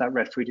sweetness of that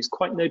red fruit is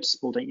quite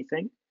noticeable, don't you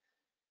think?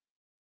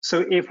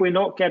 So if we're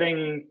not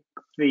getting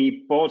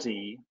the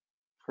body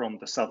from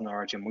the southern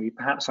origin, we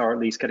perhaps are at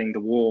least getting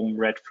the warm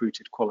red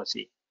fruited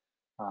quality,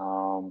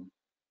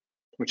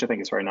 which I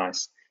think is very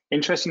nice.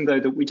 Interesting though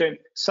that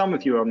some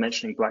of you are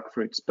mentioning black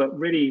fruits, but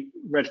really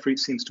red fruit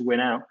seems to win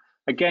out.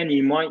 Again,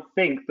 you might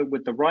think that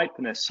with the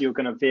ripeness, you're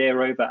going to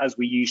veer over, as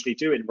we usually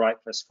do in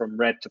ripeness, from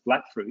red to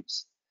black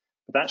fruits.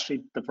 But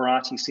actually, the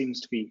variety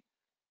seems to be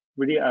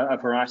really a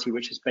variety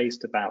which is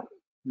based about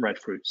red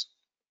fruits.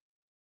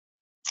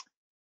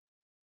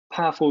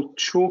 Powerful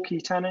chalky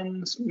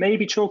tannins,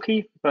 maybe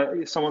chalky,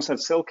 but someone said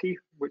silky,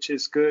 which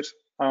is good.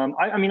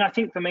 I mean, I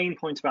think the main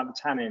point about the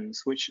tannins,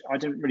 which I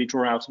didn't really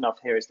draw out enough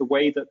here, is the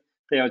way that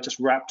they are just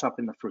wrapped up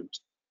in the fruit.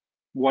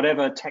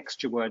 Whatever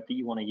texture word that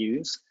you want to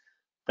use,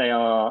 they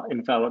are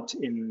enveloped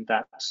in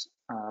that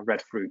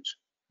red fruit,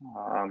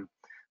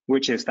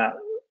 which is that,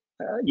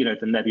 the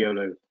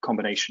Nebbiolo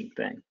combination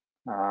thing.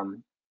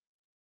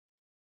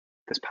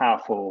 This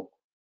powerful,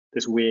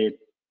 this weird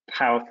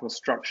powerful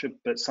structure,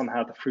 but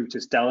somehow the fruit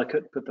is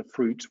delicate, but the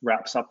fruit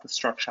wraps up the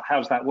structure. How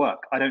does that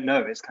work? I don't know.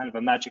 It's kind of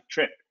a magic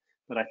trick,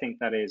 but I think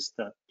that is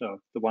the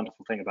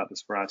wonderful thing about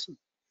this variety.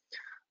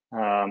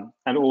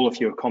 And all of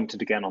you have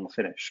commented again on the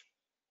finish.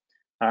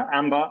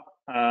 Amber,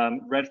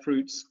 red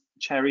fruits,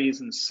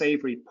 cherries, and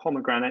savory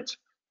pomegranate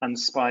and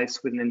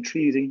spice with an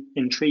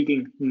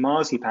intriguing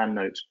marzipan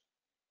note.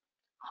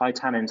 High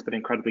tannins, but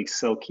incredibly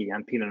silky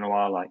and Pinot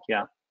Noir-like,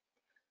 yeah.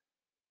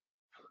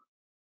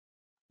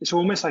 It's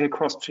almost like a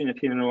cross between a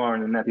Pinot Noir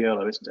and a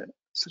Nebbiolo, isn't it?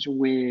 Such a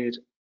weird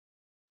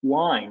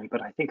wine,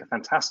 but I think a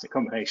fantastic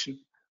combination.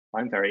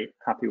 I'm very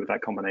happy with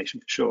that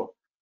combination for sure.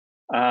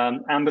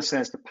 Amber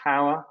says the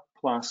power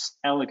plus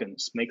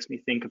elegance makes me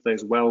think of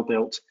those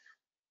well-built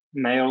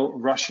male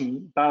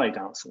Russian ballet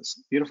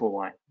dancers. Beautiful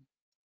wine.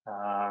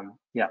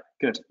 Yeah,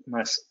 good,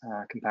 nice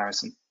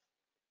comparison.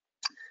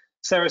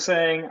 Sarah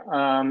saying,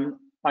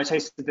 I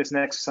tasted this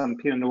next to some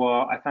Pinot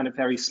Noir. I found it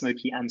very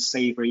smoky and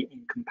savory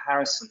in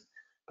comparison,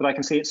 but I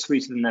can see it's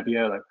sweeter than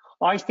Nebbiolo.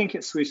 I think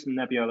it's sweeter than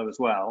Nebbiolo as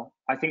well.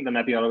 I think the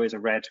Nebbiolo is a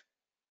red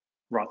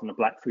rather than a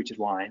black fruited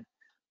wine.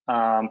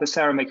 But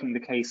Sarah making the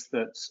case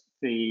that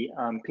the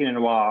Pinot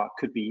Noir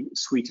could be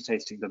sweeter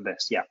tasting than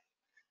this. Yeah,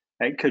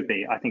 it could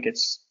be. I think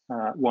it's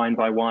wine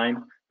by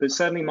wine, but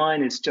certainly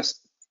mine is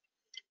just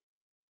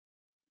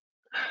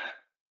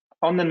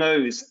on the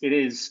nose. It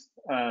is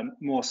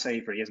more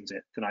savory, isn't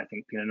it, than I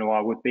think Pinot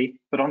Noir would be.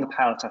 But on the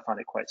palate, I find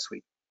it quite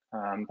sweet.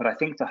 But I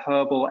think the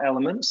herbal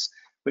elements,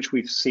 which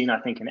we've seen, I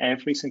think, in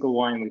every single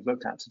wine we've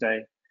looked at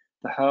today,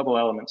 the herbal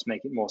elements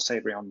make it more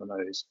savory on the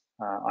nose.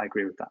 I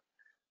agree with that.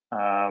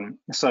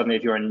 Certainly,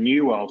 if you're a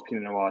New World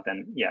Pinot Noir,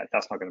 then yeah,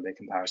 that's not going to be a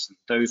comparison.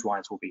 Those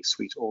wines will be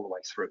sweet all the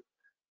way through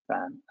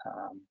than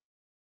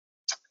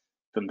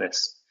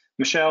this.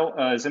 Michelle,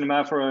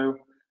 Zinamavro.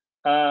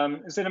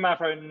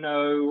 Zinamavro,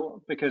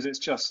 no, because it's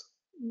just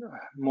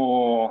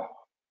more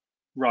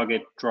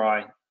rugged,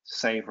 dry,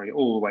 savory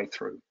all the way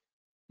through.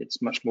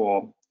 It's much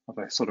more of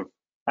a sort of,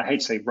 I hate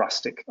to say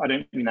rustic. I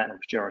don't mean that in a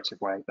pejorative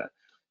way, but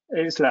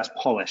it's less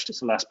polished.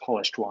 It's a less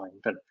polished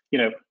wine. But you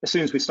know, as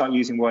soon as we start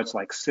using words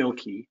like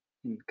silky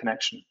in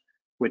connection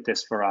with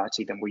this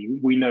variety, then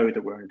we know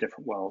that we're in a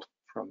different world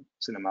from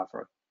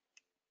Zinamavro.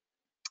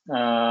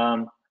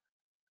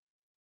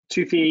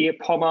 Tufi,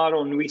 Pommard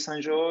or Nuit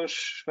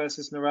Saint-Georges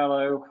versus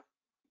Nerello,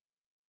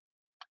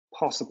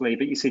 possibly.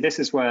 But you see, this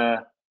is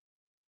where,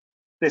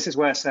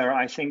 Sarah,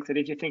 I think that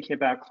if you're thinking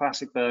about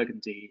classic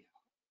Burgundy,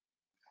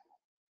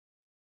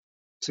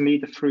 to me,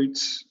 the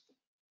fruits,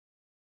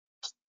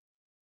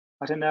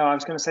 I don't know, I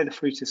was going to say the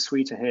fruit is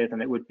sweeter here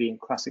than it would be in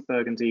classic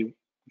Burgundy,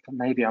 but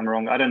maybe I'm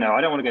wrong. I don't know.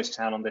 I don't want to go to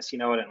town on this. You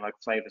know, I don't like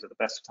flavors at the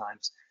best of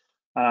times.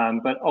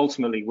 But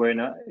ultimately, we're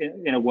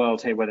in a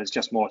world here where there's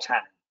just more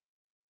tannin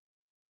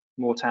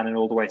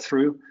all the way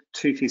through.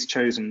 Tufi's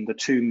chosen the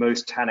two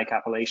most tannic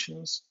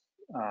appellations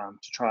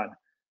to try and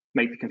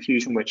make the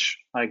confusion, which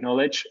I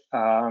acknowledge.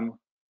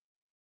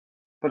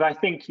 But I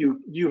think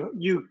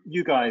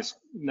you guys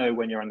know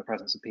when you're in the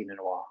presence of Pinot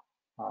Noir.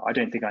 I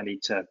don't think I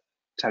need to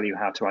tell you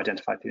how to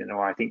identify Pinot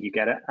Noir. I think you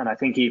get it. And I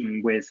think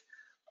even with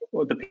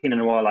the Pinot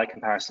Noir-like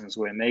comparisons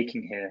we're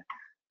making here,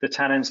 the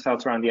tannins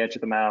felt around the edge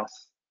of the mouth,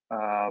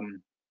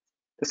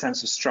 the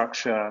sense of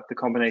structure, the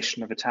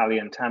combination of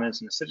Italian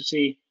tannins and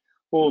acidity,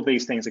 all of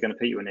these things are going to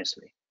put you in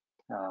Italy,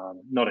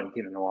 not in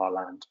Pinot Noir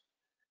land.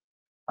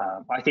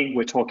 I think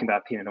we're talking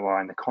about Pinot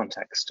Noir in the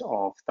context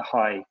of the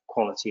high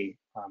quality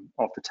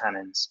of the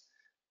tannins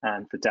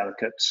and the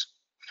delicate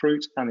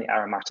fruit and the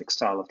aromatic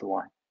style of the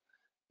wine.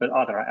 But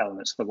other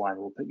elements of the wine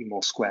will put you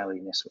more squarely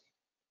in Italy.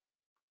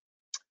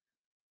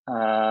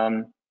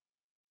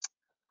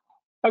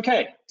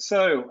 Okay,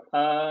 so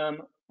a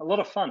lot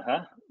of fun,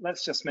 huh?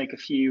 Let's just make a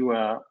few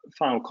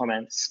final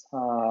comments.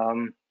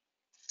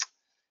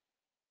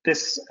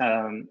 This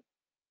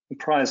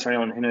prize for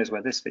anyone who knows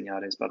where this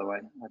vineyard is, by the way,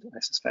 I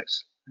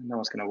suspect no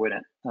one's going to win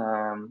it.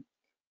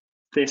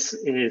 This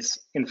is,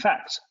 in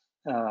fact,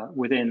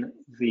 within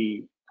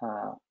the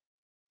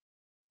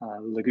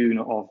lagoon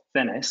of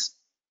Venice.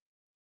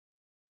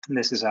 And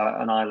this is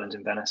an island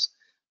in Venice.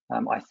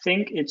 I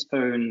think this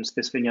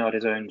vineyard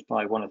is owned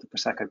by one of the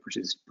Prosecco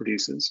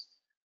producers.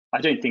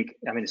 I don't think,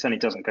 I mean, it certainly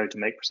doesn't go to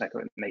make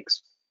Prosecco, it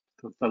makes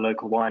the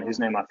local wine, whose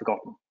name I've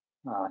forgotten.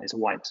 It's a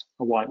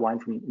white wine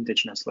from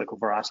indigenous local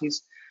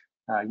varieties.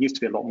 Used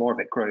to be a lot more of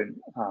it grown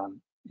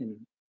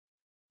in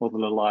all the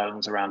little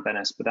islands around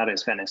Venice, but that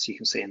is Venice, you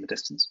can see in the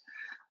distance.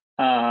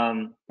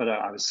 But when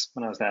I was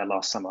there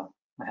last summer,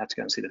 I had to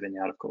go and see the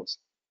vineyard, of course.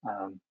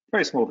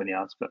 Very small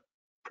vineyards, but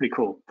pretty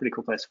cool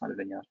place to find a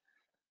vineyard.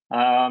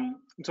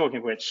 Talking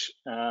of which,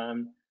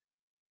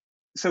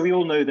 so we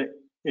all know that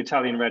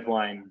Italian red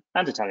wine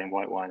and Italian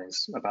white wine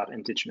is about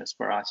indigenous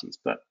varieties,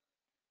 but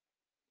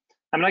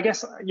I mean, I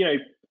guess, you know,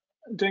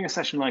 doing a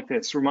session like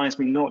this reminds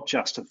me not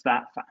just of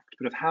that fact,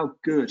 but of how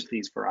good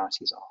these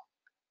varieties are,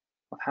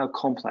 of how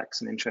complex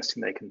and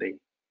interesting they can be.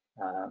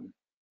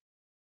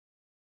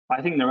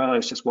 I think Nerello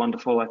is just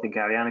wonderful. I think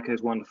Aglianico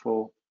is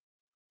wonderful.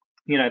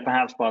 You know,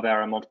 perhaps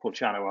Barbera and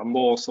Montepulciano are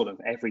more sort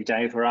of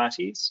everyday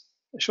varieties.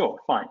 Sure,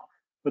 fine.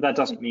 but that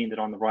doesn't mean that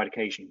on the right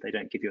occasion they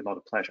don't give you a lot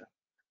of pleasure.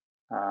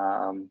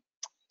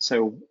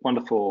 So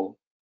wonderful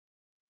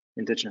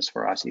indigenous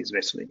varieties of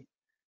Italy.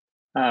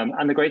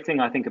 And the great thing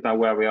I think about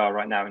where we are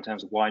right now in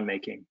terms of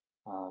winemaking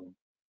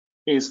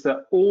is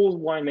that all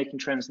winemaking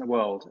trends in the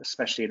world,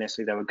 especially in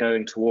Italy, they were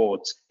going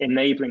towards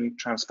enabling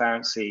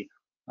transparency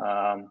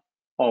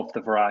of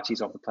the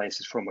varieties of the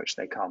places from which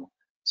they come.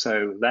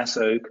 So less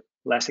oak,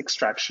 less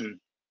extraction,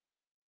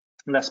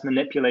 less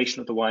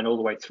manipulation of the wine all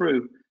the way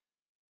through,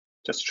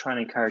 just trying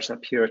to encourage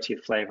that purity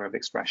of flavor of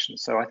expression.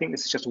 So I think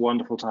this is just a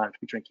wonderful time to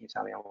be drinking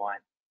Italian wine.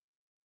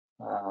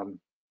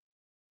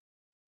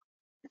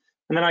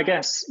 And then I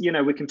guess, you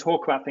know, we can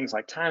talk about things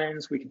like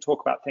tannins, we can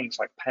talk about things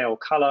like pale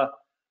color,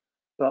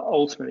 but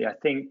ultimately I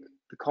think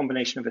the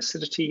combination of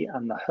acidity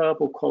and the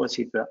herbal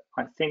quality that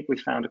I think we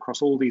found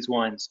across all these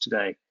wines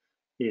today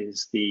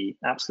is the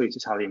absolute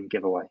Italian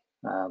giveaway.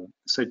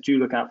 So do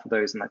look out for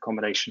those in that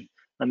combination,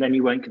 and then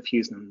you won't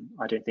confuse them,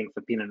 I don't think,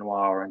 for Pinot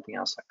Noir or anything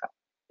else like that.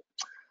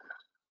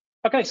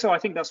 Okay, so I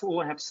think that's all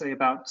I have to say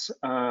about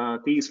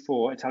these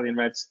 4 Italian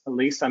reds, at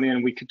least. I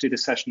mean, we could do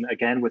this session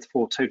again with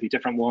 4 totally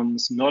different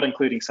ones, not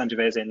including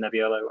Sangiovese and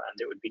Nebbiolo, and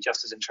it would be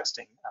just as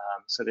interesting.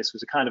 So this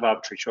was a kind of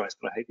arbitrary choice,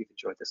 but I hope you've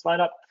enjoyed this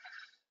lineup.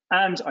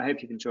 And I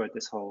hope you've enjoyed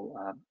this whole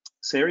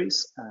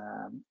series.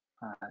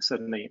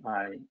 Certainly,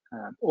 I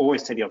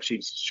always take the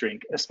opportunity to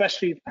drink,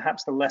 especially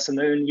perhaps the lesser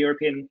known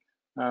European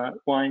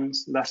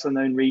wines, lesser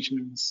known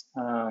regions,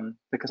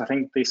 because I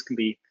think these can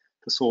be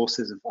the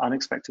sources of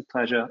unexpected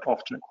pleasure,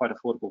 often at quite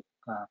affordable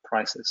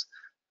prices.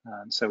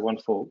 So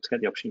wonderful to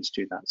get the opportunity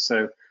to do that.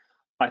 So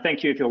I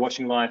thank you if you're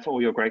watching live for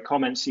all your great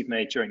comments you've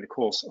made during the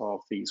course of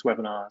these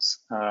webinars.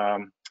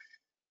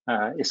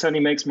 It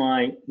certainly makes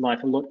my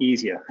life a lot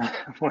easier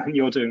when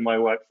you're doing my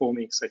work for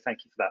me. So thank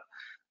you for that.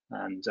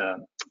 And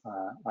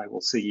I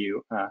will see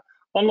you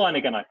online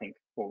again, I think,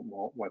 for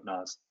more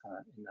webinars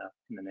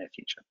in the near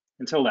future.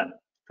 Until then,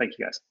 thank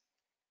you guys.